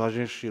ბოლოს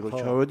აჟენში რო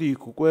ჩავედი,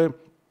 იქ უკვე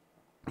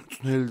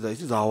წვნელი და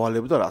ისი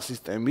დავალებდა რა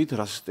სისტემით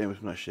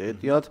უნდა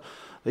შეეტიათ.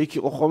 იქ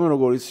იყო ხოლმე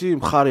როგორ იცი,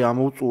 მხარე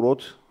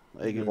ამოვწუროთ,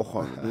 ეგ იყო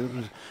ხოლმე.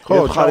 ხო,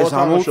 მხარეს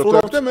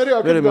ამოვწუროთ და მე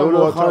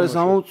მხარეს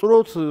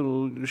ამოვწუროთ,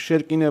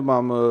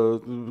 შერკინებამ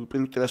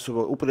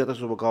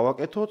უპირატესობა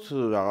გავაკეთოთ,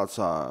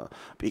 რაღაცა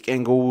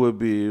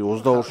პიკენგოუები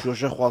 22-ში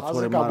შეხვალთ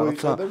ხოლმე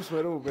რაღაცა.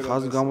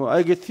 ხაზ გამო, აი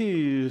ეგეთი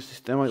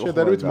სისტემა იყო.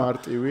 შედარებით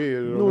მარტივი,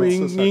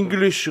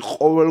 ინგლისში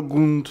ყოველ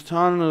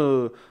გუნდთან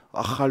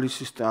ახალი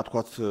სისტემა,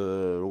 თქვათ,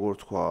 როგორ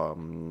თქვა,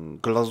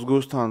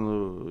 გლაზგოსთან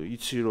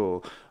იცი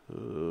რომ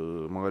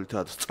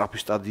მაგალითად სწრაფი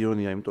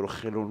სტადიონია, იმიტომ რომ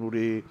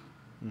ხელოვნური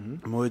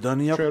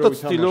მოედანი აქვს და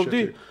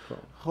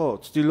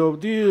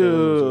ცდილობდი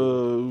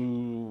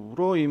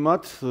რომ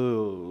იმათ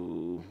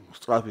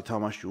სწრაფი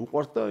თამაში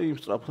უყვართ და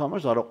იმ სწრაფ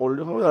თამაშს არ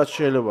აყოლილი ხარ, რაც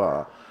შეიძლება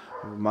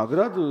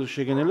მაგრად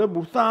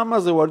შეგენელებულ და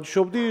ამაზე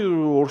ვარჯიშობდი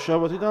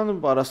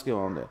ორშაბათიდან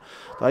პარასკევამდე.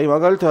 და აი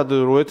მაგალითად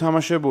რო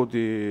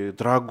ეთამაშებოდი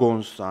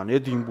დრაგონს ან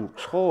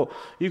ედინბურგს, ხო?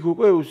 იქ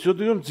უკვე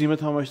ვიცოდი რომ ძიმე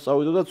თამაში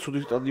წავიდა და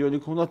ცუდი სტადიონი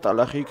ქონდა,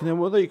 ტალახი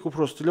იქნებოდა და იქ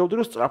უფრო ცდილობდი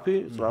რომ სწრაფი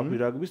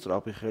რაგბი,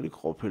 სწრაფი ხელი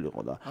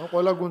ყოფილიყო და. ან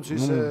ყველა გუნდს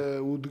ისე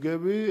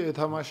უდგები,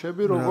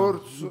 ეთამაშები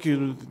როგორც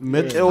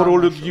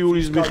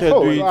მეტეოროლოგიის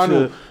მიხედვით,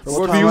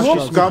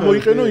 როგორც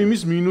გამოიყენო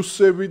იმის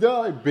მინუსები და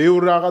აი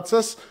ბევრ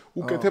რაღაცას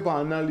უკეთებ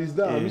ანალიზ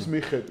და ამის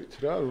მიხედვით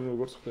რა,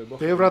 როგორც ხდება.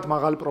 ბევრად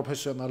მაღალი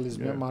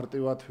პროფესიონალიზმია,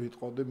 მარტივად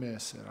ვიტყოდი მე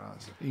ესე რა,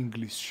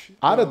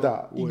 ინგლისში. არა და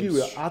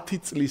იგივე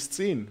 10 წლის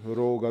წინ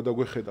რო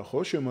გადაგვეხედა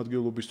ხო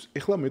შემადგენლობის,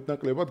 ეხლა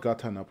მეტნაკლებად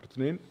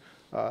გათანაბრდნენ,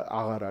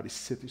 აღარ არის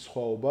ისეთი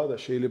სხვაობა და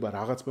შეიძლება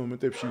რაღაც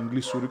მომენტებში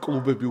ინგლისური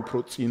კლუბები უფრო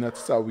წინათ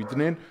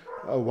წავიდნენ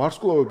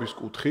ვარსკვლავების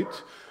კუთხით.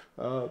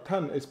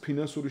 თან ეს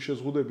ფინანსური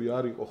შეზღუდვები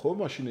არ იყო ხო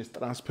მაშინ ეს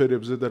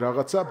ტრანსფერებზე და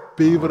რაღაცა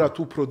ბევრად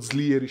უფრო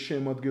ძლიერი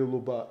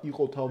შემადგენლობა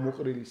იყო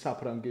თავმოყრილი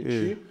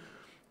საფრანგეთში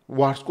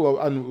ვარსკვლავ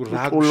ანუ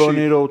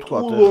ტულონი რო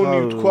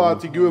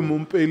ვთქვათ იგივე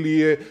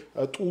მონპელიე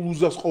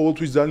ტულუზას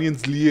ყოველთვის ძალიან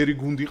ძლიერი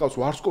გუნდი ყავს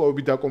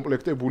ვარსკვლავები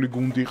დაკომპლექტებული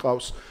გუნდი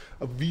ყავს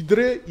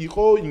ვიდრე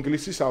იყო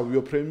ინგლისის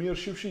ავიო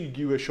პრემიერშიპში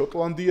იგივე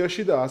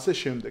შოტლანდიაში და ასე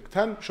შემდეგ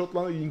თან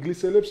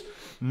ინგლისელებს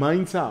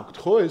მაინც აქვთ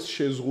ხო ეს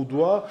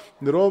შეზღუდვა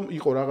რომ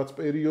იყო რაღაც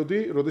პერიოდი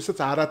როდესაც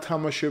არ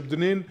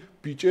ათამაშებდნენ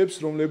ბიჭებს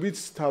რომლებიც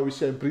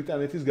თავისი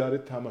ბრიტანეთის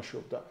გარეთ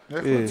თამაშობდა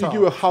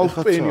იგივე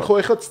ჰალფპენი ხო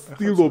ეხლა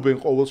ცდილობენ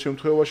ყოველ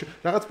შემთხვევაში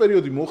რაღაც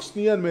პერიოდი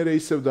მოხსნიან მე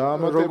ისევ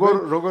დაამატებენ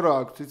როგორ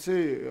აქვთ იცი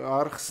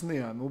არ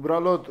ხსნიან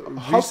უბრალოდ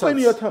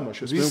ჰალფპენი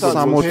ათამაშეს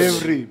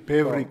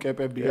ბევრი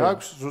კეპები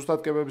აქვს ზუსტად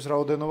კეპების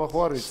რაოდენობა ხო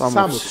არის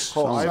 60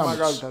 ხო აი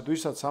მაგალითად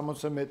ვისაც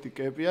 60-ზე მეტი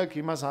კეპი აქვს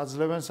იმას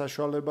აძლევენ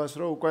საშუალებას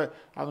რომ უკვე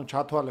ანუ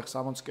ჩათვალე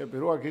 60 კეპი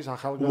რო აქვს ის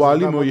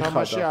ახალგაზრდა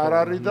თამაში არ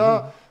არის და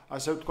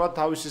ასე ვთქვათ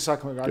თავისი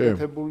საქმე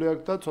გაკეთებული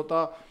აქვს და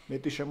ცოტა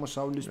მეტი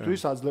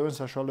შემოსავლისთვის აძლევენ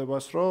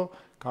საშუალებას, რომ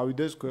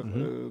გავიდეს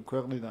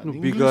ქვეყნიდან.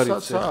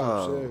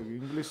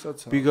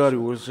 ინგლისსაც ბიგარი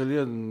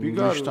უელსელია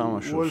ნიშ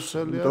თამაშობს.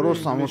 იმიტომ რომ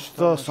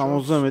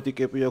 60-ზე მეტი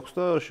კეპი აქვს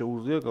და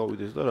შეუძლია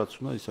გავიდეს და რაც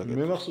უნდა ისაკეთოს.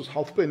 მე მახსოვს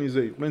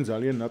ჰალფპენიზე იყვნენ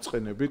ძალიან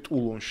ნაწყენები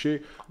ტულონში.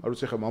 არ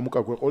ვიცი ხა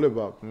მამუკა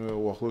გვეყოლება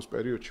უახლოეს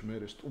პერიოდში მე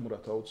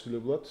სტუმრად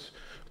აუცილებლად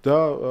და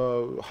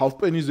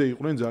ჰალფპენიზე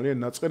იყვნენ ძალიან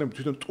ნაწყენები,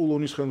 თვითონ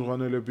ტულონის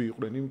ხელმძღვანელები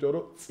იყვნენ, იმიტომ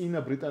რომ წინა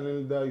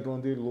ბრიტანელი და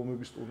ირლანდიელი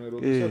ლომების ტურნირი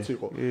როდესაც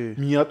იყო,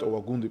 მიატოვა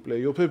გუნდი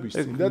პლეიოფების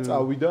წინ და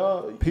წავიდა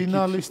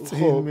ფინალის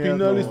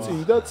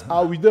წინ და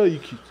წავიდა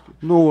იქით.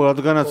 ნუ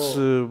რადგანაც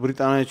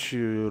ბრიტანეთში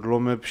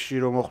ლომებში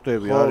რომ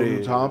მოხვდები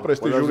არის ძალიან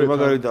პრესტიჟური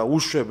მაგარი და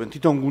უშვებენ,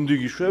 თვითონ გუნდი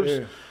გიშვებს.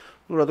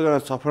 ნუ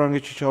რადგანაც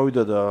საფრანგეთში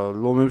ჩავიდა და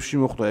ლომებში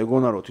მოხვდა,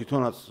 ეგონა რომ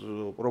თვითონაც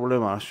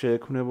პრობლემა არ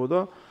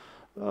შეექმნებოდა.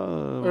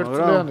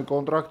 ერთწლიანი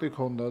კონტრაქტი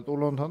ჰქონდა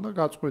ტულონთან და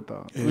გაწყვიტა.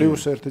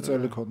 პლუს 1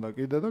 წელი ჰქონდა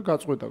კიდე და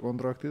გაწყვიტა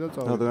კონტრაქტი და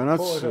წავიდა.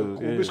 რადგანაც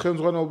კლუბის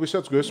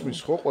ხელმძღვანელობისაც გვესმის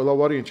ხო ყველა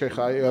ვარიანტი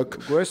ხა აქ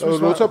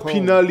როცა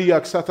ფინალი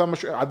აქვს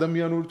სათამაშო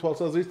ადამიანური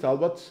თვალსაზრისით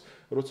ალბათ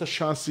როცა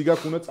შანსი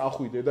გაქვს უნდა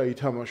წახვიდე და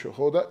ითამაშო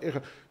ხო და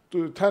ეხა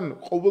თან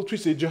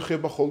ყოველთვის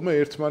ეჯახება ხოლმე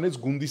ერთმანეთს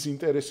გუნდის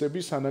ინტერესები,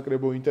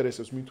 სანაკრებო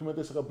ინტერესებს. მით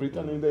უმეტეს ხა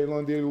ბრიტანელი და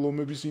ირლანდიელი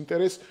ლომების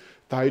ინტერესს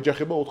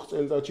დაეჯახება 4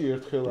 წელიწადში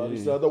ერთხელ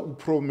არის და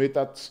უფრო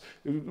მეტად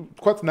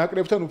თქვათ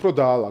ნაკრებთან უფრო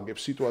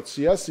დაალაგებს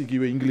სიტუაციას,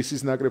 იგივე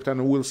ინგლისის ნაკრებთან,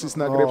 უელსის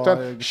ნაკრებთან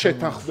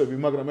შეთანხმდები,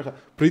 მაგრამ ეხა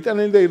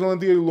ბრიტანელი და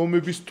ირლანდიელი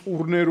ლომების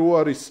ტურნე რო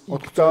არის,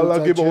 იქ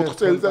დაალაგება 4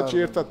 წელიწადში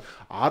ერთად.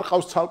 არ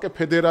ყავს ცალკე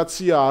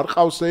ფედერაცია, არ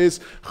ყავს ეს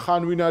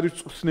ხან ვინ არის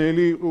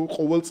წვრთნელი,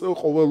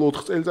 ყოველ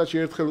 4 წელიწადში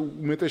ერთხელ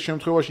უმეტეს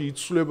შემთხვევაში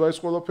იცვლება ეს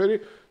ყველაფერი,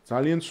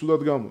 ძალიან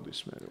ცუდად გამოდის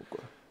მე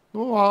უკვე.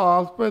 ნუ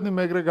ალპენი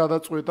მეგრე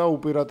გადაწყვიტა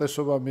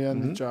უპირატესობა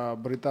მიანიჭა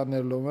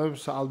ბრიტანელ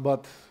ლომებს,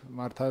 ალბათ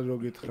მართალი რო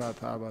გითხრათ,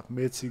 ალბათ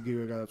მეც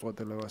იგივე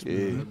გადაწყვეტილებას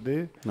მივიღებდი.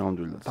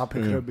 ნამდვილად.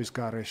 დაფიქრების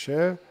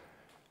გარეშე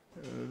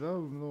და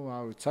ნუ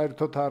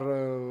საერთოდ არ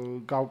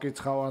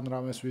გავკიცხავ ან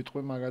რამეს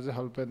ვიტყვი მაგაზე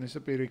ალპენის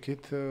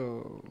პირიქით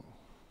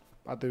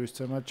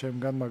პატივისცემად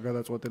ჩემგან მაგ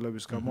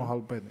გადაწყვეტილების გამო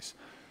ალპენის.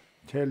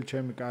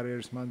 ჩემი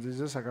კარიერის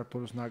მანძილზე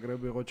საქართველოს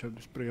ნაკრები იყო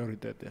ჩემთვის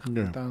პრიორიტეტი.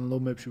 ხან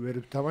ლომებში ვერ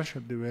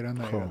ვთამაშებდი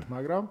ვერანაირად,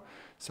 მაგრამ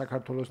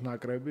საქართველოს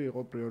ნაკრები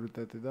იყო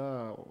პრიორიტეტი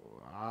და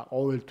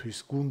ყოველთვის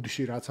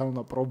გუნდში რაც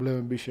უნდა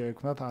პრობლემები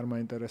შეექმნათ, არ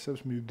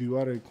მაინტერესებს,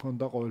 მივდივარ, ეგ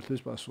მქონდა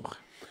ყოველთვის პასუხი.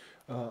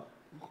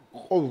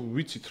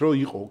 ვიცით რომ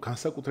იყო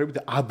განსაკუთრებით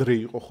ადრე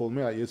იყო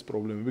ხოლმე აი ეს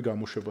პრობლემები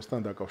გამოშვებასთან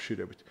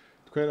დაკავშირებით.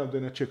 თქვენ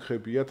ამდენად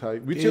შეგხებიათ, აი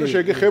ვიცი რომ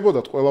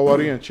შეგეხებოდათ ყველა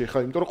ვარიანტში, ხა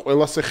იმიტომ რომ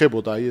ყველას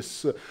ეხებოდა აი ეს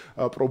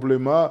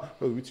პრობლემა,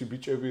 ვიცი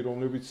ბიჭები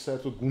რომლებიც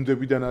საერთოდ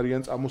გუნდებიდან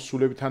არიან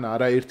წამოსულები, თან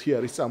არაერთი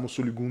არის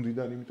წამოსული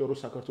გუნდიდან, იმიტომ რომ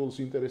საქართველოს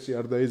ინტერესი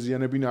არ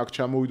დაეზიანებინა, აქ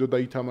ჩამოვიდო და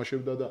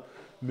ითამაშებდა და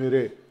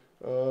მერე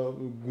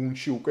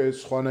გუნდში უკვე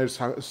სხვანაირ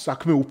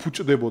საქმე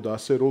უფუჭდებოდა,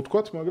 ასე რომ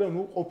ვთქვათ, მაგრამ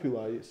ნუ ყოფილა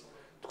აი ეს.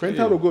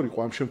 თქვენთან როგორ იყო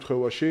ამ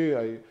შემთხვევაში,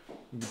 აი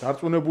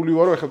დარწმუნებული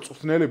ვარო, ახლა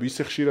წვრთნელები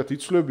ისე ხშირად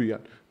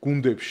იცვლებიან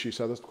გუნდებში,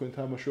 სადაც თქვენ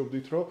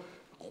თამაშობდით, რომ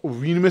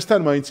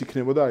ვინმესთან მაინც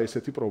იქნებოდა აი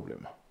ესეთი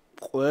პრობლემა.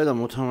 ყველა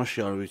მოთამაშე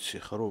არ ვიცი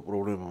ხა რომ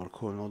პრობლემა არ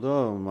ქონოდა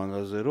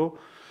მაგაზე რომ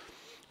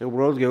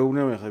უბრალოდ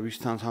გეუბნები ხა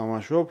ვისთან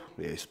თამაშობ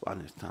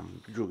ესპანეთთან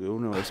ჯო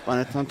გეუბნება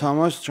ესპანეთთან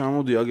თამაშს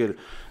ჩამოდი აგერ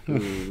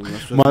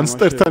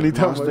მანსტერთან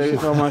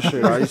ითამაშე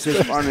რა ის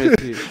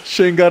ესპანეთი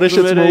შენ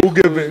გარეშეც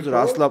მოუგებე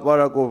რას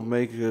ლაპარაკობ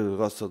მე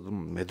რაღაცა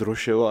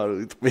მედროშე ვარ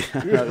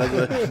იტყვია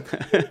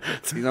რაღაცა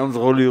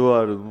წინამძღოლი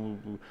ვარ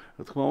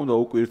რა თქმა უნდა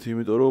უკვირთი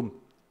იმიტომ რომ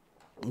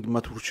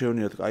მათ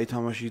ურჩევნიათ კაი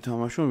თამაში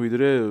ითამაშონ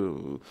ვიდრე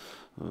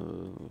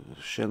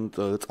შენ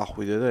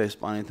წახვიდე და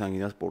ესპანეთთან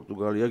გინდა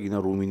პორტუგალია გინდა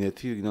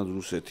რუმინეთი გინდა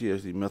რუსეთი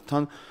ეს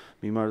იმათთან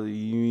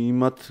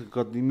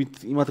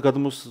იმათ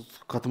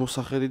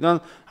გადმოსახედიდან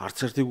არც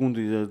ერთი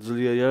გუნდი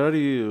ძლიერი არ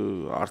არის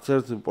არც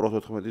ერთ პრო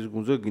 14-ის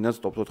გუნდზე გინდა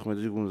ტოპ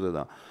 14-ის გუნდზე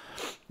და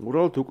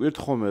უბრალოდ უკვირთ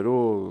ხოლმე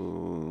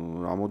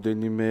რომ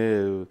რამოდენიმე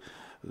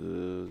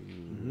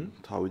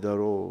თავიდან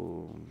რომ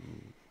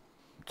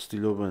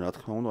ცდილობენ რა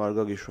თქმა უნდა არ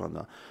გაგიშვან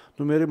და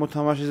ნუ მე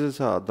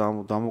მოთამაშეზეა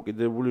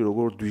დამოკიდებული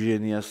როგორ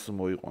დვიჟენიას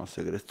მოიყვანს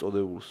ეგრეთ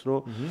წოდებულს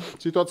რომ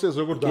სიტუაციას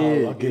როგორ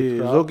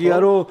დაალაგებ რა ზოგია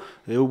რომ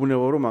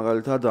ეუბნება რომ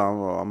მაგალითად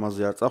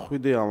ამაზე არ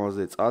წახვიდე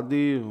ამაზე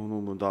წადი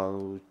ნუ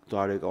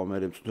დარეკავ მე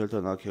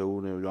მწვრთნელთან აქ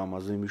ეუბნები რომ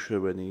ამაზე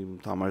მიშვებენ იმ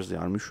თამაშზე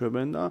არ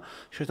მიშვებენ და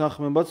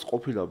შეთანხმებაც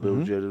ყოფილა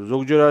ბევრჯერ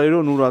ზოგჯერ არის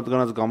რომ ნუ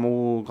რადგანაც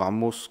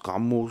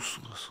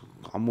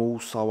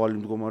გამოუსავალი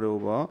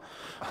მდგომარეობაა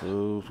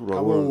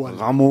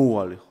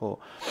გამოუვალი ხო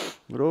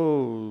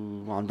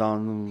რომ ამდან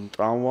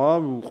ტრავმა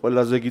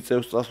ყველაზე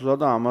გიწევს წასვლა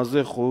და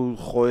ამაზე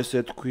ხო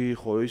ესე თქვი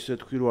ხო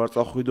ისე თქვი რომ არ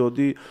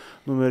წახვიდოდი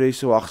ნუ მე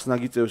ისე ახსნა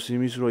გიწევს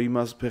იმის რომ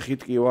იმას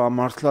ფეხით კივა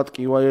მართლად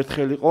კივა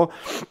ერთხელ იყო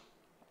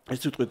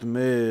ეს ვიტყვით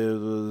მე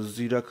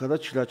ზირაქა და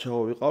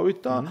ჩილაჩაო ვიყავით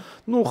და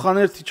ნუ ხან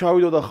ერთი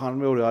ჩავიდო და ხან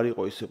მეორე არ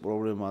იყო ისე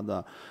პრობლემა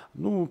და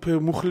ნუ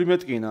მუხლი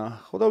მეტკინა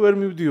ხო და ვერ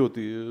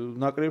მივდიოდი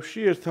ნაკრებში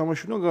ერთ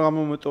თამაში უნდა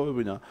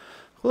გამომეტოვებინა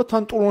ხო და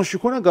თან ტულონში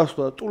ქონა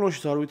გასვლა და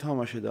ტულონშიც არ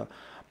ვითამაშე და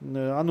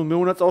ანუ მე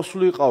უნდა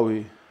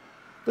წავსულიყავი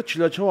და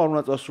ჩილაჩაო არ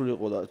უნდა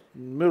წასულიყო და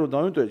მე რომ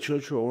დავიმტვერი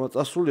ჩილაჩაო უნდა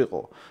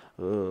წასულიყო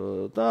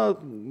და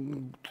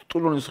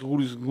ტურონის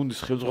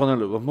გუნდის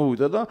ხელმძღვანელობა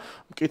მოვიდა და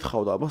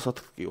მკითხავდა აბა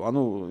სათქიო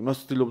ანუ იმას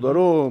ვთქვილობდა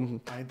რომ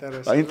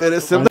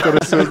აინტერესებდა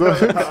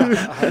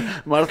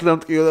მართლა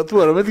მტკიოდა თუ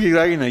არა მეთქი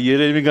რაგინა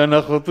იერემი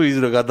განახო თუ ის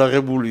რა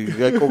გადაღებული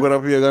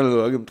ეკოგრაფია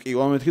განელო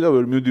მტკივა მეთქი და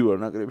ვერ მივდივარ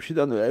ნაკრებში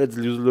და აი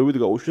ძლივძლივით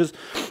გაუშვეს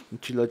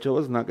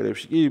ჩილაჩავას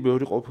ნაკრებში კი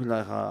ბევრი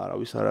ყოფილა ხა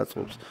არავის არ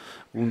აწყობს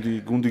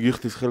გუნდი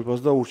გიხდის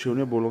ხელფას და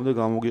ურჩევნია ბოლომდე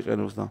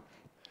გამოგიყენოს და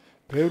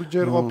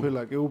ბევრჯერ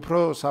ყოფილა კი უფრო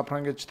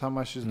საფრანგეთში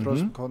თამაშის დროს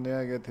მქონია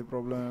ეგეთი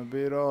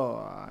პრობლემები რომ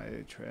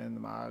აი ჩვენ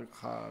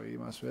ხა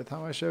იმას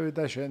ვეთამაშები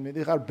და შენ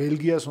მიდიხარ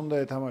ბელგიას უნდა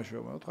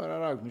ეთამაშო მე ვთქარ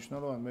არა აქვს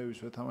მნიშვნელობა მე ვის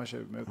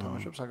ვეთამაშები მე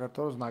ვთამაშებ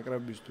საქართველოს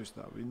ნაკრებისთვის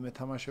და ვინ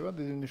მეთამაშება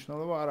დიდი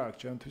მნიშვნელობა არ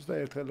აქვს ჩემთვის და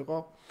ერთხელ იყო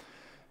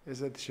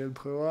ესეთი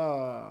შემთხვევა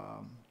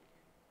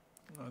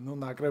ну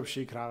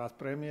ნაკრებში იქ რაღაც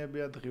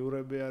პრემიებია,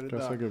 დღიურები არის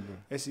და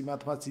ეს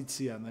იმათმაც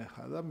იციან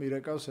ახლა და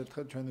მირეკავს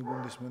ერთხელ ჩვენი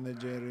გუნდის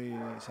მენეჯერი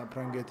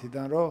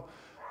საფრანგეთიდან რომ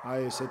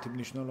აი ესეთი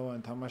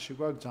მნიშვნელოვანი თამაში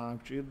გვაქვს, ძალიან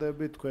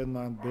გჭირდებით, თქვენ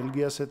მან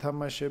ბელგიას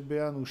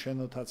ეთამაშებიან,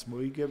 უშენოთაც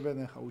მოიგებენ,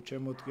 ახლა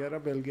უჩემოთ კი არა,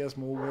 ბელგიას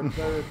მოუგებთ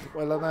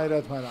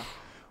ყველანაირად, მაგრამ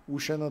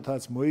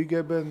უშენოთაც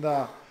მოიგებენ და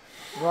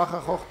ახლა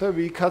ხო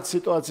ხდები იქაც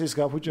სიტუაციის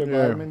გაფუჭება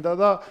არ მინდა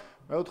და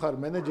მე ვთქარ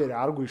მენეჯერი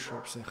არ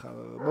გვიშვებს ახლა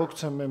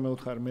მოგცემ მე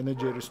ვთქარ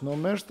მენეჯერის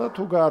ნომერს და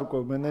თუ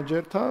გაარკვევ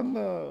მენეჯერთან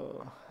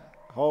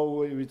ხო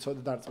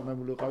ვიცოდი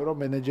დარწმუნებული ვიყავი რომ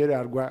მენეჯერი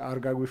არ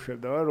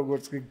გაგვიშვებდა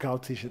როგორც კი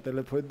გავთიშე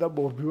ტელეფონით და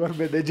მოვბივარ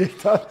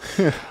მენეჯერთან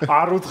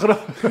არ უთხრა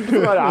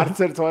მაგრამ არც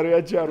ერთ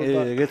ვარიანტი არ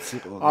უნდა ეგეც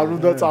იყო არ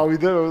უნდა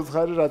წავიდე მე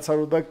ვთქარი რაც არ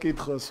უნდა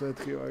კითხოს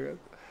მეთქი მაგათ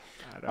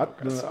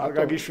არ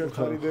გაგიშვებთ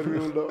არ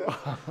ინტერვიულო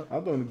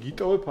ანდონ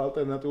გიტოვებ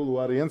ალტერნატიულ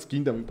ვარიანტს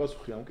გინდა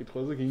მიპასუხი ამ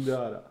კითხვაზე გინდა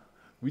არა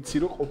ვიცი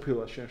რომ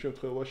ყოფილა შენ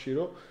შემთხვევაში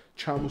რომ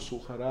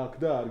ჩამოსულხარ რა აქ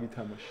და არ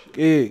გითამაში.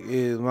 კი,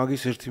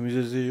 მაგის ერთი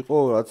მიზეზი იყო,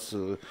 რაც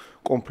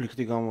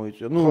კონფლიქტი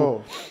გამოიწვია. ნუ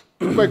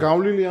უკვე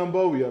გავლილი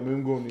ამბავია მე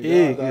მგონი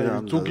და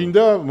თუ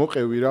გინდა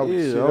მოყევი რა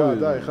ვიცი რა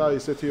და ეხა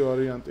ესეთი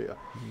ვარიანტია.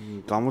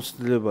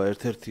 გამოცდილება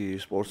ერთ-ერთი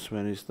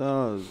სპორტსმენის და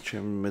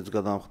მეც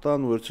გადამხდა,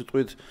 ნუ ერთ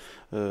სიტყვით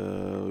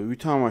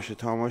ვითამაშე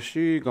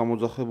თამაში,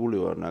 გამოძახებული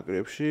ვარ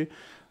ნაკრებში.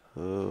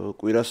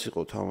 კვირას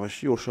იყო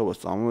თამაში, ორშაბათს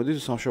წამოვედი,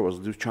 სამშაბათს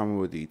დილს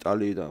ჩამოვედი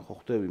იტალიიდან, ხო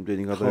ხვდები,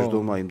 იმდენი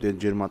გადაждდომა, იმდენი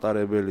ჯერ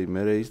მატარებელი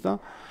მერე ის და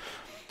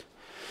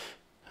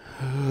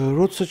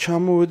როცა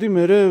ჩამოვედი,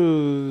 მერე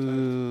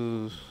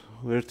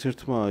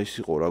ერთ-ერთმა ის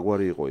იყო, რა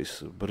გვარი იყო ის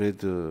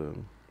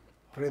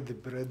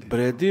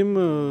ბრედიმ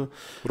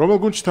რომელ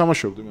გუნდში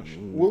თამაშობდი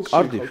მაშინ?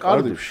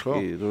 კარდიფში,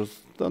 კი,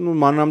 და ნუ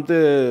მანამდე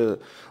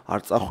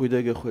არ წახვიდე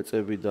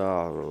გეხვეწები და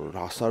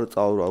რას არ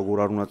როგორ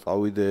არ უნდა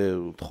წავიდე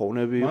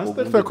თხოვნები იყო.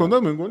 მასტერთან ქონდა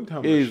მე მგონი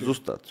თამაში. კი,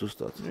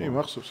 ზუსტად. კი,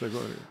 მახსოვს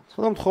ეგორი.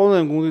 სხვა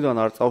თხოვნები გუნდიდან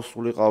არ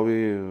წავსულიყავი,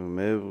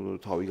 მე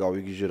თავი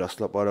გავიგიჟე რას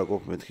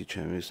ლაპარაკობ, მეთქი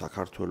ჩემი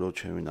საქართველოს,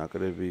 ჩემი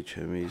ნაკრები,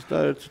 ჩემი ის და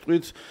ერთ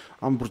სიტყვით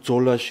ამ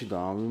ბრძოლაში და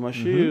ამ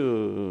იმაში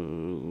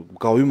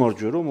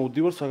გავიმარჯვე რომ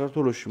მოვდივარ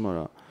საქართველოში,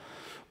 მაგრამ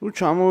ნუ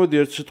ჩამოვედი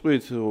ერთ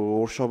სიტყვით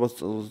ორშაბათს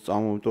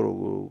წამოვედი, რომ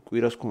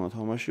კვირას ქონა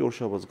თამაში,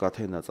 ორშაბათს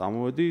გათენა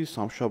წამოვედი,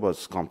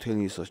 სამშაბათს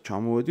გამთენიისას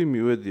ჩამოვედი,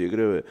 მივედი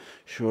ეგრევე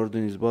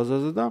შევარდენის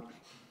ბაზაზე და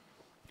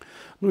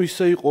ნუ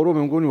ისე იყო, რომ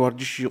მე მგონი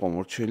ვარჯიში იყო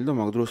მორჩენილი და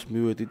მაგ დროს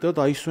მივედი და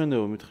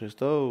დაისვენეო მითხეს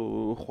და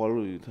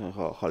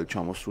ხალი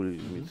ჩამოსული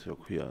მით რა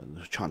ქვია,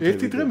 ჩანთები.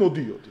 ერთი დღე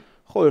მოდიოდი.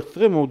 ხო, ერთ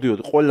დღე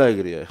მოვდიოდი, ყველა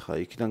ეგრეა ახლა,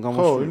 იქიდან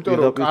გამოსული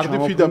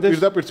კარდიფიდან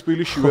პირდაპირ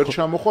თბილისში ვერ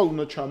ჩამოხვალ,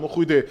 უნდა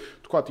ჩამოხვიდე,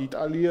 თქვათ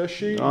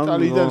იტალიაში,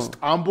 იტალიიდან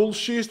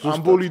სტამბოლში,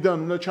 სტამბოლიდან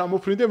უნდა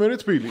ჩამოფრინდე მერე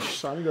თბილისში,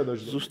 სამი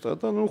გადაждდა. ზუსტად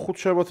და ნუ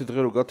ხუთშაბათი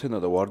დღე რო გათენა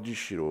და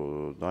ვარჯიში რო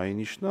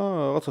დაინიშნა,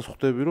 რაღაცას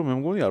ხვდები რომ მე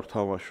მგონი არ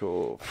ვთამაშო.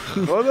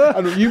 ხო და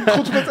ანუ იმ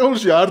 15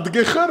 ეულში არ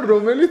დგეხარ,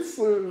 რომელიც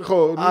ხო,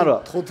 არა,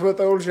 15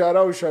 ეულში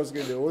არა უშავს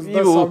კიდე,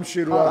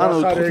 23-ში რო არ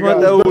ხარ ეგ.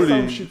 ანუ 15 ეული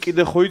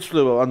კიდე ხო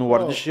იცვლება, ანუ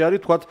ვარჯიში არის,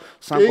 თქვათ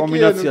სამ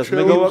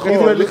კომბინაციას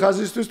პირველი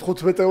ხაზისთვის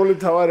 15 ეული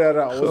მთავარი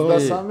არა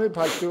 23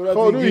 ფაქტურად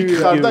ხო, ნუ იქ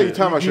ხარ და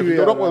ითამაშები,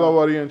 თორე ყველა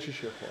ვარიანტში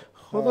შეხარ.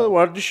 ხო და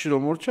ვარჯიში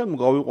რომ მორჩა, ნუ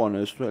გავიყვანე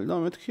ეს თველი და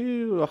მეთქი,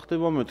 რა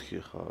ხდება მეთქი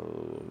ხა,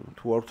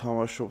 თუ არ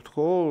ვთამაშობ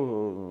თქო,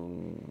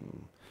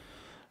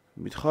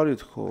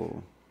 მითხარით ხო,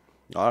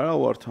 არა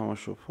ვარ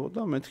თამაშობ ხო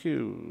და მეთქი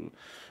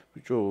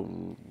ბიჭო,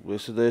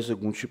 ესე და ესე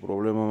გუნდში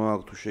პრობლემა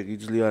მაქვს, თუ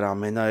შეგიძლია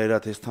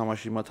რამენაერად ეს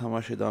თამაში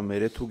მათამაშე და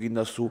მე თუ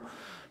გინდა სულ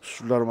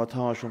არ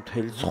მათამაშო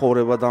მთელი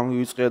ცხოვრება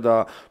დამივიწყე და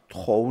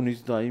თხოვნით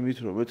და იმით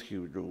რომ მეთქი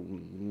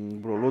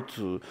უბრალოდ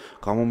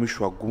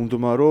გამომიშვა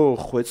გუნდმა რომ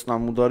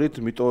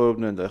ხვეწნამუდარით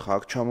მიტოვებდნენ და ხა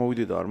აქ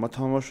ჩამოვიდე და არ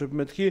მათამაშებ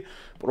მეთქი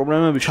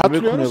პრობლემები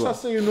შემექნება.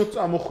 სასეინო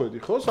წამოხვედი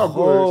ხო?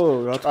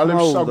 საგულაოდ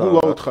წალებში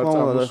საგულაოდ ხარ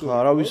წამოსული.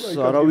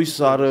 არავის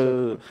არ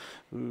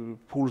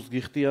ფულს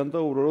გიხდიან და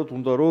უბრალოდ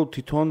უნდა რომ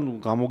თვითონ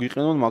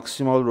გამოგიყენონ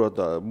მაქსიმალურად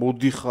და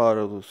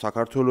მოდიხარ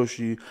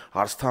საქართველოში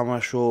არც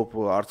თამაშობ,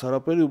 არც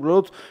არაფერი,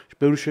 უბრალოდ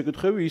ბევრი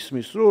შეკითხები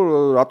ისმის,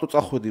 რომ რატო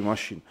წახვედი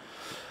მაშინ.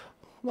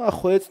 და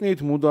ხვეწნით,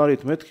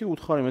 მუდარით, მეთქი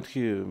უთხარი,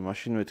 მეთქი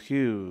მაშინ მეთქი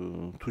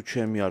თუ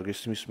ჩემი არ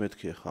გესმის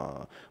მეთქი ხა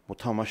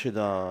მოთამაშე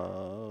და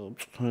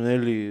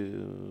მწვნელი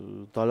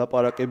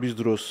დალაპარაკების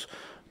დროს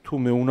თუ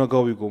მე უნდა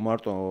გავიგო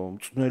მარტო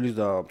მწვნელი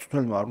და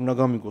მწვნელმა არ უნდა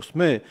გამიგოს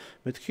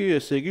მეთქი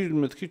ესე იგი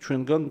მეთქი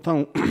ჩვენგან თან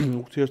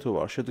ურთიერთობა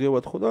არ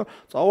შედგებათ ხო და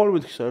წავალ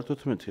მეთქი საერთოდ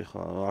მეთქი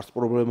ხა არც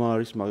პრობლემა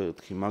არის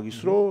მეთქი მაგის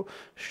რომ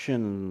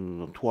შენ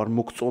თუ არ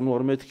მოგწონო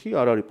არ მეთქი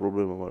არ არის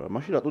პრობლემა მაგრამ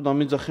მაშინ რატო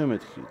დამიძახე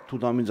მეთქი თუ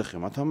დამიძახე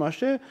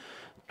მათამაშე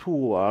თუ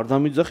არ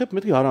დამიძახებ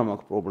მეთქი არა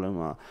მაქვს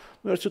პრობლემა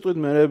ერთ სიტყვით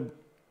მე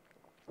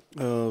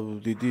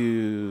დიდი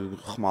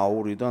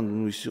ხმაური და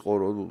ნუ ის იყო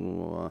რომ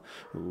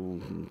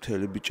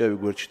მთელი ბიჭები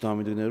გვერდში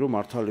დამიდნენ რომ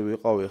მართალი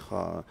ვიყავ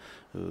ეხა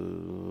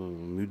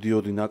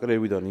მივდიოდი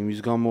ნაკრებიდან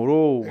იმის გამო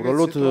რომ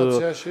უბრალოდ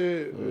სიტუაციაში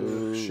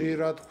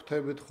ხშირად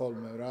ხვდებით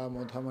ხოლმე რა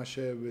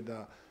მოთამაშეები და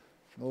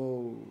ნუ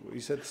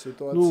ისეთ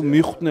სიტუაცია ნუ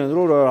მიხვდნენ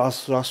რომ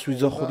რას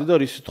ვიძახოდი და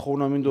რის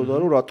თხოვნა მინდოდა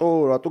რომ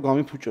რატო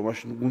გამიფუჭე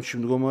მაშინ გუნდში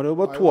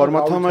მდგომარეობა თუ არ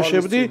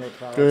მათამაშებდი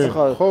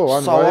ხა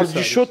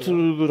სავარჯიშოთ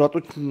რატო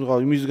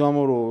იმის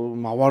გამო რომ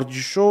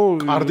მავარჯიშო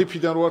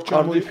კარდიფიდან რო არ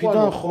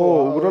ჩამოიყვანო ხო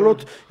უბრალოდ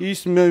ის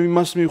მე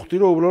იმას მივხვდი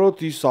რომ უბრალოდ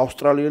ის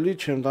ავსტრალიელი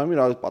ჩემდამი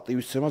რა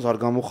პატივისცემას არ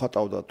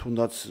გამოხატავდა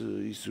თუნდაც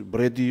ის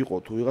ბრედი იყო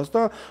თუ ვიღაც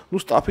და ნუ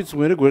სტაფიც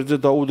მე გვერდზე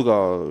დაუდგა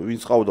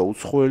ვინც ყავდა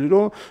უცხოელი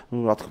რომ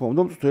რა თქმა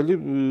უნდა მწვრთნელი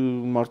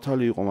მართალი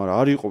იყო, მაგრამ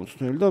არ იყო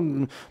მწვრთნელი და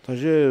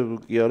დაჟე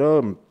კი არა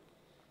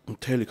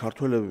მთელი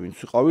ქართველები ვინც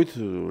ვიყავით,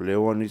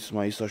 ლევანის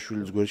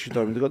მაისაშვილის გვერდში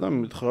დამიდგა და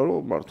მითხრა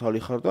რომ მართალი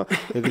ხარ და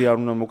ეგრე არ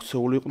უნდა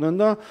მოქცეულიყვნენ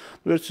და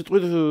ერთ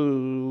სიტყვით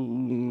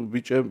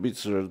ბიჭებიც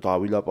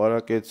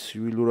დავილაპარაკეთ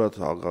ცივილურად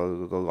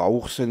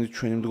აუხსენით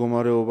ჩვენი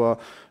მდგომარეობა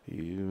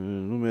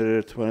ნუ მე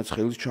ერთმანეთს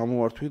ხელით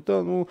ჩამოვართვით და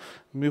ნუ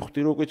მივხვდი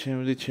რომ უკვე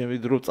ჩემი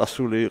დრო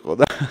წასული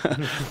იყო და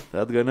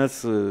რადგანაც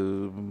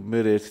მე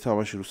ერთი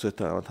თამაში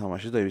რუსეთთან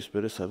თამაში და იმის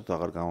მერე საერთოდ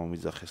აღარ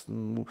გამომიძახეს.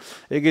 ნუ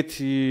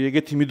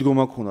ეგეთი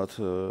მიდგომა ქონდათ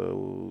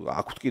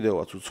აქვთ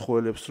კიდევაც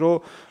უცხოელებს რომ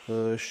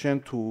შენ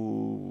თუ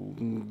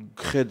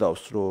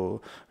ხედავს რომ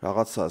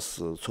რაღაცას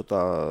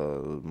ცოტა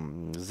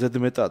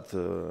ზედმეტად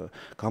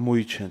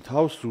გამოიჩენ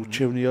თავს,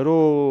 რჩევნია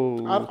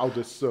რომ არ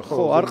ყავდეს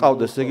ხო არ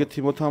ყავდეს ეგეთი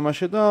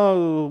მოთამაშე და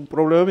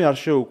პრობლემები არ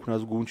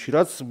შეუქმნას გუნდში,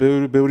 რაც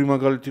ბევრი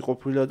მაგალითი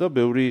ყოფილა და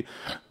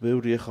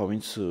ბევრი ეხა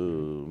ვინც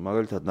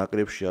მაგალითად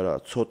ნაკრებში არა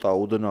ცოტა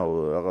ოდნავ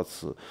რაღაც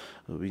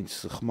ვინც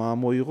ხმა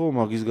მოიღო,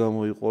 მაგის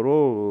გამო იყო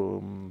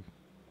რომ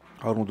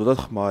არ უნდათ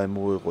ხმა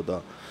მოეღო და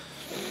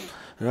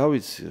რა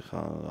ვიცი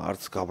ხა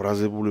არც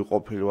გაბრაზებული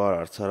ყოფილი ვარ,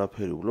 არც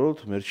არაფერი უბრალოდ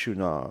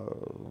მერჩივნა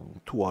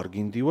თუ არ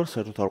გინდი ვარ,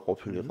 საერთოდ არ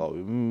ყოფილიყავი.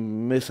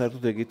 მე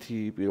საერთოდ ეგეთი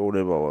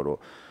პიროვნება ვარ რომ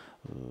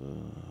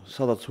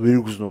სადაც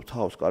ვერ გგზნობ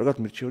თავს, კარგად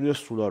მირჩევნია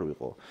სულ არ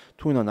ვიყო.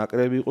 თუ უნდა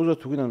ნაკრები იყოს და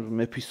თუ კიდე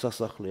მეფის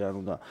სასახლე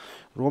ანუ და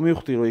რომ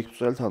მივხვდი რომ იქ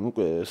წელთან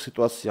უკვე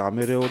სიტუაცია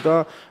ამერეო და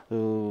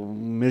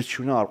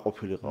მერჩევნა არ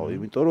ყოფილიყავ,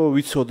 იმიტომ რომ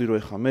ვიცოდი რომ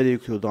ეხა მე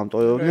იქ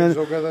დამტოვებდნენ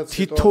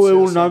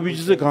თითოეულ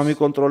ნაბიჯზე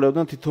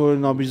გამიკონტროლებდნენ, თითოეულ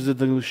ნაბიჯზე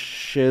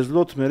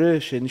შეეძლოთ, მე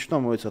შენიშნა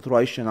მოეცათ რომ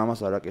აი შენ ამას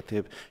არ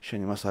აკეთებ, შენ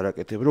იმას არ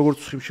აკეთებ. როგორც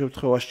იმ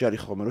შემთხვევაში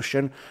არის ხოლმე რომ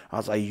შენ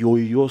აი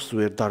იოიოს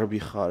ვერ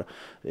დარბიხარ.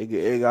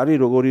 ეგ არის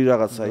როგორი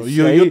რაღაცა ის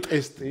იოიო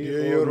ტესტი,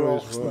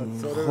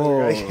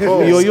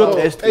 იოიო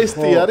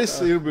ტესტი არის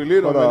სირბილი,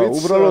 რომელიც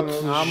უბრალოდ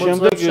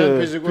შემდეგ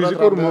ფიზიკურ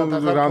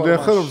რამდენ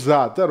ხელ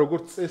მზად და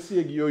როგორც წესი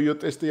ეგ იოიო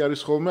ტესტი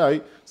არის ხოლმე, აი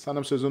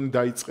სანამ სეზონი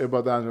დაიწყება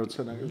და ან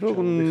როცა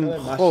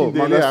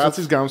მაშინდელი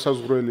რაღაცის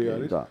განსაზღვრელი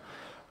არის.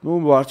 ნუ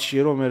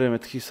ვარჩიე რომ მე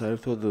მეთქი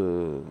საერთოდ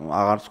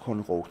აღარც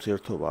ქონიყო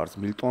ურთიერთობა არც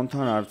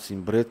მილტონთან, არც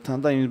იმ ბრედთან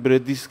და იმ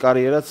ბრედის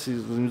კარიერაც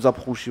იმ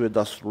ზაფხულშივე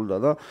დასრულდა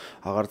და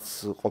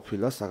აღარც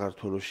ყოფილა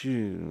საქართველოში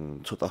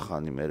ცოტა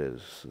ხანი მე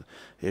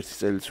ერთი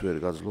წელიც ვერ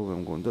გაძლო მე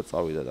მგონი და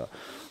წავიდა და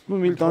ნუ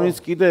მილტონიც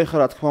კიდე ხა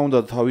რა თქმა უნდა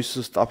თავის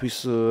სტაფის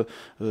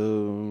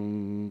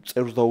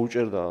წერს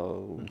დაუჭერდა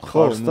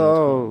ხარს და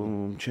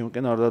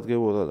ჩემკენ არ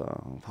დადგებოდა და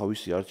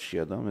თავისი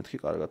არჩია და მეთქი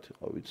კარგად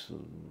იყავით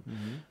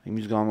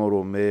იმის გამო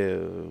რომ მე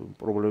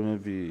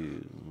პრობლემები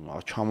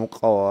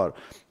ჩამოყავარ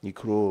იქ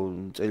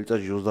რომ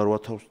წელიწადში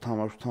 28,000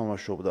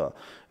 თამაშობ და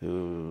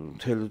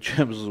მთელ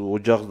ჩემს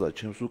ოჯახს და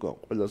ჩემს უკან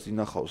ყველას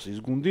ინახავს ის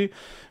გუნდი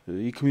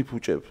იქ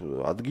მიფუჭებ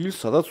ადგილს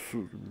სადაც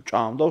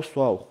ჭამდავს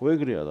ვაუ ხო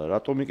ეგრეა და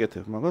რატომ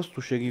იკეთებ მაგას თუ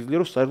შეგიძლია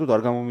რომ საერთოდ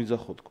არ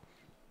გამომიძახო თქო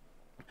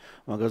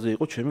მაგაზე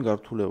იყო ჩემი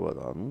გართულება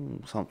და ანუ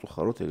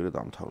სამწუხაროდ ეგრე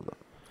დამთავრდა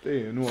კი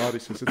ნუ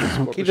არის ესეთი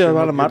სპორტი კიდე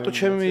არა მარტო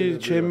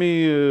ჩემი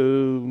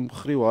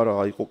მხრივ არა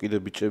იყო კიდე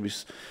ბიჭების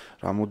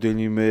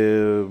რამოდენიმე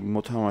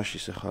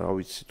მოთამაშის ახლა რა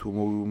ვიცი თუ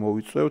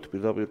მოვიწევთ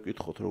პირდაპირ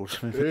ვკითხოთ როგორც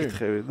მე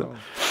ვკითხები და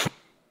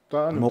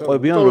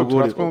მოყვებიან როგორ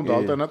იყო რა თქმა უნდა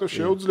ალტერნატივა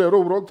შეუძლია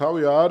რომ უბრალოდ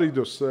თავი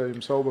აარიდოს იმ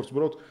საუბარს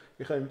უბრალოდ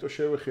ეხლა იმიტომ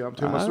შევეხი ამ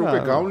თემას რომ უკვე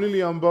გავლილი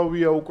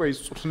ამბავია უკვე ის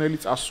წვრთნელი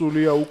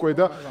წასულია უკვე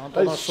და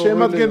აი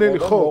შემადგენელი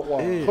ხო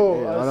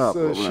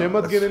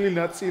შემადგენელი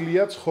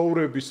ნაწილია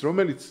ცხოვრების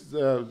რომელიც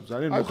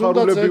ძალიან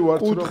მოხარულები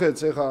ვართ რომ კუთხეც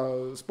ეხლა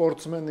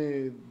სპორტსმენი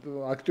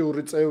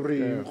აქტიური წევრი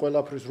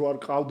ყველაფრის რო არ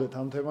ყავდეთ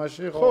ამ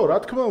თემაში ხო რა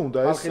თქმა უნდა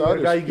ეს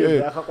არის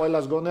გაიგებდა ახლა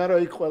ყველას გონია რომ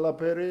იქ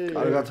ყველაფერი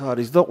კარგად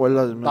არის და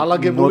ყველა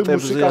დალაგებული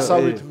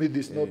მუსიკასავით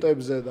მიდის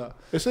ნოტებზე და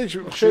ესე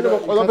შეიძლება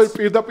ყველაფერი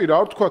პირდაპირ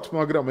არ ვთქვათ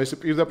მაგრამ ესე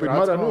პირდაპირ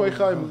მაგრამ ნუ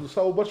ეხლა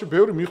საუბარში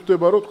ბევრი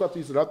მიხვდება რომ თქვათ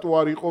ის რატო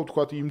არ იყო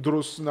თქვათ იმ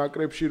დროს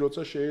ნაკრებში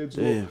როცა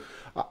შეეძლო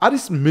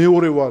არის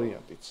მეორე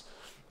ვარიანტიც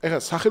ეხლა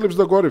სახელებს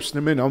და გვარებს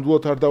მე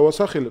ნამდვილად არ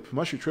დავასახელებ,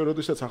 მაშინ ჩვენ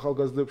როდესაც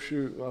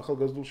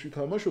ახალგაზრდულში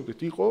თამაშობდით,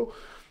 იყო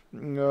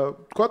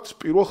თქვათ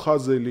პირველ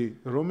ხაზელი,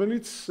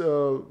 რომელიც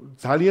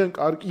ძალიან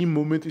კარგი იმ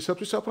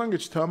მომენტისათვის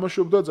საფრანგეთში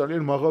თამაშობდა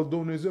ძალიან მაღალ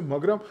დონეზე,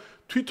 მაგრამ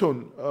თვითონ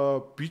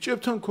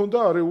ბიჭებთან ჰქონდა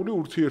არეული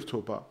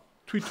ურთიერთობა.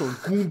 თვითონ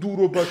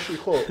გუნდურობაში,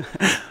 ხო?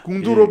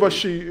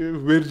 გუნდურობაში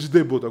ვერ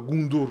ჯდებოდა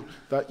გუნდურ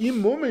და იმ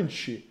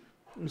მომენტში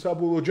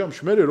საბოლოო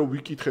ჯამში მე რომ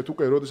ვიკითხეთ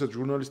უკვე, როდესაც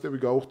ჟურნალისტები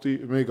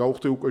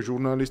გავხდი უკვე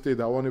ჟურნალისტი,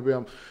 დავანებე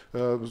ამ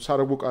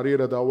სარაგბო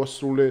კარიერა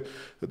დავასრულე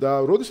და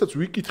როდესაც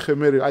ვიკითხე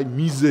მე აი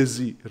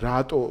მიზეზი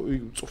რატო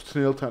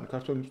მწვრთნელთან,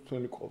 ქართველი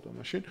მწვრთნელი ყავდა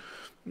მაშინ,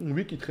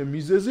 ვიკითხე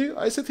მიზეზი,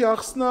 აი ესეთი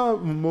ახსნა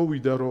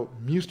მოვიდა, რომ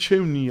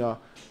მირჩევნია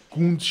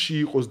გუნდში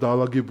იყოს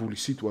დაალაგებული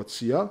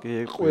სიტუაცია,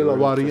 ყველა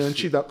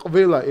ვარიანტში და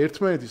ყველა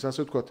ერთმანეთის,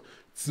 ასე ვთქვათ,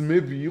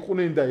 ძმები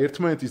იყვნენ და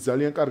ერთმანეთის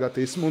ძალიან კარგად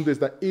ესმონდეს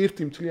და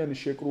ერთი მთლიანი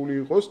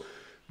შეკრული იყოს.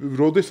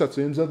 როდესაც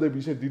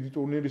ემზადები ისე დიდი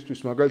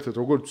ტურნირისთვის, მაგალითად,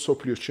 როგორც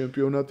სოფლიოს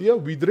ჩემპიონატია,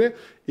 ვიდრე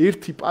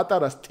ერთი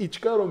პატარა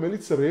სტიჩკა,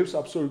 რომელიც რევს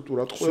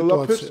აბსოლუტურად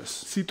ყველაფერს,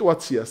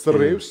 სიტუაციას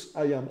რევს,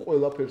 აი ამ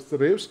ყველაფერს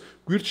რევს.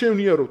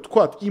 გვირჩევნია, რომ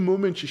თქვათ, იმ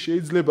მომენტში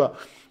შეიძლება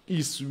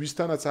ის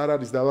ვისთანაც არ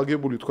არის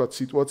დაალაგებული, თქვათ,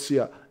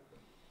 სიტუაცია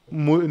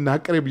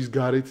ნაკრების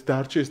გარეთ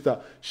დარჩეს და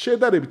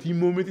შედარებით იმ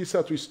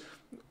მომენტისათვის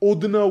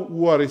ოდნავ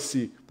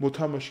უარესი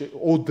მოთამაშე,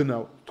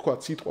 ოდნავ, თქვათ,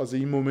 სიტყვაზე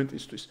იმ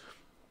მომენტისთვის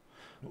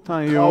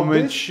და იმ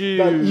მომენტში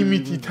და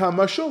იმით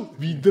ითამაშო,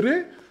 ვიდრე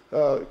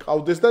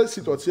ყავდეს და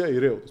სიტუაცია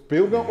ირეოდეს.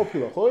 ბევრგან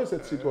ყოფილა ხო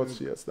ესეთ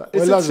სიტუაციაც და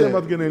ესეც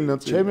შემადგენელი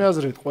ნაწილია. ჩემი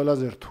აზრით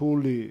ყველაზე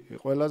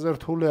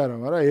რთული არა,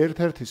 მაგრამ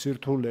ერთ-ერთი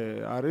სირთულე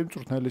არის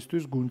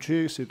მწვრთნელისთვის გუნდში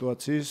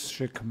სიტუაციის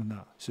შექმნა,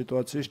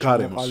 სიტუაციის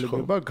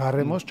ჩამოყალიბება,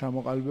 გარემოს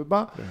ჩამოყალიბება,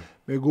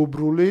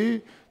 მეგობრული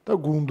და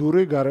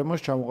გუნდური გარემოს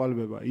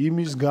ჩამოყალიბება.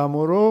 იმის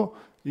გამო რომ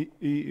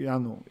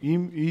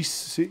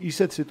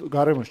ისეთ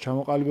გარემოს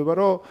ჩამოყალიბება,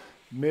 რომ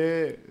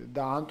მე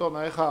და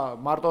ანტონა ეხა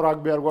მარტო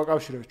რაგბი არ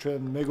გვაკავშირებს,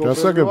 ჩვენ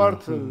მეგობრები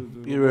ვართ,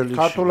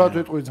 ქართულად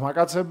ვიტყვი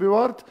ძმაკაცები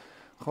ვართ,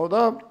 ხო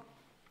და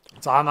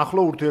ძალიან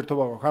ახლო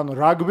ურთიერთობა გვაქვს. ანუ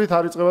რაგბით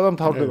არ იწყება და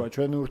მთავრდება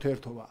ჩვენი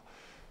ურთიერთობა.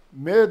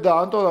 მე და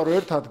ანტონა რო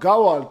ერთად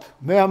გავალთ,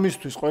 მე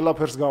ამისთვის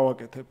ყველაფერს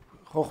გავაკეთებ.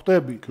 ხო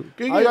ხდები?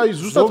 აი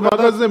ზუსტად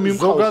მაგაზე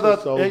მიმყავს. ზოგადად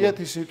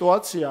ეგეთი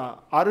სიტუაცია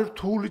არის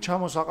რთული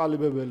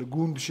ჩამოსაყალიბებელი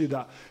გუნდში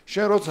და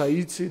შენ როცა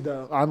იცი და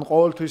ან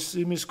ყოველთვის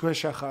იმის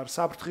ქვეშ ხარ,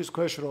 საფრთხის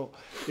ქვეშ რომ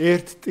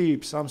ერთ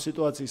ტიპს ამ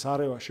სიტუაციის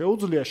არევა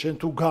შეუძლია, შენ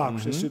თუ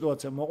გააქვს ეს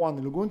სიტუაცია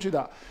მოყვანილი გუნდში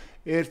და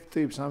ერთ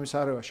ტიპს ამის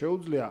არევა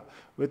შეუძლია,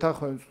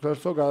 ვეთანხმები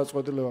მწვრთნელს რომ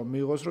გადაწყვეტილება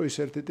მიიღოს, რომ ის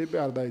ერთი ტიპი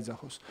არ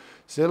დაიძახოს.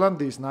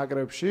 ზელანდიის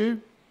ნაკრებში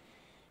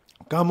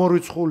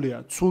გამორიცხულია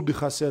ცუდი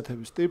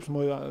ხასიათების ტიპს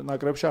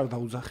ნაკრებში არ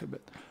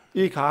დაუძახებენ.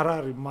 იქ არ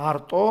არის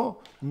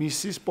მარტო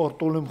მისი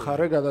სპორტული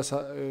მხარე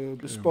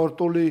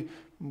სპორტული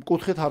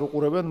კუთხით არ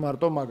უყურებენ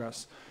მარტო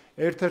მაგას.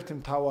 ერთ-ერთი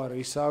მთავარი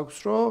ის აქვს,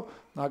 რომ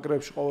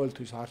ნაკრებში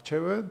ყოველთვის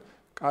არჩევენ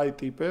კაი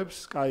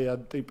ტიპებს, კაი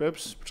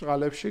ტიპებს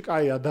ბჭყალებში,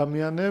 კაი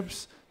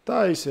ადამიანებს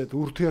და ისეთ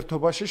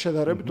ურთიერთობაში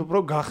შედარებით უფრო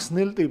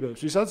გახსნილ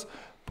ტიპებს, ვისაც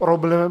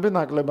პრობლემები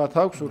ნაკლებად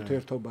აქვს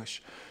ურთიერთობაში.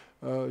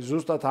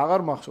 ზუსტად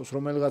აღარ მახსოვს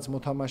რომელიღაც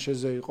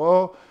მოთამაშეზე იყო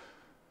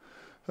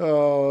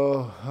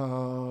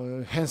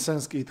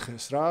ჰენსენს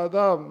კითხეს რა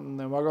და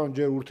მაგრამ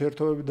ჯერ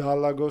ურთიერთობები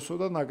დაალაგოსო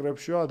და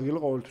ნაკრებშიო ადგილი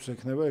ყოველთვის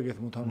ექნება ეგეთ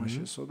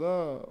მოთამაშესო და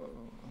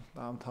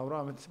დაამთავრა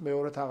ამით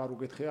მეორედ აღარ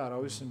უკითხია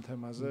არავის იმ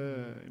თემაზე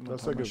იმ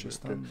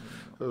მოთამაშესთან.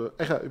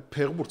 ეხლა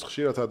ფეხბურთს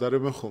ხშირად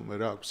ადარებენ ხოლმე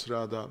რა აქვს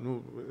რა და ნუ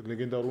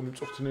ლეგენდარული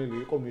მწვრთნელი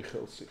იყო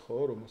მიხელსი ხო,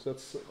 რომელსაც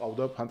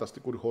ყავდა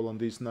ფანტასტიკური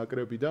ჰოლანდიის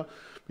ნაკრები და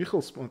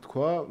მიხელსმა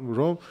თქვა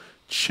რომ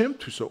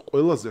ჩემთვისო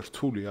ყველაზე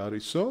რთული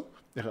არისო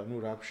ეხლა ნუ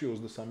რაგბში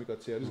 23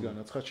 კაცი არის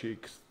განაცხადში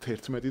იქ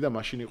 11 და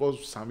მაშინ იყო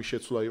 3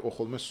 შეცვლა იყო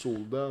ხოლმე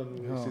სულ და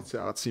ნუ ისიც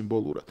რაღაც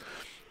სიმბოლურად.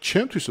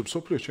 ჩემთვის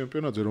სოფლიოს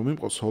ჩემპიონატზე რომ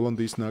იმყავს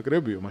ჰოლანდიის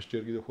ნაკრებიო, მას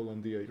ჯერ კიდევ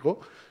ჰოლანდია იყო.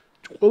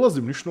 ყველაზე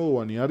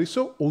მნიშვნელოვანი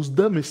არისო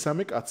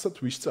 23 კაცად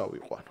ვის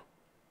წავიყვანო.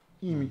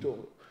 იმიტომ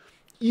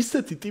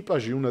ისეთი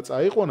ტიპაჟი უნდა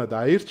წაიყვანა და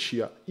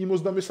აერჩია იმ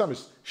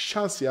 23-ის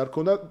შანსი არ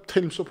ქონდა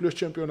მთელი სოფლიოს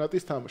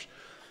ჩემპიონატის თამაში.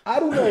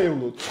 არ უნდა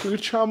ევლო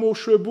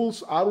ცხვირჩამოშვებულს,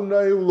 არ უნდა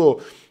ევლო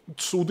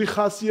ცუდი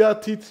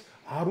ხასიათით,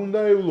 არ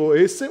უნდა ევლო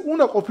ესე,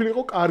 უნდა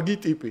ყოფილიყო კარგი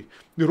ტიპი,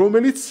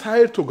 რომელიც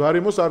საერთო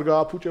გარემოს არ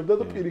გააფუჭებდა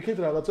და პირიქით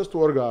რაღაცას თუ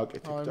არ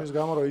გააკეთებდა. იმის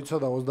გამო რომ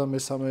იცოდა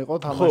 23 იყო,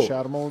 თამაში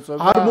არ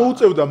მოუწევდა. არ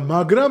მოუწევდა,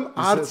 მაგრამ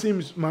არც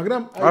იმის,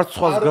 მაგრამ არც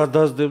სხვას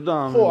გადაასდებდა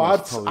ამ. ხო,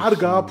 არც არ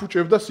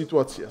გააფუჭებდა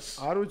სიტუაციას.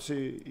 არ ვიცი,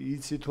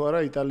 იცი თუ არა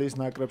იტალიის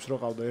ნაკრებს რო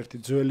ყავდა ერთი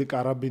ძველი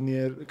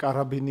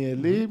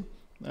კარაბინიელი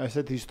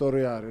ესეთი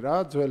ისტორია არის რა,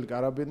 ძველი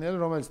კარაბინიელი,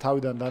 რომელიც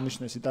თავიდან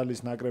დანიშნეს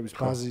იტალიის ნაკრების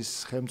ბაზის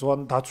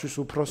ხელმძღვანელ დაცვის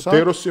უფროსად.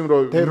 დეროსიმ რო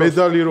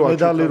მედალი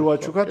რო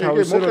აჩუქა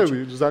თავის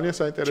ძალიან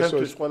საინტერესოა.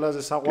 ჩემთვის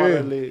ყველაზე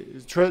საყვარელი,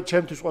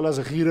 ჩემთვის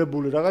ყველაზე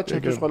ღირებული რაღაც,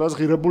 ჩემთვის ყველაზე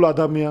ღირებულ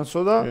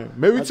ადამიანსო და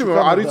მე ვიცი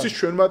არ იცის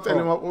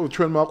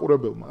ჩვენ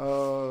მაყურებელმა.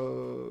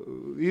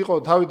 იყო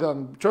თავიდან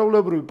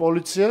ჩვეულებრივი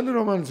პოლიციელი,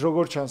 რომელიც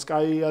როგორც ჩანს,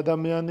 კაი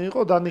ადამიანი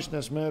იყო,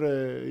 დანიშნეს მე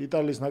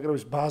იტალიის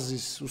ნაკრების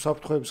ბაზის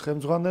უსაფრთხოების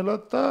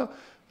ხელმძღვანელად და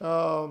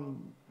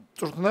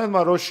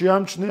წვრთნელმა რო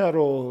შეამჩნია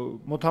რომ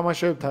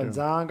მოთამაშეებთან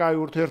ძალიან კაი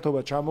ურთიერთობა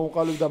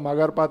ჩამოუყალიბდა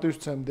მაგარ პატივს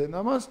ცემდნენ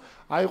ამას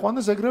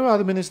აიყვანეს ეგრევე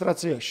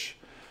ადმინისტრაციაში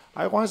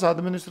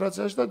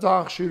და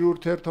ძალიან ხშირი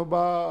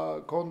ურთიერთობა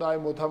ქონდა აი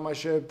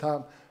მოთამაშეებთან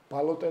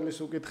ბალოტელის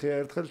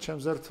უკითხია ერთხელ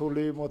ჩემს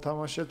რთული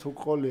მოთამაშე თუ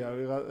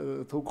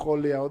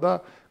გყოლიაო და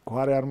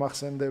გვარი არ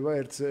მახსენდება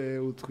ერთზე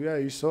უთქვია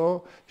ისო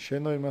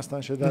შენო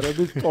იმასთან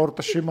შედარებით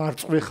პორტში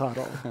მარწყვი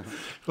ხარო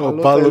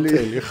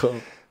ბალოტელი ხო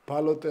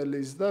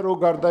ბალოტელის და რო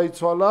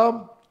გარდაიცვალა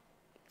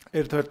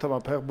ერთ-ერთმა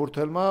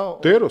ფეხბურთელმა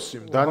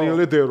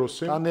დანიელე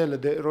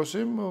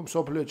დეროსიმ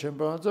მსოფლიო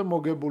ჩემპიონატზე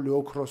მოგებული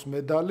ოქროს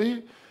медаლი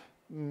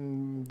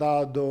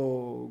დაადო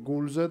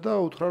გულზე და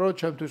უთხრა რომ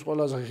ჩემთვის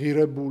ყველაზე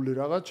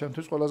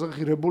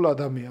ღირებულ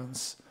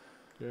ადამიანს.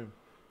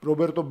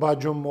 რობერტო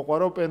ბაჯომ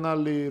მოყარო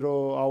პენალი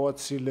რომ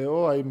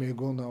ავაცილეო, აი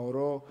მეგონაო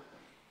რომ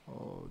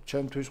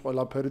ჩემთვის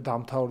ყველაფერი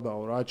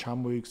დამთავრდაო რა,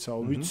 ჩამოიქცაო,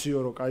 ვიციო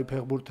რომ კაი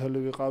ფეხბურთელი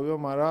ვიყავიო,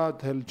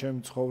 მაგრამ თელი ჩემი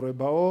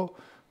ცხოვრებაო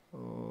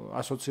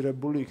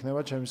ასოცირებული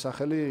იქნება ჩემი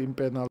სახელი იმ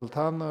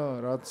პენალთან,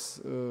 რაც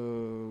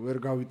ვერ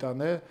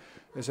გავიტანე,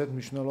 ესეთ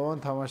მნიშვნელოვან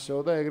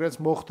თამაშსაო და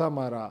ეგრეც მოხდა,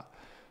 მაგრამ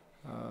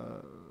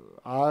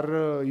არ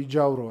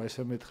იჯავრო,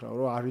 ესე მეთხრა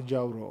რომ არ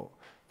იჯავრო.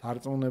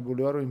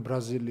 დარწმუნებული ვარ რომ იმ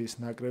ბრაზილიის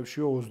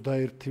ნაკრებში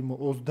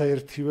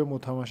 21-ვე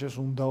მოთამაშეს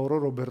უნდაო რომ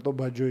რობერტო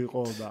ბაჯო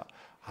იყო და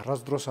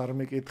არასდროს არ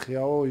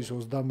მეკითხიაო ის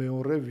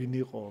 22-ე ვინ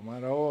იყო,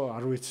 მაგრამ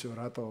არ ვიციო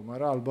რატო,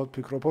 მაგრამ ალბათ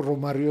ფიქრობ რომ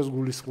რომარიოს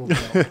გულისხმობდა.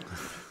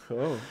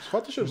 ხო,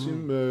 სხვათა შორის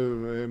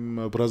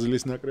იმ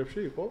ბრაზილიის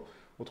ნაკრებში იყო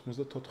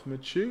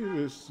 94-ში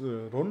ეს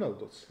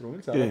რონალდოც,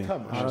 რომელიც არ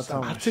თამაშობს.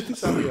 არც ერთი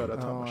წამი არ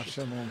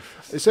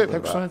თამაშობს. ესე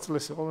 16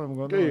 წლის იყო მე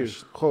მგონი.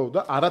 ხო,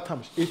 და არ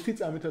თამაშობს. ერთი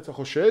წამითაც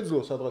ხო შეეძლო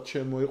სადღაც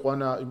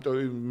შემოიყვანა, იმიტომ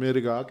მე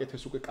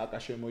გააკეთეს უკვე კაკა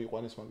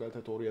შემოიყვანეს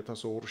მაგალითად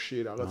 2002-ში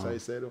რაღაცა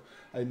ესე რომ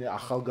აი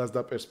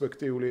ახალგაზრდა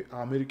პერსპექტიული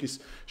ამერიკის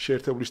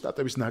შეერთებული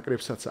შტატების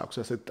ნაკრებსაც აქვს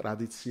ასეთი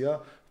ტრადიცია.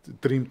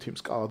 Dream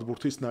Teams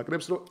კალათბურთის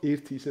ნაკრებს რომ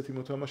ერთი ისეთი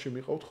მოთამაშე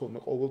მიყავთ ხოლმე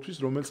ყოველთვის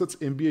რომელსაც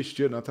NBA-ში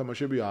ჯერ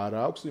ნათამაშები არ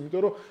აქვს,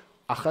 იმიტომ რომ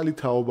ახალი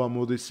თაობა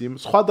მოდის იმ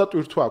სხვა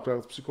დატვირთვა აქვს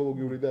რაღაც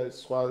ფსიქოლოგიური და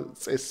სხვა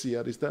წესი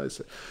არის და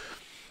ესე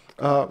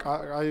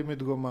აი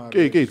მიდგომა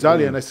არის. კი,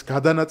 ძალიან ეს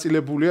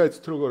გადანაწილებულია,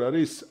 იცით როგორ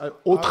არის? აი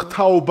 4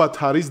 თაობად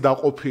არის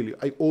დაყოფილი.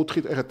 აი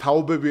 4, ეხლა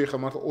თაობები ეხლა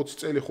მართლა 20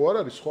 წელი ხო არ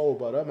არის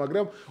სხვაობა რა,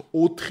 მაგრამ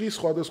 4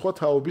 სხვადასხვა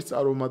თაობის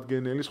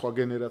წარმომადგენელი, სხვა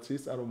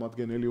გენერაციის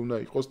წარმომადგენელი უნდა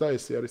იყოს და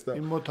ესე არის და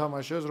იმ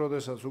მოთამაშეს,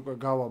 როდესაც უკვე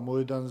გავა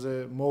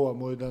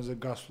მოედანზე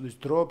გასვლის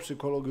დრო,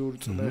 ფსიქოლოგიური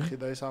წნეხი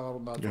და ის აღარ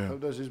უნდა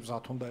აწუხებდეს, ის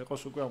მზად უნდა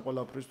იყოს უკვე ამ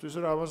ყველაფრისთვის,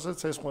 რამასაც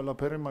ეს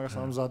ყველაფერი მაგას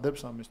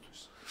ამზადებს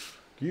ამისთვის.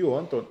 გიო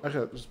ანტონ,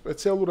 ახლა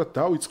სპეციალურად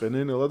დავიწყე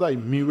ნენელა და აი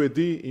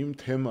მივედი იმ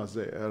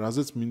თემაზე,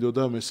 რაზეც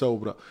მინდოდა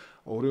მესაუბრა.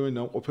 ორივე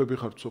ნამყოფები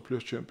ხართ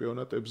მსოფლიოს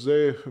ჩემპიონატებზე,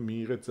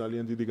 მიიღეთ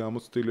ძალიან დიდი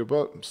გამოცდილება.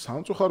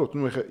 სამწუხაროდ,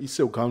 ახლა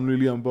ისევ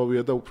განვლილი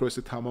ამბავია და უფრო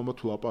ესე თამამად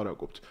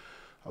ვლაპარაკობთ.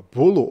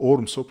 ბოლო ორ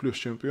მსოფლიოს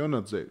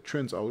ჩემპიონატზე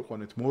ჩვენ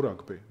წავიყვანეთ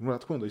მორაგბე. რა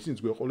თქმა უნდა, ისინიც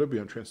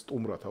გვეყოლებიან ჩვენ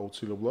სტუმრად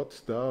აუცილებლად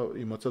და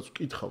იმაცაც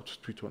ვკითხავთ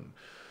თვითონ.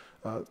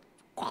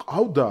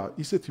 ყავდა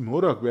ისეთი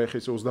მორაგბე, ახლა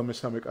ეს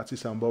 23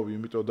 კაცის ამბავი,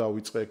 იმიტომ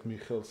დავიწყე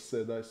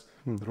მიხელსზე და ეს,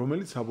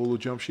 რომელიც საბოლოო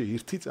ჯამში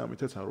ერთი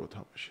წამითაც არ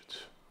ვთამაშეთ.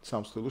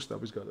 სამსხვილო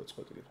შტაბის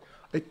გადაწყვეტილებით.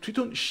 აი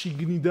თვითონ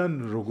შიგნიდან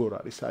როგორ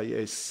არის? აი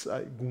ეს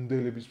აი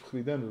გუნდელების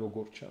მხრიდან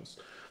როგორ ჩანს?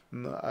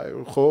 აი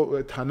ხო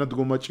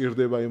თანადგომა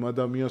ჭირდება იმ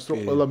ადამიანს, რომ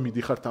ყველა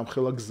მიდიხართ ამ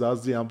ხელა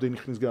გზაზე ამდენი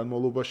ხნის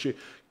განმავლობაში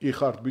კი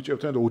ხართ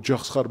ბიჭებთან და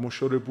ოჯახს ხარ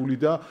მოშორებული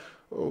და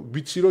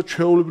ვიცი რომ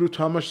ჩვეულებრივ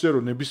თამაშზე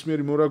რომ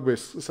ნებისმიერი მორაგბე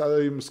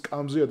იმ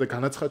სკამზეა და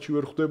განაცხადში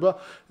ვერ ხვდება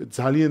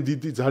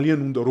ძალიან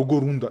უნდა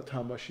როგორ უნდა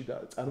თამაში და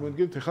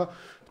წარმოიდგინეთ ახლა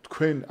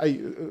თქვენ აი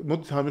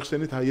მოდით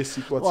ამიხსენეთ აი ეს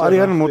სიტუაცია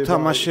არიან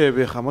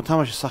მოთამაშეები ახლა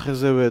მოთამაშე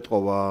სახეზევე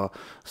ეთყობა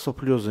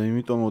სოფლიოზე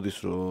იმიტომ მოდის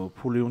რომ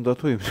ფული უნდა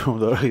თუ იმიტომ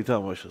უნდა რა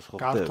ითამაშოს ხო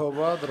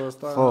გართობა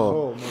დროსთან ხო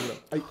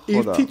აი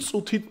ერთი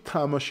წუთით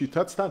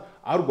თამაშითაც თან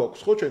არ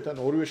გვაქვს ხო ჩვენთან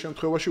ორივე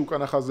შემთხვევაში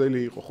უკანახაზელი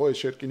იყო ხო ეს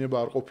შერკინება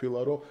არ ყოფილა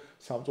რომ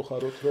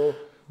სამწუხაროდ რომ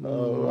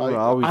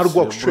არ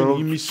გვაქვს ჩვენ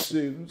იმის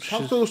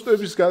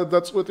სამწუხაროების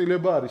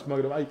გადაწყვეტილება არის,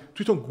 მაგრამ აი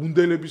თვითონ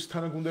გუნდელების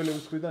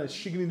თანაგუნდელების მხრიდან ეს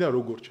შიგნიდან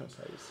როგორ ჩანს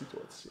აი ეს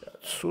სიტუაცია?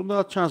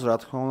 სულად ჩანს რა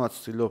თქმა უნდა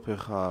ცდილობ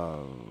ხა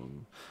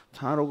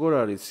თან როგორ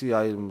არის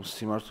აი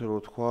სიმართლე რო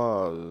თქვა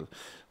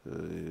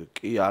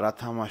კი არა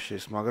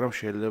თამაშეს, მაგრამ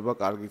შეიძლება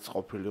კარგიც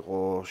ყოფილიყო,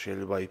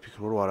 შეიძლება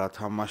იფიქრო რომ არა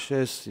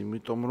თამაშეს,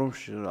 იმიტომ რომ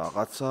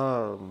რაღაცა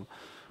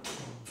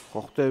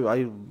ხო ხდება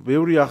აი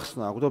ბევრი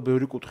ახსნა აქვს და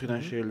ბევრი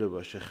კუთხიდან შეიძლება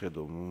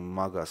შეხედო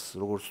მაგას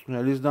როგორც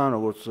თუნელისგან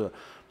როგორც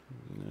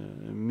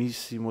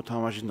მისი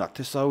მოთამაშის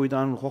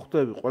ნათესავიდან ხო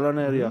ხდება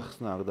ყველანაირი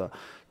ახსნა აქვს და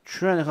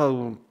ჩვენ ახლა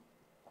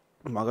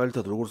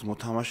მაგალითად როგორც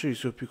მოთამაშე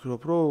ისე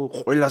ვფიქრობ რომ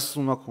ყველას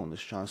უნდა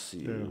ქონდეს შანსი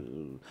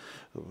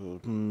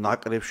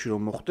ნაკრებში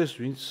რომ მოხდეს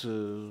ვინც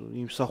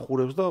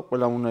იმსახურებს და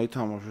ყველამ უნდა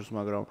ითამაშოს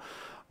მაგრამ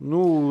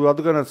ნუ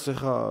რადგანაც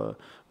ეხა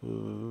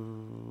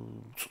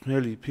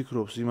წვნელი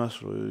ფიქრობს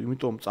იმას, რომ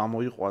იმიტომ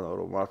წამოიყვანა,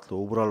 რომ მართლა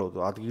უბრალოდ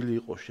ადგილი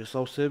იყოს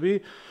შესავსები,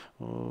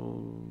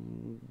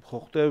 ხო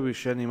ხტები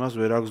შენ იმას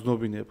ვერ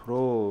აგზნობინებ,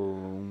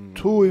 რომ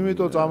თუ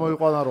იმიტომ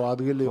წამოიყვანა, რომ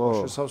ადგილი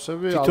იყოს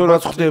შესავსები,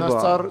 თვითონაც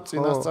ხდება.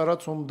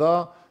 წინასწარაც უნდა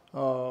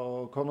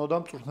ქონოდა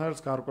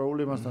მწვრთნელს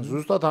გარკვეული იმასთან.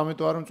 ზუსტად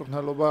ამიტომ არის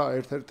მწვრთნელობა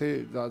ერთ-ერთი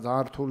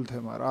ძალიან რთული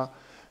თემა რა.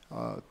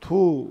 თუ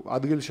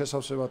ადგილი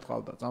შესავსებად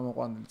ყავდა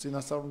წამოყვანილი,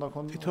 წინასწარ უნდა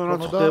ქონოდა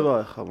თვითონაც ხდება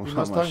ახლა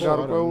იმასთან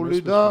გარკვეული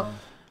და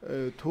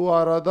თუ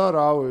არა და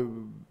რავი,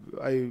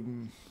 აი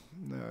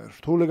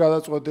რთული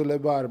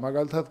გადაწყვეტილება არის,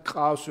 მაგალითად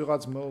ყავს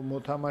ვიღაც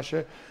მოთამაშე,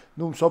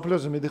 ნუ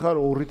მსოფლიოზე მიდიხარ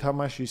ორი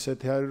თამაში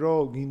ისეთი არის,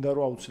 რომ გინდა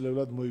რომ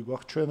აუცილებლად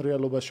მოიგვახ ჩვენ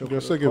რეალობას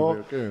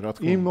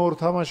შევხედოთ. იმ ორ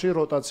თამაში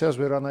როტაციას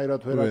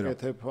ვერანაირად ვერ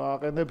აკეთებ,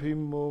 აყენებ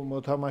იმ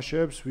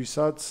მოთამაშეებს,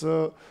 ვისაც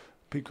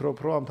ფიქრობ,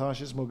 რომ ამ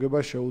თამაშის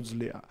მოგება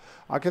შეუძლია.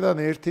 აქედან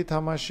ერთი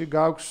თამაში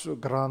გაქვს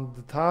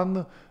გრანდთან,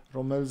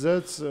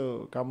 რომელზეც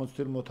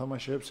გამოცდილ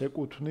მოთამაშეებს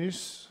ეკუთვნის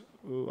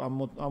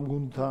ამ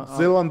გუნდთან.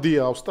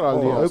 ზელანდია,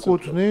 ავსტრალია.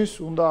 ეკუთვნის,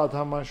 უნდა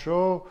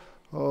ათამაშო.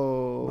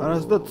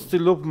 არას და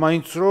ცდილობ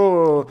მაინც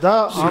რომ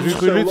და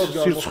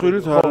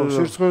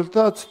სირცხვილით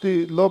და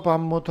ცდილობ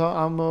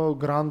ამ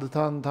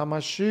გრანდთან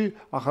თამაში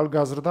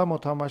ახალგაზრდა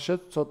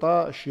მოთამაშეც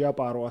ცოტა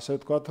შეაპარო, ასე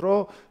ვთქვათ,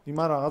 რომ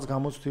იმან რაღაც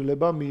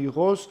გამოცდილება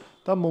მიიღოს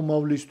და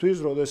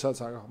მომავლისთვის, როდესაც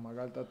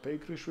მაგალითად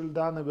ფეიქრიშვილი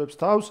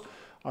დაანებებს თავს,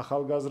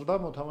 ახალგაზრდა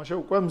მოთამაშე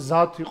უკვე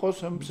მზად იყოს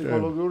ამ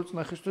ფსიქოლოგიური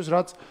წნეხისთვის,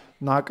 რაც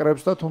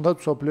ნაკრებს და თუნდაც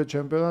მსოფლიო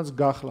ჩემპიონატს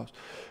გახლავს.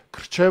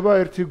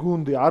 გრჩება ერთი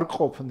გუნდი, არ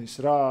ყოფნის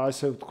რა,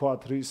 ასე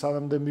ვთქვათ,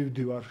 სანამდე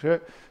მივდივარ,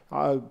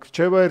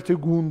 გრჩება ერთი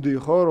გუნდი,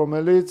 ხო,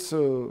 რომელიც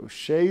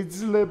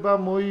შეიძლება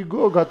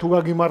მოიგო, თუ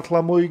გაგიმართლა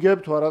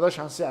მოიგებ, თუ არა და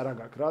შანსი არ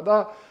აქვს რა და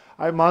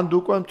აი მანდ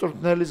უკვე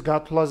მწვრთნელის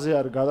გათვლაზე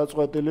არის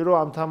გადაწყვეტილი, რომ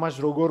ამ თამაშს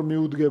როგორ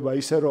მიუდგება,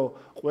 ისე რომ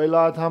ყველა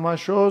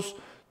ათამაშოს,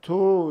 თუ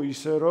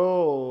ისე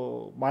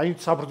რომ მაინც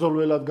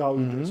საბრძოლველად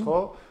გავიდეს, ხო?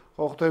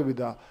 ხო ხტები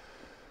და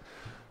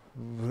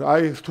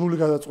აი რთული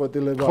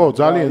გადაწყვეტილება. ხო,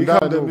 ძალიან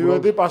და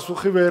მივედი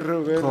პასუხი ვერ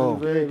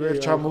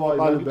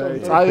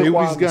ჩამოვაყალიბე.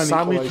 წაიყვან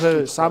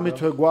სამი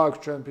თვე გვაქვს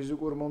ჩვენ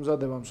ფიზიკური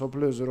მომზადება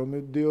მსოფლიოზე რომ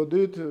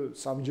მივდიოდით,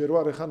 სამჯერ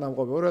ვარ ეხა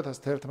ნამყოფი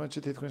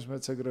 2011-ში თითქმის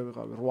მეც ეგრე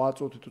ვიყავი. 8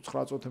 წუთი თუ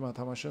 9 წუთი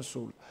მათამაშენ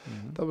სულ.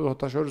 და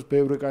ოთაშორის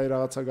ბევრი კაი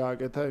რაღაცა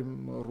გააკეთა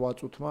იმ 8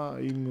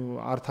 წუთმა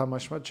იმ არ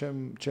თამაშმა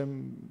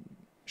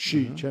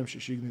ჩემში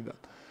შიგნიდან.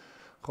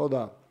 ხო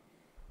და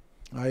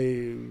აი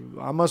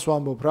ამას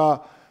ვამბობ რა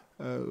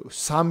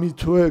სამი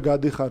თვე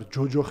გადიხარ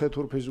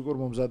ჯოჯოხეთურ ფიზიკურ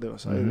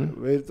მომზადებას.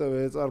 აი ვერ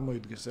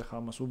წარმოიდგენს ახლა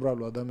ამას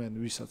უბრალო ადამიანი,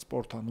 ვისაც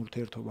სპორტთან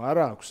ურთიერთობა არ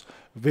აქვს,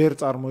 ვერ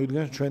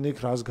წარმოიდგენს ჩვენ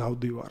იქ რას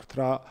გავდივართ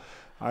რა.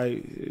 აი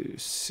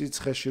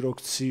სიცხეში რო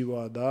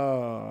ქცივა და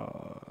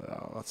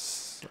რაღაც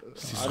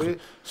არის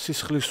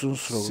სისხლის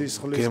უნს რო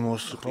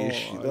გემოს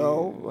ყიში და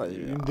აი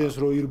იმდენს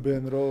რო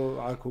ირბენ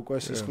რო აქ უკვე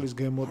სისხლის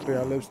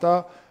გემოტრიალებს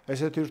და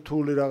ესეთი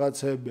რთული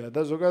რაღაცებია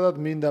და ზოგადად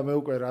მინდა მე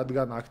უკვე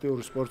რადგან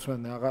აქტიური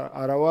სპორტსმენი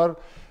არა ვარ,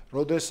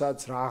 როდესაც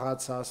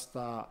რაღაცას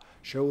და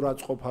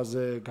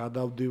შეურაცხყოფაზე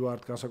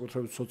გადავდივართ,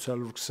 განსაკუთრებით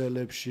სოციალურ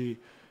ქსელებში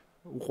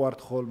უყვართ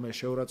ხოლმე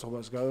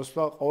შეურაცხყოფას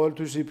გადასვლა,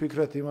 ყოველთვის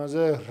იფიქრეთ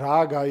იმაზე, რა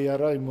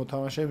გაიარა იმ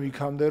მოთამაშემ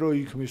იქამდე, რომ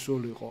იქ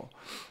მისულიყო.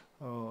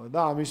 და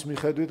ამის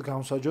მიხედვით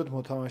გამსაჯოთ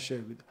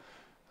მოთამაშეები.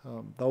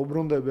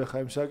 დაუბრუნდები ხა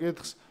იმ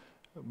საკითხს,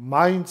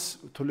 მაინც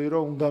თვლი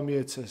რომ უნდა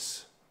მიეცეს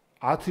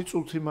 10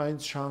 წუთი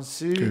მაინც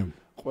შანსი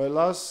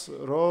ყველას,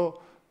 რომ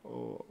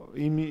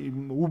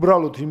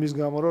უბრალოდ იმის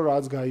გამო რომ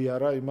რაც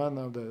გაიარა იმან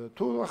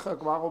თუ ახლა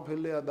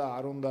კვაყოფილია და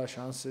არ უნდა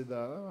შანსი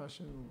და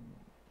მაშინ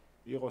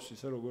იყოს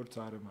ისე როგორც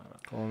არის,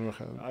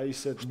 მაგრამ აი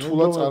ისეთ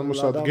რთულად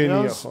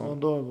წარმოსადგენია ხო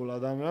მონდომებულ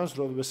ადამიანს,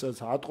 როდესაც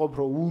ატყობ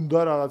რომ უნდა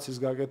რაღაცის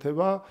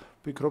გაკეთება,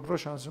 ფიქრობ რომ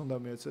შანსი უნდა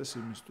მიეცეს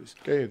იმისთვის.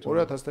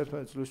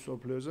 2011 წლის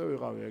სოფლიოზე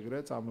ვიყავი ეგრე,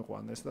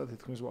 წამიყვანეს და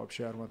თითქმის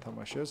ვაფშე არ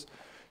მათამაშეს,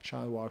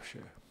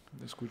 ვაფშე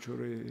ეს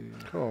კუჩური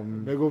ხო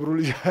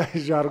მეგობრული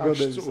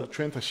ჟარგონები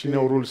ჩვენთან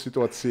შინაურული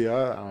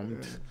სიტუაცია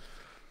ამით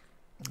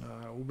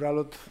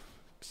უბრალოდ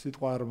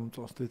სიტყვა არ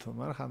მომწონს თვითონ,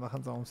 მაგრამ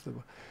ხანდახან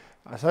წამოწდება.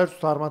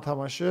 საერთოდ არ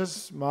მათამაშეს,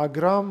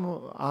 მაგრამ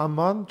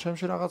ამან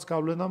ჩემში რაღაც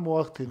გავლენა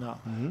მოახდინა.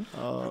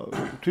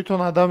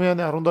 თვითონ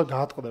ადამიანი არ უნდა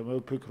გაატყდა, მე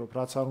ვფიქრობ,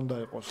 რაც არ უნდა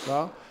იყოს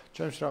რა.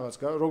 ჩემში რაღაც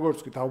როგორც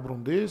კი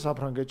დავბრუნდი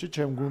საფრანგეთში,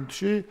 ჩემ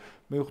გუნდში,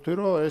 მივხვდი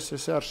რომ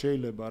ესე არ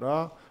შეიძლება რა.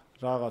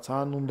 რაღაც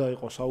ან უნდა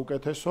იყოს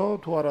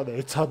საუკეთესო, თუ არა და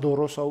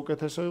ეცადო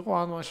საუკეთესო იყო,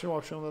 ან მაშინ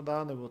ვაფშე უნდა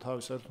დაანებო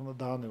თავი, საერთოდ უნდა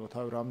დაანებო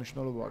თავი რა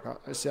მნიშვნელობა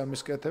აქვს ესე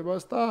ამის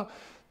კეთებას და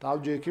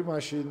დავჯექი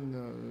მაშინ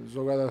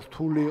ზოგადად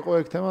რთული იყო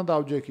ეგ თემა,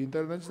 დავჯექი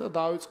ინტერნეტში და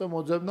დავიწყე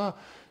მოძებნა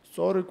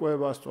სწორი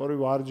კვება, სწორი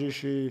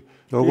ვარჯიში.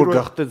 როგორ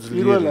გახდე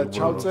ძლიერი? პირველად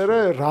ჩავწერე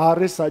რა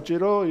არის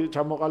საჭირო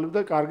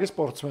ჩამოყალიბდა კარგი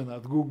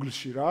სპორტსმენად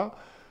Google-ში რა.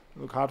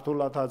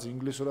 ქართულადაც,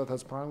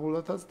 ინგლისურადაც,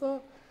 ფრანგულადაც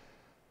და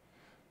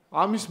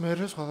ამის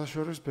მერე სხვათა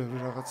შორის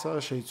ბევრი რაღაცა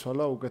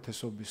შეიცვალა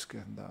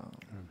უკეთესობისკენ და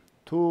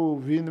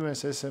თუ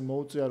ვინმეს ესე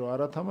მოუწია რომ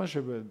არ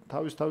ათამაშებენ,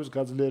 თავის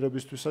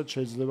გაძლიერებისთვისაც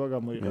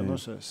შეიძლება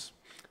გამოიყენოს ეს.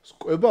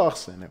 კვება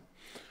ახსენე.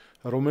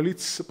 რომელიც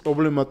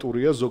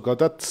პრობლემატურია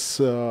ზოგადად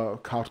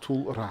ქართულ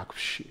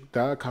რაგბში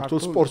და ქართულ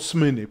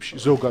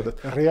სპორტსმენებში ზოგადად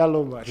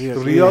რეალობაში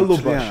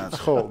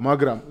ხო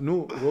მაგრამ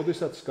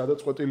როდესაც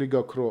გადაწყვეტილი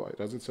გაქვს რომ აი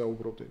რაზეც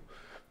საუბრობდი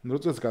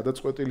როდესაც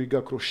გადაწყვეტილი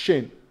გაქვს რომ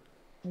შენ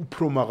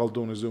უფრო მაღალ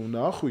დონეზე უნდა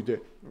ახვიდე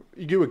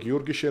იგივე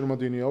გიორგი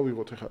შერმადინია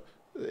ვიღოთ ახლა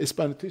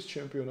ესპანეთის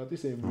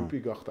ჩემპიონატის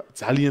MVP გახდა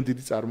ძალიან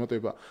დიდი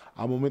წარმატება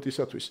ამ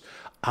მომენტისათვის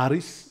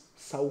არის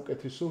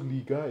საუკეთესო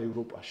ლიგა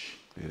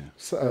ევროპაში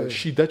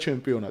შიდა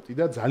ჩემპიონატი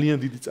და ძალიან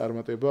დიდი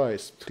წარმატებაა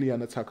ეს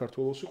მთლიანად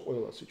საქართველოსი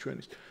ყველასი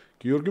ჩვენის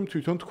გიორგიმ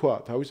თვითონ თქვა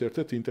თავის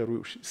ერთ-ერთ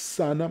ინტერვიუში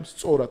სანამ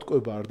სწორად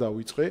კვება არ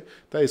დავიწყე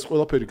და ეს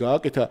ყველაფერი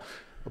გააკეთა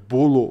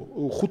ბოლო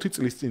 5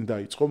 წლის წინ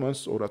დაიწყო მან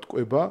სწორად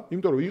კვება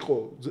იმიტომ რომ იყო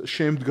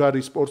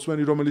შემდგარი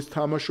სპორტსმენი რომელიც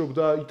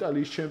თამაშობდა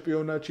იტალიის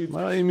ჩემპიონატში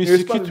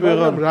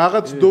მაგრამ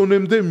რაღაც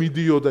დონემდე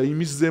მიდიოდა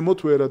იმის ზემოთ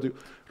ვერადიო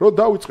რომ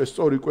დავიწყე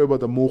სწორი კვება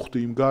და მოხდი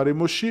იმ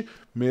გარემოში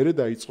მერე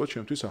დაიწყო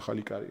ჩემთვის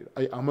ახალი კარიერა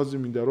აი ამაზე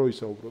მინდა რომ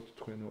ისაუბროთ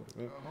თქვენ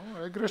ორივე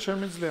ეგრე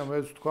შემიძლია მე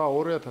ვთქვა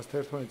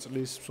 2011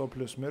 წლის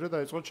სოფლიოს მერე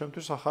დაიწყო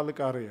ჩემთვის ახალი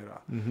კარიერა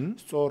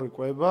სწორი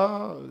კვება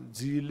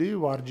ძილი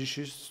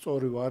ვარჯიში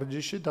სწორი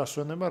ვარჯიში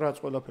დასვენება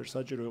რაც ყველაფერს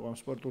საჭირო იყო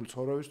სპორტული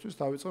ცხოვრებისთვის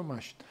დავიწყე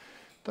მაშინ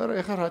და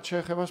ეხლა რაც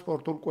შეეხება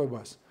სპორტულ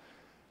კვებას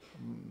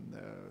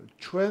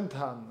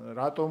ჩვენთან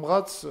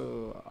რატომღაც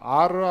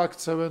არ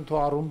აქცევენ თუ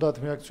არ უნდათ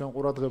მიაქცევენ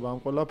ყურადღება ამ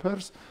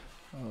ყველაფერს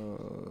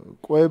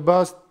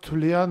კვებას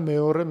თვლიან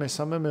მეორე,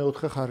 მესამე,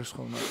 მეოთხე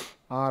ხარისხოვნად.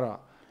 არა,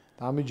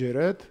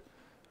 დამიჯერეთ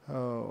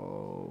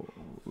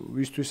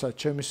ვისთვისაც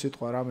ჩემი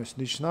სიტყვა რამეს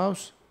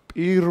ნიშნავს,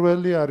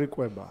 პირველი არის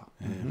კვება.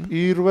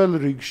 პირველ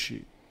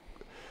რიგში.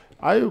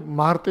 აი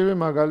მარტივი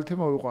მაგალითი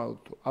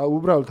მოვიყვანოთ.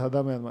 უბრალოდ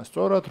ადამიანმა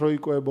სწორად რო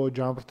იკვებო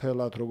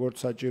ჯამრთელად, როგორც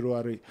საჭირო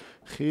არის,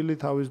 ხილი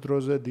თავის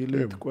დროზე,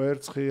 დილით,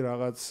 კვერცხი,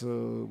 რაღაც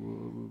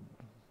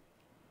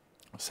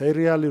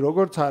სერიალი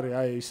როგორც არის,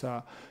 აი ისა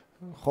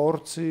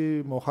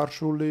ხორცი,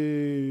 მოხარშული,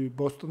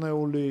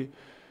 ბოსტნეული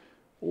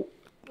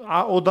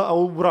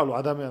უბრალოდ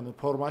ადამიანურ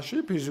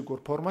ფორმაში,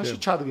 ფიზიკურ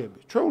ფორმაში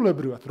ჩადგები.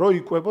 ჩვეულებრივად რო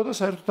იკვებო და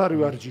საერთოდ არ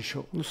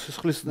ივარჯიშო.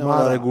 სისხლის ნევა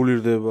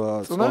რეგულირდება,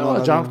 წონა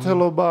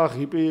ჯანმრთელობა,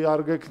 ღიპი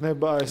არ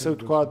გექნება, ესე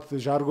ვთქვათ,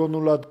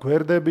 ჟარგონულად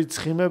გვერდები,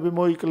 ცხიმები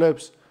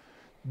მოიკლებს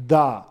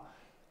და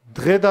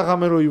დღე და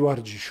ღამე რო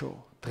ივარჯიშო.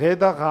 დღე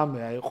და ღამე,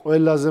 აი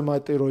ყველაზე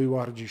მარტი რო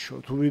ივარჯიშო,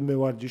 თუ ვინმე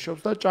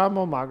ვარჯიშობს და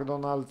ჭამო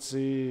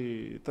მაკდონალდსი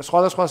და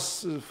სხვადასხვა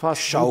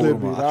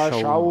ფასტფუდები რა,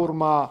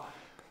 შაურმა,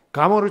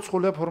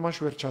 გამორიცხულია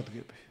ფორმაში ვერ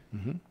ჩადგები.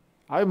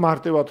 აი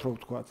მარტივად რო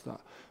ვთქვათ და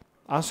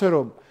ასე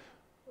რომ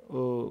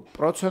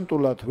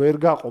პროცენტულად ვერ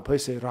გაყოფ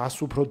ესე რას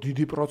უფრო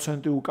დიდი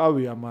პროცენტი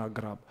უკავია,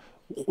 მაგრამ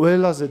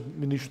ყველაზე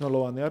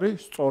მნიშვნელოვანი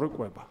არის სწორი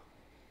კვება.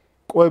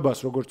 კვებას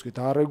როგორც კი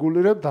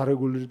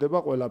დარეგულირდება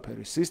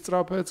ყველაფერი,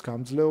 სისწრაფეც,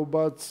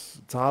 გამძლეობაც,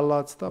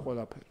 ძალაც და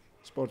ყველაფერი.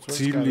 სპორტსმენის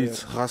ძილიც,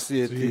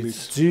 ხასიათიც,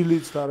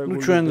 ძილიც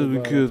დარეგულირდება. ჩვენ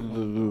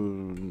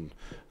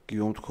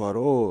გიომ თქვა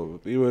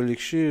რომ პირველ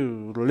რიგში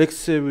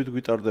ლექციებით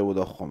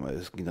გვიტარდებოდა ხოლმე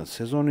ეს გინდათ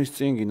სეზონის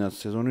წინ, გინდათ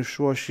სეზონის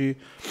შუაში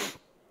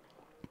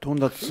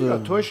თუნდაც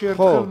თვეში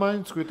ერთხელ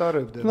მაინც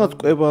გვიტარებდნენ. თუნდაც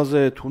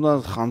კვებაზე,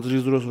 თუნდაც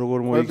ხანძრის დროს როგორ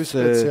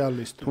მოიქცე,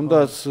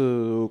 თუნდაც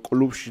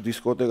კლუბში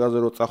დისკოტეკაზე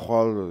რო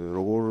წახვალ,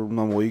 როგორ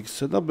უნდა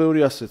მოიქცე და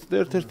ბევრი ასეთ და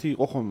ერთ-ერთი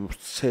იყო ხოლმე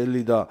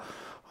ვრცელი და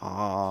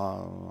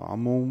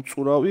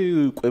ამოუმწურავი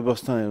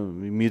კვებასთან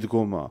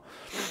მიდგომა.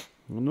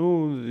 ნუ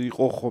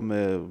იყო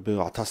ხოლმე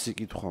 1000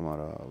 კითხვა,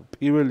 მაგრამ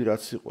პირველი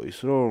რაც იყო ის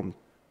რომ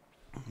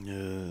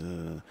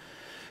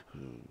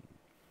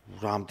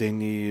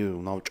რამდენი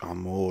უნდა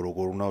ვჭამო,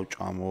 როგორ უნდა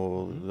ვჭამო,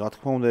 რა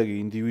თქმა უნდა იგი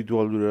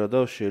ინდივიდუალურია და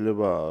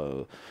შეიძლება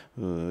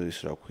ის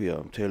რა ქვია,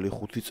 მთელი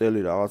 5 წელი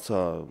რაღაცა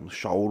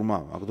შაურმა,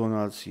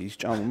 მაკდონალდსი ის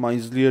ჭამო,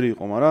 მაინც ძლიერი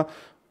იყო, მაგრამ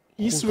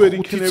ის ვერ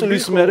იქნები 5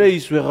 წლის მერე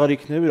ის ვეღარ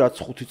იქნები, რაც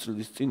 5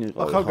 წლის წინ იყო.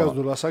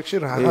 ახალგაზრდულ ასაკში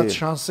რაღაც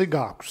შანსი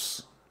გაქვს.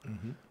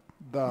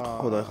 და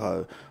ხო და ხა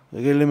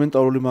ეგ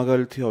ელემენტარული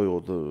მაგალითი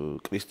ავიღოთ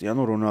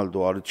კრისტიანო რონალდო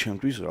არის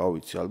ჩემთვის, რა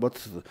ვიცი, ალბათ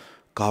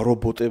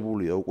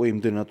გარობოტებულია უკვე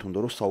იმდენად უნდა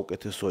რომ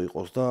საუკეთესო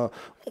იყოს და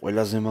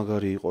ყველაზე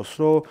მაგარი იყოს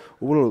რომ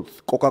უბრალოდ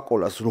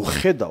კოკაკოლას რო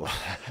ხედავს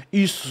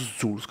ის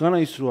ზულს განა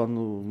ის რომ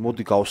ანუ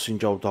მოდი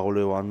გავსინჯავ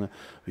დავლევან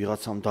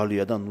ვიღაცამ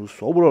დალია და ნუ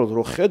უბრალოდ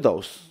რო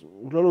ხედავს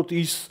უბრალოდ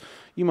ის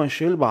იმან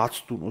შეიძლება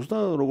აცდუნოს და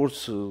როგორც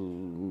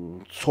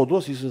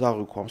ცოდვას ისე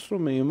დაღვიქვამს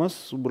რომ მე იმას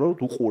უბრალოდ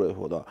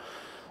უყურებო და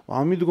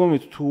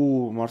ამიდგომით თუ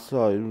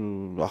მართლა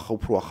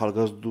უფრო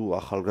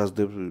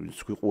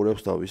ახალგაზრდებს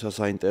გვიყურებს და ვისაც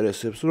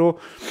აინტერესებს რომ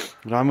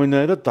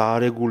რამენაირად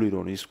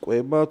დაარეგულირონ ის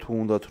კვება თუ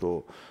უნდათ რომ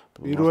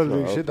პირველ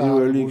რიგში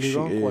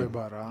დაარეგულირონ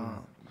კვება რა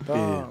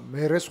და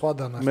მერე სხვა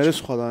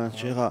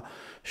დანარჩენი ხა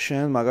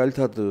შენ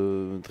მაგალითად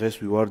დღეს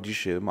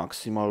ვივარჯიშე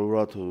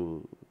მაქსიმალურად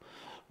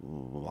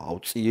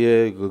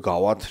ავწიე,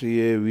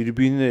 გავათრიე,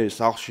 ვირბინე,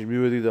 სახლში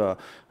მივედი და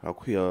რა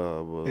ქვია,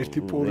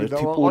 ერთი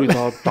პური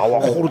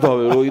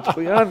დავახურდავე, რო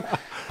იტყვიან.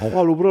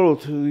 ხვალ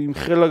უბრალოდ იმ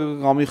ხელა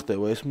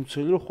გამიხდება ეს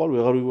მუცელი რომ ხვალ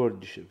ვეღარ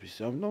ვივარჯიშებ ის.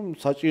 ამიტომ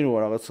საჭიროა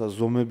რაღაცა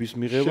ზომების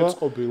მიღება.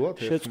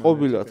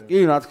 შეწყობილად. კი,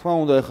 რა თქმა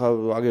უნდა, ეხლა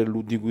აგერ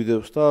ლუდი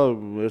გვიდევს და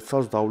ერთ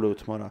წელს დავლევთ,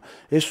 მაგრამ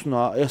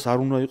ეს არ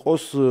უნდა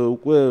იყოს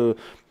უკვე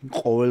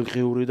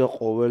ყოველდღიური და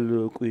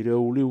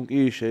ყოველკვირეული,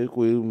 კი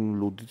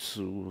ლუდიც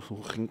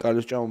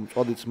ხინკალის ჭამა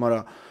მწვადიც,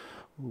 მაგრამ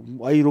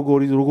აი როგორ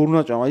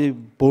უნდა ჭამა, აი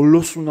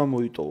ბოლოს უნდა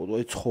მოიტოვო,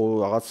 აი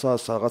რაღაცა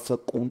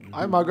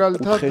აი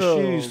მაგალითად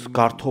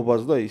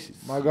გართობას და ისიც.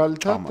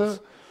 მაგალითად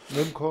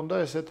მე მქონდა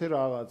ესეთი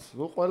რაღაც.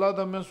 ნუ ყველა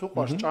ადამიანს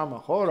უყვარს ჭამა,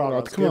 ხო?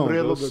 რაღაც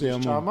გემრიელობების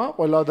ჭამა,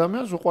 ყველა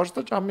ადამიანს უყვარს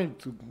და ჭამით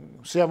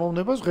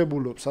სიამოვნებას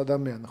ღებულობს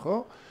ადამიანი, ხო?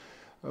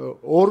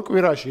 ორ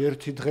კვირაში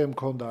ერთი დღე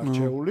მქონდა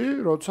არჩეული,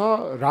 როცა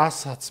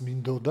რასაც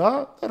მინდოდა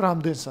და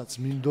რამდენსაც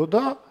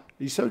მინდოდა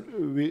ისე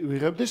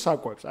ვიღებდი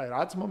საკვებს. აი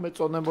რაც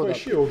მომეწონებოდა.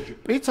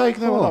 პიცა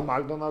იქნებოდა,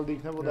 მაკდონალდი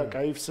იქნებოდა,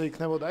 KFC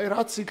იქნებოდა, აი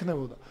რაც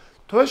იქნებოდა.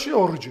 თვეში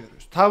ორჯერ.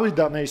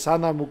 თავიდან აი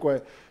სანამ უკვე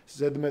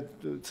ზედმეტ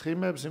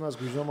ცხიმებს იმას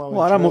გვიზომავენ.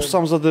 არა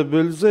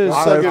მოსამზადებელზე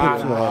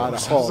საერთოდ არა.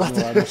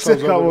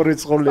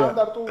 საკავორიცხულია.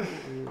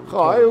 ხო,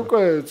 აი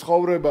უკვე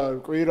ცხოვრება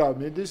კვირა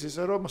მიდის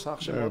ისე რომ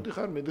სახში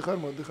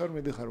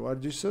მოდიხარ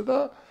ვარჯიშზე და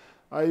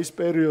აი ეს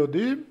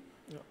პერიოდი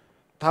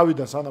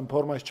თავიდან სანამ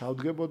ფორმაში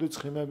ჩავდგებოდი,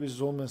 ცხიმების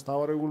ზომას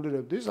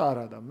დავარეგულირებდი, ის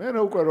არა და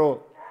მე უკვე რომ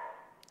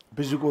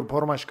ფიზიკურ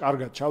ფორმაში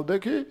კარგად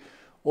ჩავდექი,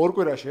 ორ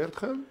კვირაში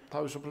ერთხელ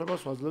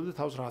თავისუფლებას ვაძლევდი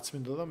თავს რაც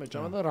მინდოდა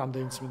მეჭამა და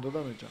რამდენიც მინდოდა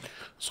მეჭამა.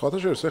 სხვათა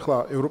შორის ახლა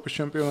ევროპის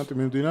ჩემპიონატი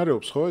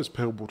მიმდინარეობს, ხო, ეს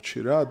ფეხბურთში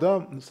რა და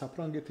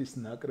საფრანგეთის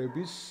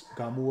ნაკრების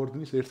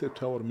გამოვარდნის ერთ-ერთ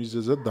მთავარ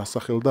მიზეზად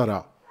დასახელდა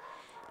რა?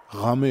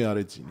 ღამე არ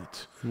ეძინით.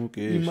 ნუ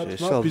კი,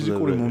 იმათმა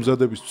ფიზიკური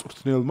მომზადების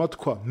წვრთნელმა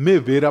თქვა, მე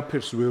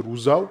ვერაფერს ვერ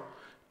უზავ,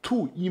 თუ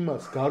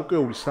იმას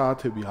გარკვეული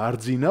საათები არ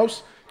ძინავს,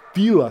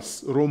 დილას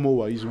რომ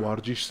მოვა ის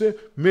ვარჯიშზე,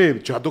 მე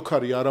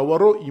ჯადოქარი არა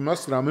ვარო,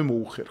 იმას რამე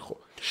მოუხერხო.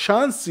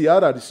 შანსი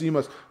არ არის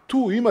იმას, თუ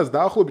იმას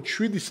დაახლოებით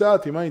 7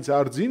 საათი მაინც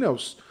არ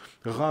ძინავს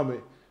ღამე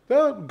და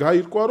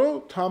გაირკვა რომ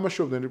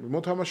თამაშობდნენ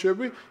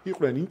მოთამაშეები,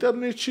 იყვნენ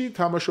ინტერნეტში,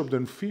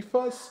 თამაშობდნენ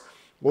FIFA-ს,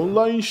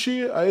 ონლაინში,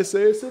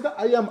 ესე და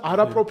აი ამ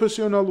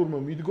არაპროფესიონალურმა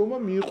მიდგომა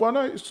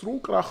მიიყვანა სრულ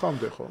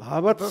კრახამდე ხო.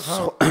 ალბათ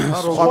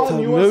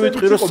მე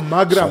ვიტყვი რომ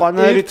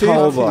სხვანაირი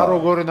თაობა.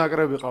 როგორი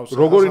ნაკრები ყავს.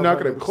 როგორი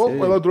ნაკრები ხო?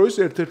 ყველა დროის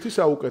ერთ-ერთი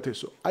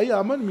საუკეთესო. აი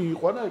ამან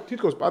მიიყვანა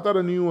თითქოს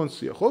პატარა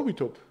ნიუანსია ხო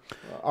ვითომ?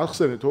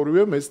 ახსენეთ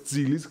ორივე ეს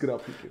ძილის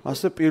გრაფიკი.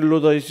 ასე პირლო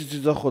და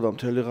ისიც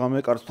იძახოდა მთელი ღამე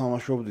კარს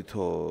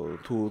თამაშობდითო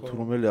თუ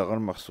რომელი აღარ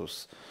მახსოვს.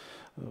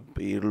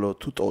 პირლო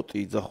თუ ტოტი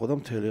იძახოდა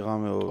მთელი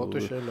ღამე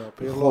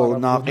ხო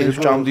ნაყინს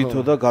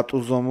ჭამდითო და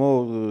გატუზომო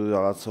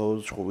რაღაცა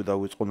ჩხუბი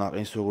დაგვიწყო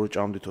ნაყინს როგორ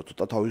ჭამდითო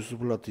ცოტა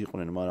თავისუფლად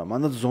იყვნენ მაგრამ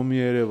მანდ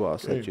ზომიერებაა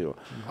საჭირო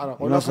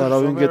იმას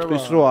არავინ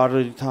გეტყვის რომ არ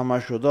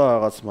ითამაშო და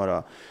რაღაც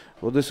მაგრამ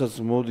როდესაც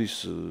მოდის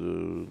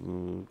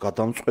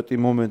გადამწყვეტი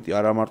მომენტი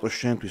არა მარტო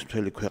შენთვის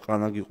მთელი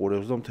ქვეყანა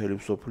გიყურებს და მთელი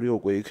მსოფლიო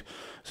უკვე იქ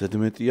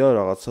ზედმეტია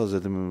რაღაცა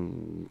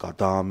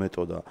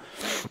გადაამეტო და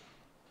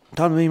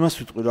თან მე იმას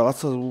ვიტყვი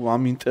რაღაცა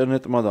ამ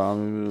ინტერნეტმა და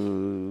ამ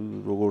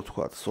როგორ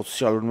თქვა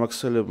სოციალურ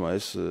მაქსელებმა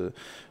ეს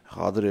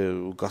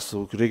ხადრე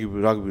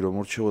რაგბი რომ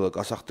მორჩებოდა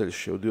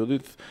გასახდელში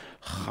შევდიოდით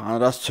ხან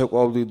რას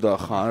ცეკვავდით და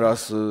ხან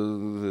რას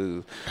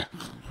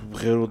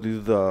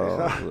ღეროდით და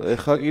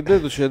ეხა კიდე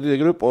შედი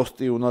ეგრე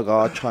პოსტი უნდა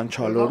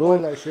გააჩანჩალო რომ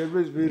ყველა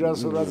შეების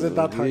ვირასურაძე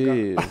დათაგა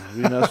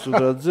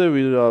ვინასურაძე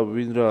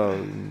ვინ რა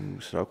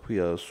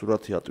ქვია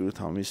სურათი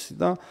ატვირთ ამისი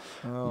და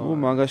ნუ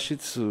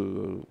მაგაშიც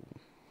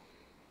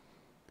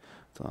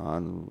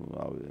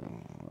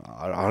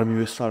არ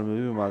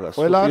მივესალმები მაგას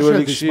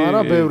პირველში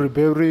მაგრამ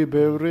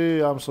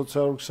ბევრი ამ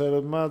სოციალურ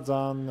ქსელებმა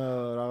ძალიან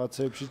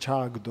რაღაცეებში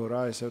ჩააგდო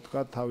რა ესე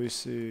ვთქვა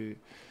თავისი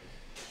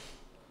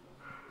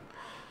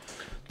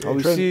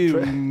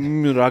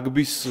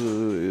რაგბის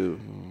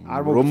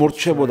რომ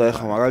მორჩებოდა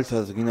ეხლა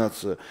მაგალითად გინაც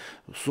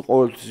სულ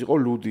ყოველთვის იყო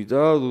ლუდი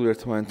და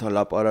ერთმანეთთან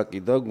ლაპარაკი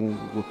და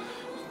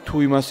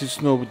თუ იმას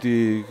იცნობდი,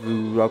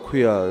 რა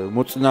ქვია,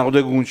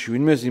 მოწინააღმდეგე გუნდში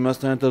ვინმეს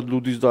იმასთან ერთად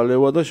ლუდის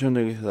დალევა და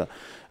შემდეგ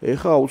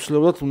ეხა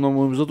აუცილებლად უნდა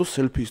მოემზადო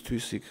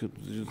სელფისთვის იქ.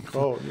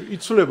 ხო,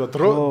 იცვლება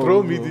დრო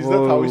მიდის და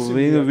თავისი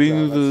ვინ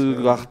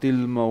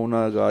გახდილმა უნდა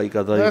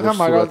გადაიღოს. ეხა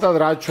მაგალითად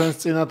რა ჩვენს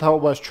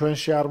წინათაობას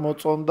ჩვენში არ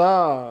მოწონდა,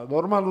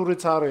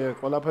 ნორმალურიც არის,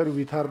 ყველაფერი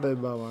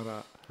ვითარდება,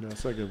 მაგრამ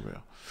ნასაგებია.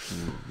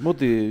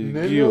 მოდი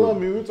ნელა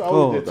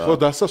მივიწავდეთ ხო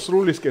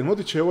დასასრულისკენ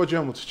მოდი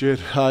შევაჯამოთ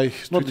ჯერ აი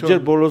მოდი ჯერ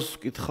ბოლოს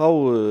კითხავ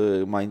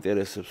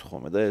მაინტერესებს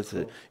ხოლმე და ეს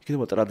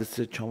იქნება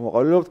ტრადიციად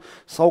ჩამოყალიბებთ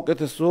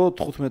საუკეთესო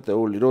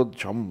 15-ეული რო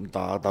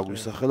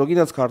დაგვისახელო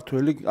კიდაც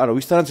ქართველი არა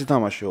ვისთანაც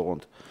ითამაშე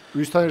ოღონდ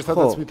ვისთან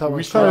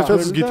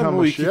ერთადაც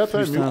გითამაშია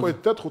და მიყვეთ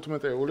და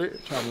 15-ეული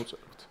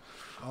ჩამოწერთ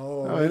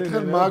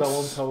ერთხელ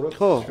მაქვს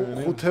ხო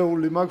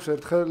ხუთეული მაქვს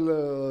ერთხელ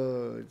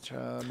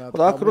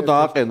ჩანატა აქ რო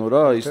დააყენო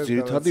რა ის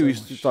ძირითადი ვის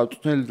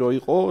წვნელი რო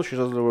იყო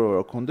შესაძლებლობა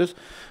რა ქონდეს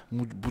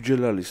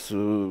ბუჯელალის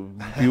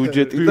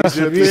ბიუჯეტი და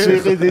ვის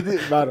ვიყიდიდი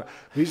მაგრამ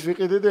ვის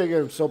ვიყიდიდი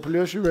ეგრე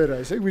სოფლიოში ვერა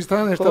ესე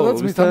ვისთან ერთადაც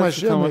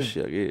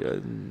მითამაშია კი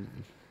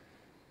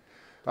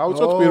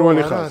დავუწოთ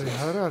პირველი ხაზი.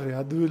 არ არის,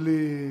 ადვილი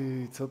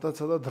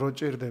ცოტა დრო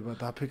ჭირდება,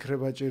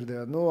 დაფიქრება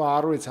ჭირდება.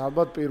 არ ვიცი,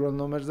 ალბათ პირველ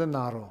ნომერზე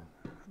ნარო.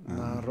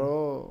 ნარო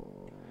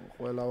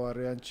ყველა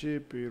ვარიანტში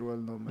პირველ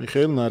ნომერზე.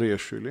 მიხეილ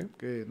ნარიაშვილი.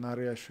 კი,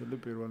 ნარიაშვილი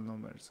პირველ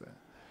ნომერზე.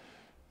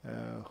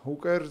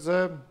 ჰუკერზე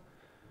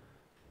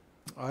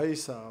აი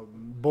ისა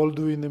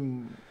ბოლდვინი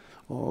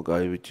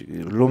კაი ბიჭი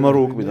ლომარო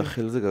უკბინა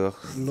ხელზე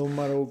გაგახსნა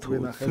ლომარო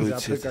უკბინა ხელზე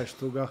აფრიკაში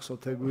თუ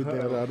გახსოვთ ეგვიდე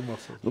არ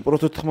მახსოვს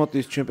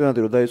პროტოთმატის ჩემპიონატი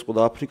რო დაიწყო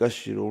და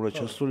აფრიკაში რო უნდა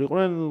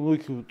ჩასულიყვნენ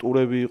იქ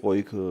ტურები იყო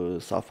იქ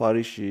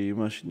საფარიში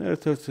იმაში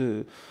ერთ-ერთ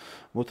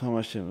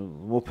მოთამაშე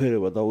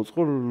მოფერება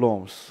დაუწყო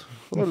ლომს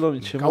ლომი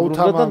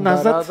შემობრუნდა და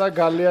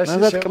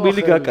ნაზად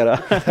კბილი გაკარა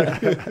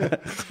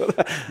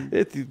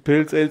ეთი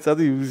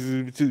ფერწელწადი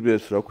ვიცი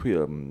რა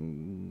ქვია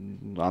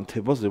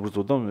ანთებას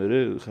ებრძოდა მე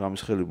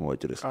რამის ხელი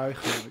მოაჭრეს. აი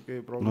ხელი, კი,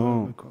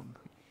 პრობლემა მქონდა.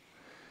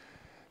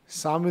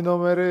 3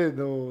 ნომერი,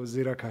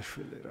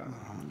 ზირაქაშვილი რა.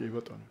 კი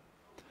ბატონო.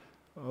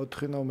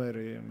 4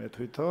 ნომერი მე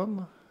თვითონ,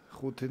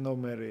 5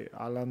 ნომერი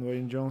ალან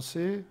ვეინ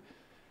ჯონსი,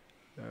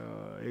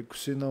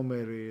 6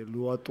 ნომერი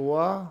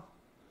ლუატუა,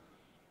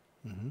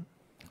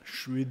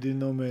 7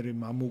 ნომერი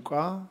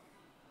მამუკა,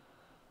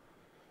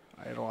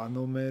 აი 8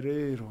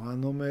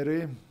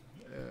 ნომერი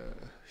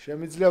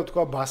შემიძლია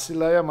ვთქვა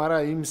ბასილაია,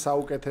 მაგრამ იმ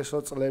საუკეთესო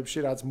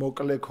წლებში რაც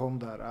მოკლე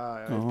ქონდა რა,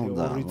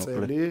 1-2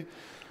 წელი.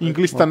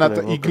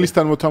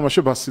 ინგლისთან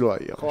მოთამაშე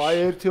ბასილაია. ხო, აი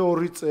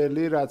 1-2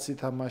 წელი რაც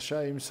ითამაშა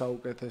იმ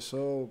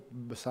საუკეთესო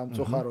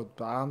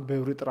სამწუხაროდ ან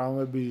ბევრი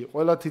ტრავმები,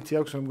 ყველა თითი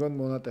აქვს მე მგონი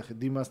მონატეხი,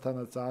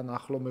 დიმასთანაც ძალიან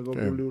ახლო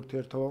მეგობრული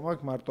ურთიერთობა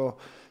მაქვს, მარტო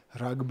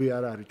რაგბი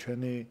არ არის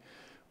ჩვენი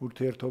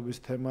ურთიერთობის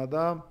თემა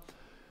და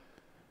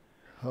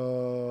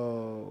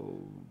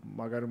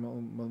მაგარი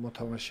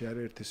მოთამაშე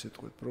არის ერთი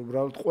სიტყვით.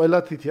 უბრალოდ ყველა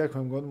თითი აქვს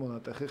მე მგონი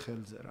მონატეხი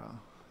ხელზე რა.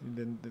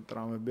 იმდენი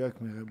ტრავმები აქვს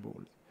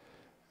მიღებული.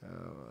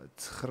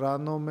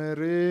 9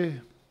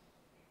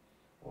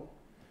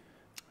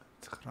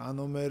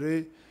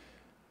 ნომერი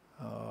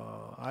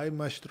აი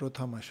მაშინ რო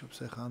თამაშობს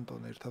ეხა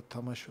ანტონი ერთად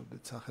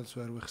თამაშობდით სახელს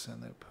ვერ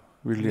ვიხსენებ.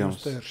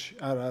 ვილიამსში.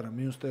 არა,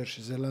 მიუნსტერში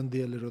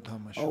ზელანდიელი რო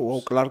თამაშობს.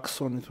 აუ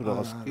კლარკსონი თუ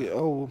რაღაც კი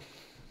აუ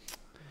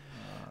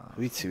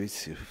ვიცი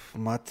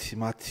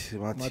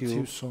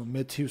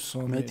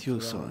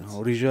მათიუსონი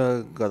ორიჟა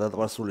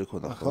გადატყვასული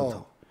ქონდა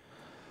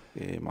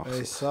ხოლმე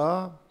ესა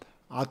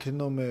 10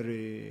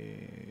 ნომერი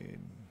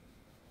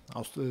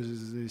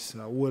ავსტრიის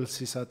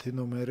უელსის 10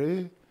 ნომერი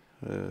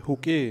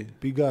ჰუკი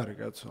ბიგარი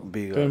კაცო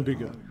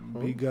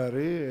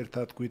ბიგარი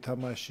ერთად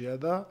გვითამაშია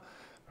და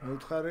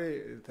მოვთხარი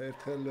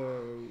ერთხელ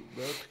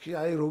მეთქი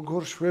აი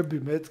როგორ შვები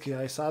მეთქი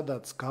აი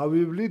სადაც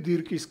გავივლი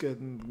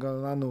დირკისკენ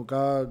ანუ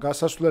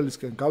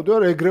გასასვლელისკენ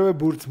გავდივარ ეგრევე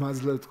ბურთს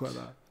მაძლევ თქვა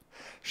და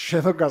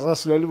შენო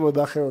გასასვლელი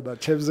მონახეოდა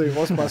ჩემზე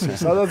იყოს პასი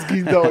სადაც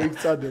გინდაო იქ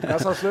წადიო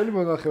გასასვლელი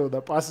მონახეოდა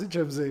პასი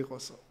ჩემზე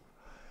იყოსო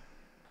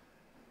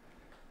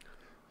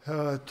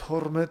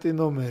 12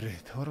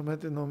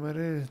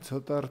 ნომერი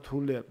ცოტა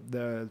რთულია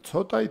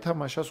ცოტა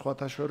ითამაშა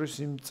სხვათა შორის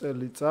იმ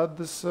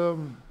წელიწადს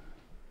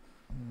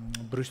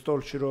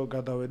ბრისტოლში რო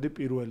გადავედი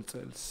პირველ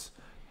წელს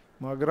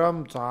მაგრამ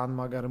ძალიან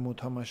მაგარი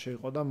მოთამაშე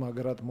იყო და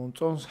მაგრად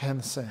მომწონს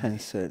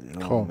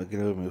ჰენსენი ხო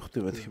მეგრევე მივხვდი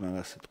მეთქი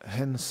მაგას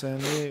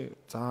ჰენსენი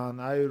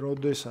ძალიან აი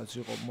როდესაც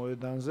იყო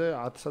მოედანზე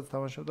 10-საც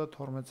თამაშობდა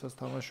 12-საც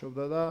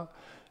თამაშობდა და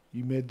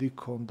იმედი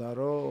ქონდა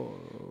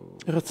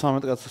რომ ეხლა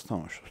 13 კაცს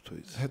თამაშობს თუ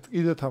იცი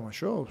კიდე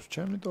თამაშობს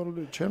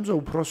ჩემზე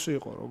უფროსი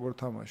იყო როგორ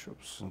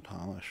თამაშობს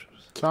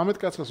თამაშობს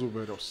 13 კაცს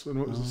უბერავს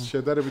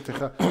შედარებით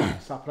ეხლა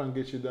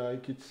საფრანგეთში და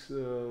იქით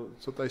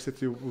ცოტა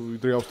ისეთი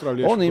ვიდრე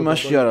ავსტრალიაში ონ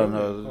იმაში არა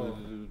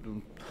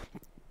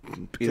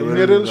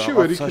პირველში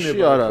ვერ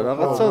იქნება არა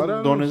რაღაცა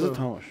დონეზე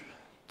თამაშობს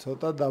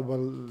ცოტა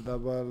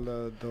დაბალ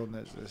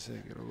დონეზე ესე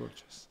იგი როგორ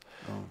ჩეს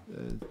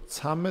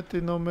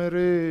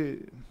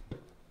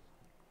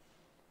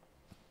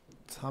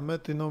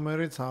 13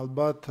 ნომერიც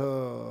ალბათ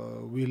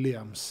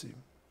ვილიამსი.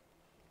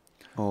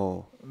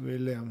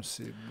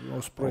 ვილიამსი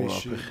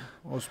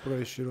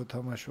ოსპრეიში რო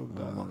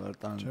თამაშობდა.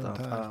 მაგართან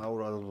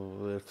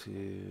ერთი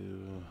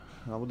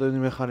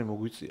რამოდენიმე ხანი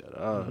მოგვიწია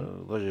რა.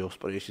 ვაჟე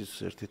ოსპრეიშის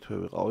ერთი თვე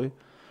ვიყავი.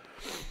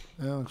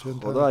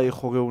 ხო და აი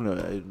ხო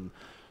გეუბნები აი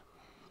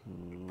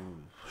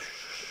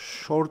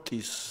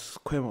შორტის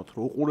ქვემოთ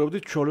რო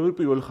უყურებდით ჩოლები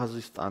პირველი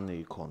ხაზის სტანი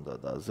იქონდა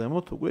და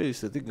ზემოთ უკვე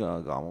ისეთი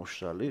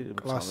გამოვშალი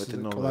 13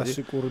 ნომერი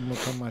კლასიკური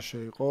მოთამაშე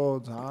იყო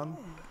ძალიან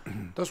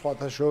და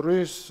სხვათა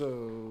შორის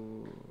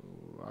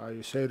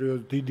აი სერიოზ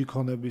დიდი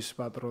ქონების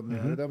პატრონი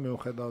არის და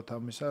მიუხედავად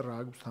ამისა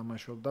რაგბს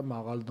თამაშობდა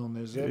მაღალ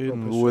დონეზე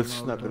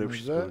უელსის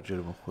ნაკრებში ჯერ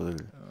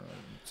მოხვედრილი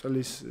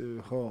წლის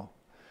ხო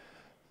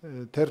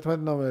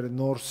 11 ნომერი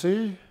ნორსი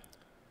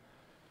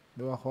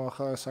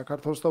ახლა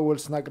საქართველოს და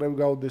უელსის ნაკრები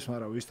გავუდის,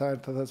 მაგრამ ვისთან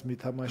ერთადაც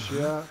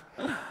მითამაშია,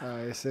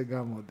 ესე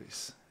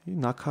გამოდის.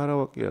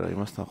 ნაქარავაკი არა,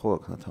 იმასთან ხო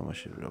აქ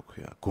ნათამაშები რა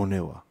ქვია,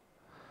 გონევა.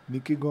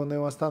 ნიკი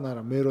გონევასთან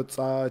არა, მე რო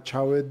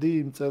ჩავედი,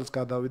 იმ წელს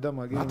გადავიდა,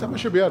 მაგრამ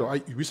ნათამაშები არა, აი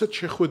ვისაც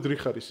შეხვედრი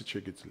ხარ ისიც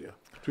შეგიძლია.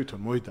 თვითონ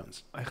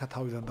მოედანზე. აი ხა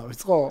თავიდან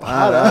დავიწყო?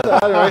 არა,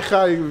 აი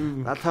ხა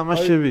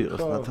ნათამაშები იყოს,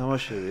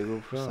 ნათამაშები, ეგ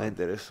უფრო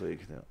საინტერესო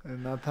იქნება.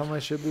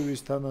 ნათამაშები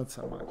ვისთანაც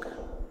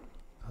მაქვს.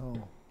 ხო.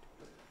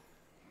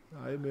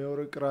 აი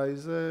მეორე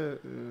კრაიზე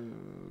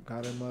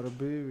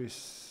გარემარბი ვის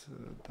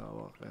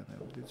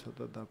დავაყენებდი,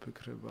 ცოტა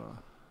დაფიქრება.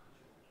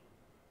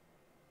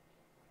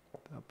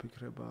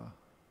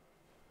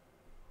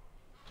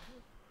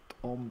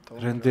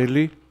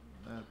 რენდელი?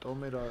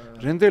 ტომი რა.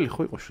 რენდელი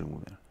ხო იყო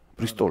შემოვიდა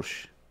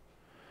ბრისტოლში.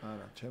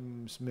 არა,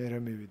 ჩემს მერე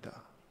მივიდა.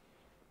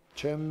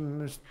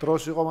 ჩემს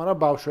დროს იყო, მაგრამ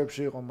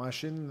ბავშვებში იყო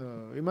მაშინ.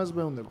 იმას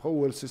მეუნდები ხო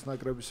უელსის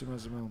ნაკრების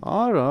იმას მეუნდები.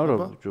 არა,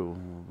 ბიჭო,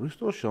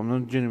 ბრისტოლში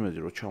ამდენჯერმედი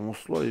რო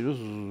ჩამოსვლა, ის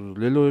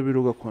ლელოები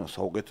რო გაქონა,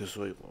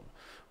 საუკეთესო იყო.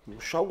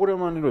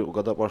 შავგურემანი რო იყო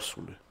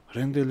გადაპარსული.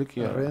 რენდელი კი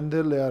არა.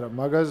 რენდელი არა,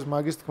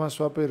 მაგის თქმას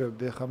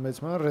ვაპირებდი, ეხა მეც,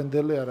 მაგრამ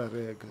რენდელი არ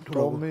არის ეგ.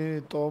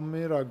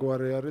 ტომი რა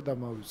გვარი არის და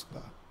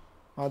მავიწყდა.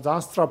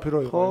 ძალიან სწრაფი რო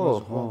იყო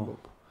იმას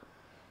ვამბობ.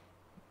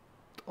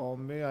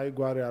 ტომი აი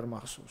გვარი არ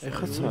მახსოვს.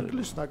 ეხაც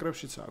ინგლისის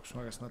ნაკრებშიც აქვს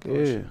მაგას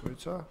ნატოლაში,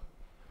 ხოიცა?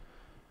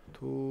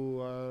 თუ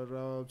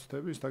არა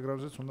ვწდები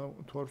ინსტაგრამზეც უნდა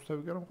თუ არ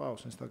ვწდები კი არა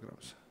მყავს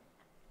ინსტაგრამზე.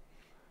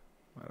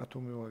 მაგრამ თუ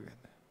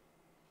მივაგენე.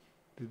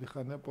 დიდი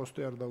ხანია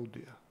პოსტი არ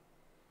დაუდია.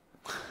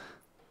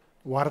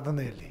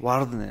 ვარდნელი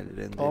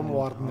რენდელი. ტომ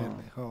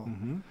ვარდნელი, ხო.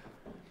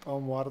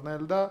 ტომ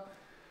ვარდნელი და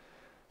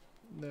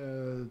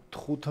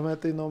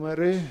 15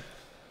 ნომერი.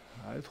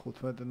 აი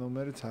 15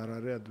 ნომერიც არ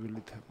არის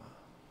ადვილი თემა.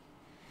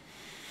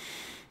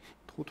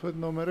 15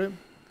 ნომერი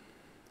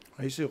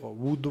ის იყო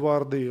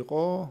ვუდვარდი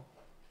იყო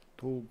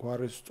თუ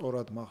გვარის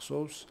სწორად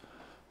მახსოვს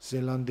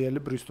ზელანდიელი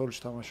ბრისტოლში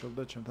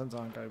თამაშობდა ჩემთან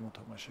ძალიან კაი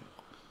მოთამაშე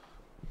იყო.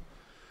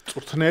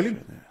 წვრთნელი?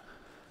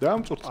 და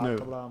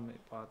მწვრთნელი.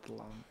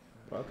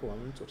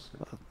 პატლამი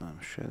მწვრთნელი.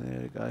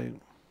 შენერი კაი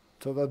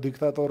ცოტა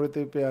დიქტატორი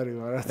ტიპი არის,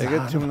 მაგრამ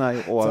ეგეთი უნდა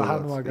იყო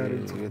ძალიან მაგარი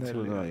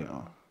მწვრთნელი.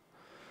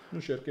 ნუ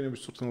შერკინების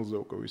წვრთნელზე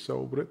უკვე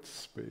ვისაუბრეთ,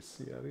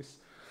 სპეისი არის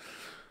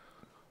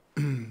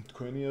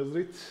თქვენი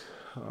აზრით.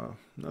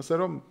 ასე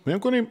რომ მე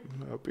მგონი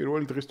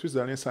პირველი დღისთვის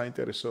ძალიან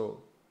საინტერესო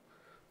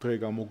დღე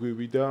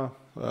გამოგვივიდა,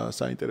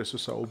 საინტერესო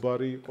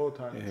საუბარი იყო,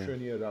 თან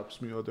შვენია რაფს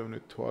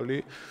მივადევნეთ თვალი,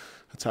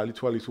 ცალი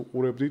თვალით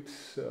უყურებდით.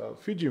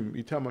 ფიჯიმ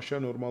ითამაშა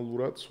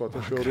ნორმალურად,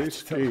 სხვათა შორის,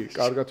 კი,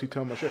 კარგად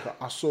ითამაშა, ხა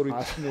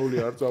 100-0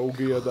 არ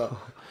წაუგია და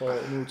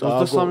ნუ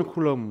 23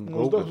 ქულა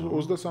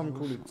 23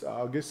 ქულით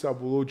წააგეს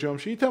საბოლოო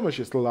ჯამში.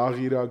 ითამაშეს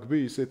ლაღი რაგბი,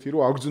 ისეთი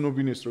რომ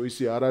აგზნობინეს რომ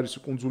ისი არ არის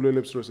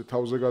კუნძულელებს რომ ესე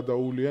თავზე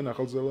გადაულიან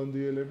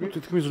ახალზელანდიელები.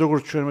 თითქმის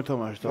როგორც ჩვენ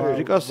მეთამაშეთ,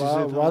 აფრიკას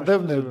ისე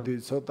ვადევნებდი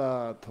ცოტა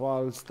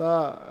თვალს და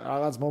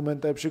რაღაც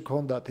მომენტებში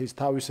ქონდათ ის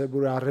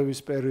თავისებური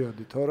არევის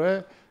პერიოდი, თორე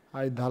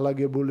აი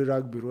დალაგებული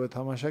რაგბი რო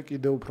ეთამაშა,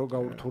 კიდევ უფრო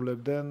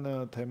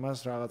გაურთულებდნენ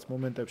თემას რაღაც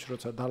მომენტებში,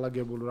 როცა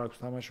დალაგებული რაგბს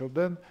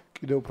თამაშობდნენ,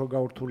 კიდევ უფრო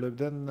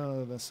გაურთულებდნენ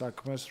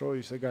საქმეს,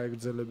 რომ ისე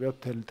გაეგრძელებიათ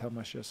მთელი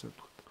თამაში, ასე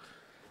ვთქვათ.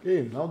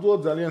 კი,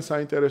 ნამდვილად ძალიან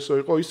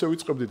საინტერესო იყო. ისე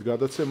ვიწყებდით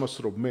გადაცემას,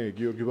 რომ მე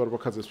გიორგი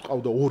ბარბაქაძეს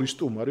ვყავდა 2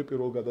 სტუმარი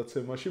პირველ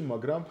გადაცემაში,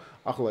 მაგრამ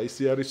ახლა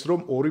ისე არის, რომ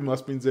 2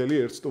 მასპინძელი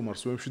 1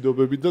 სტუმარს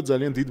ვემშვიდობებით და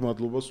ძალიან დიდ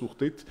მადლობას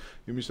ვუხდით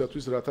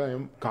იმისათვის, რათა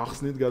ამ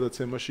გახსნით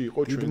გადაცემაში იყო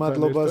ჩვენთან ერთად. დიდ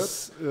მადლობას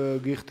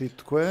გიხდით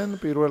თქვენ,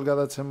 პირველ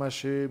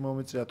გადაცემაში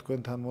მომიწია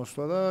თქვენთან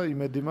მოსვლა და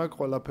იმედი მაქვს,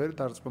 ყველაფერი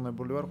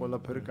დარწმუნებული ვარ,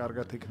 ყველაფერი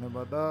კარგად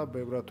იქნება და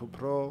ბევრად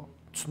უფრო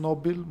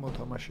ცნობილ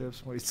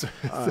მოთამაშეებს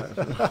მოიწვევთ.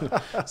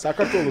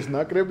 საქართველოს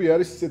ნაკრები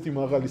არის ისეთი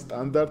მაღალი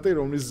სტანდარტი,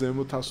 რომლის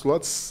ზემოთ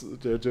ასვლაც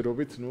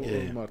ჯერჯერობით, ნუ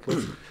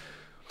მართლაც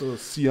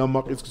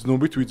სიამაყის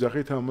გზნობით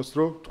ვიძახით ამას,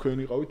 რომ თქვენ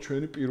იყავით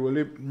ჩვენი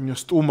პირველი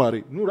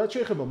სტუმარი. ნუ რაც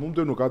შეეხება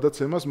მომდევნო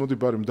გადაცემას, მოდი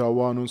ბარემ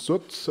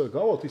დავაანონსოთ,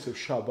 გავალთ ისევ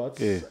შაბათს,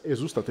 ეს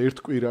ზუსტად ერთ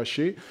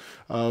კვირაში.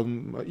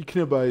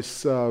 იქნება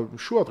ეს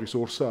შუადღის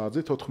 2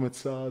 საათზე, 14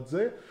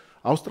 საათზე.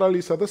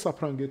 ავსტრალიისა და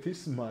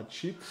საფრანგეთის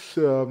მატჩით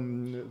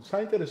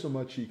საინტერესო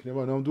მატჩი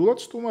იქნება ნამდვილად.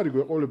 სტუმარი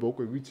გვეყოლება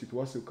უკვე ვიცით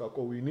ვასილ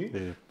კაკოვინი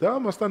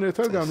და მასთან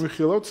ერთად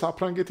განვიხილავთ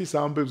საფრანგეთის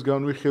ამბებს,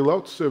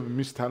 განვიხილავთ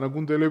მის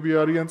თანაგუნდელები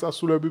არიან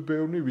წასულები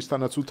ბევრი,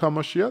 ვისთანაც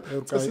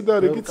უთამაშია. წესი და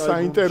რიგით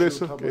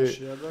საინტერესო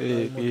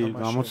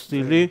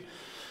გამოცდილი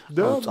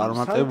და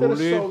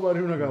წარმატებული საუბარი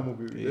უნდა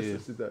გამოგვივიდეს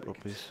წესი და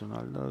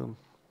პროფესიონალი და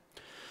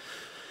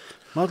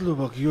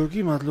მადლობა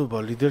გიორგი, მადლობა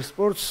ლიდერ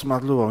სპორტს,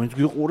 მადლობა ვინც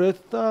გიყურეთ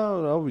და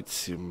რა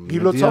ვიცი.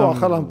 გილოცავ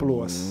ახალ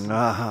ამპლუას.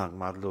 აჰა,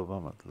 მადლობა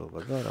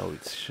და რა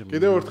ვიცი.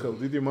 კიდევ ერთხელ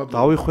დიდი მადლობა.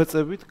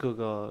 დავიხვეწებით,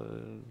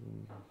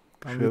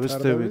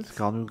 შევეცდებით,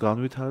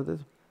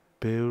 განვითარდეთ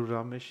ბევრ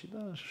რამეში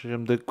და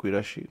შემდეგ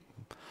კვირაში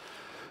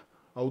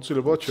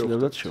აუცილებლად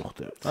შევხვდებით.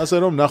 შევხვდებით. ასე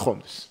რომ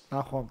ნახვამდის.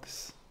 ნახვამდის.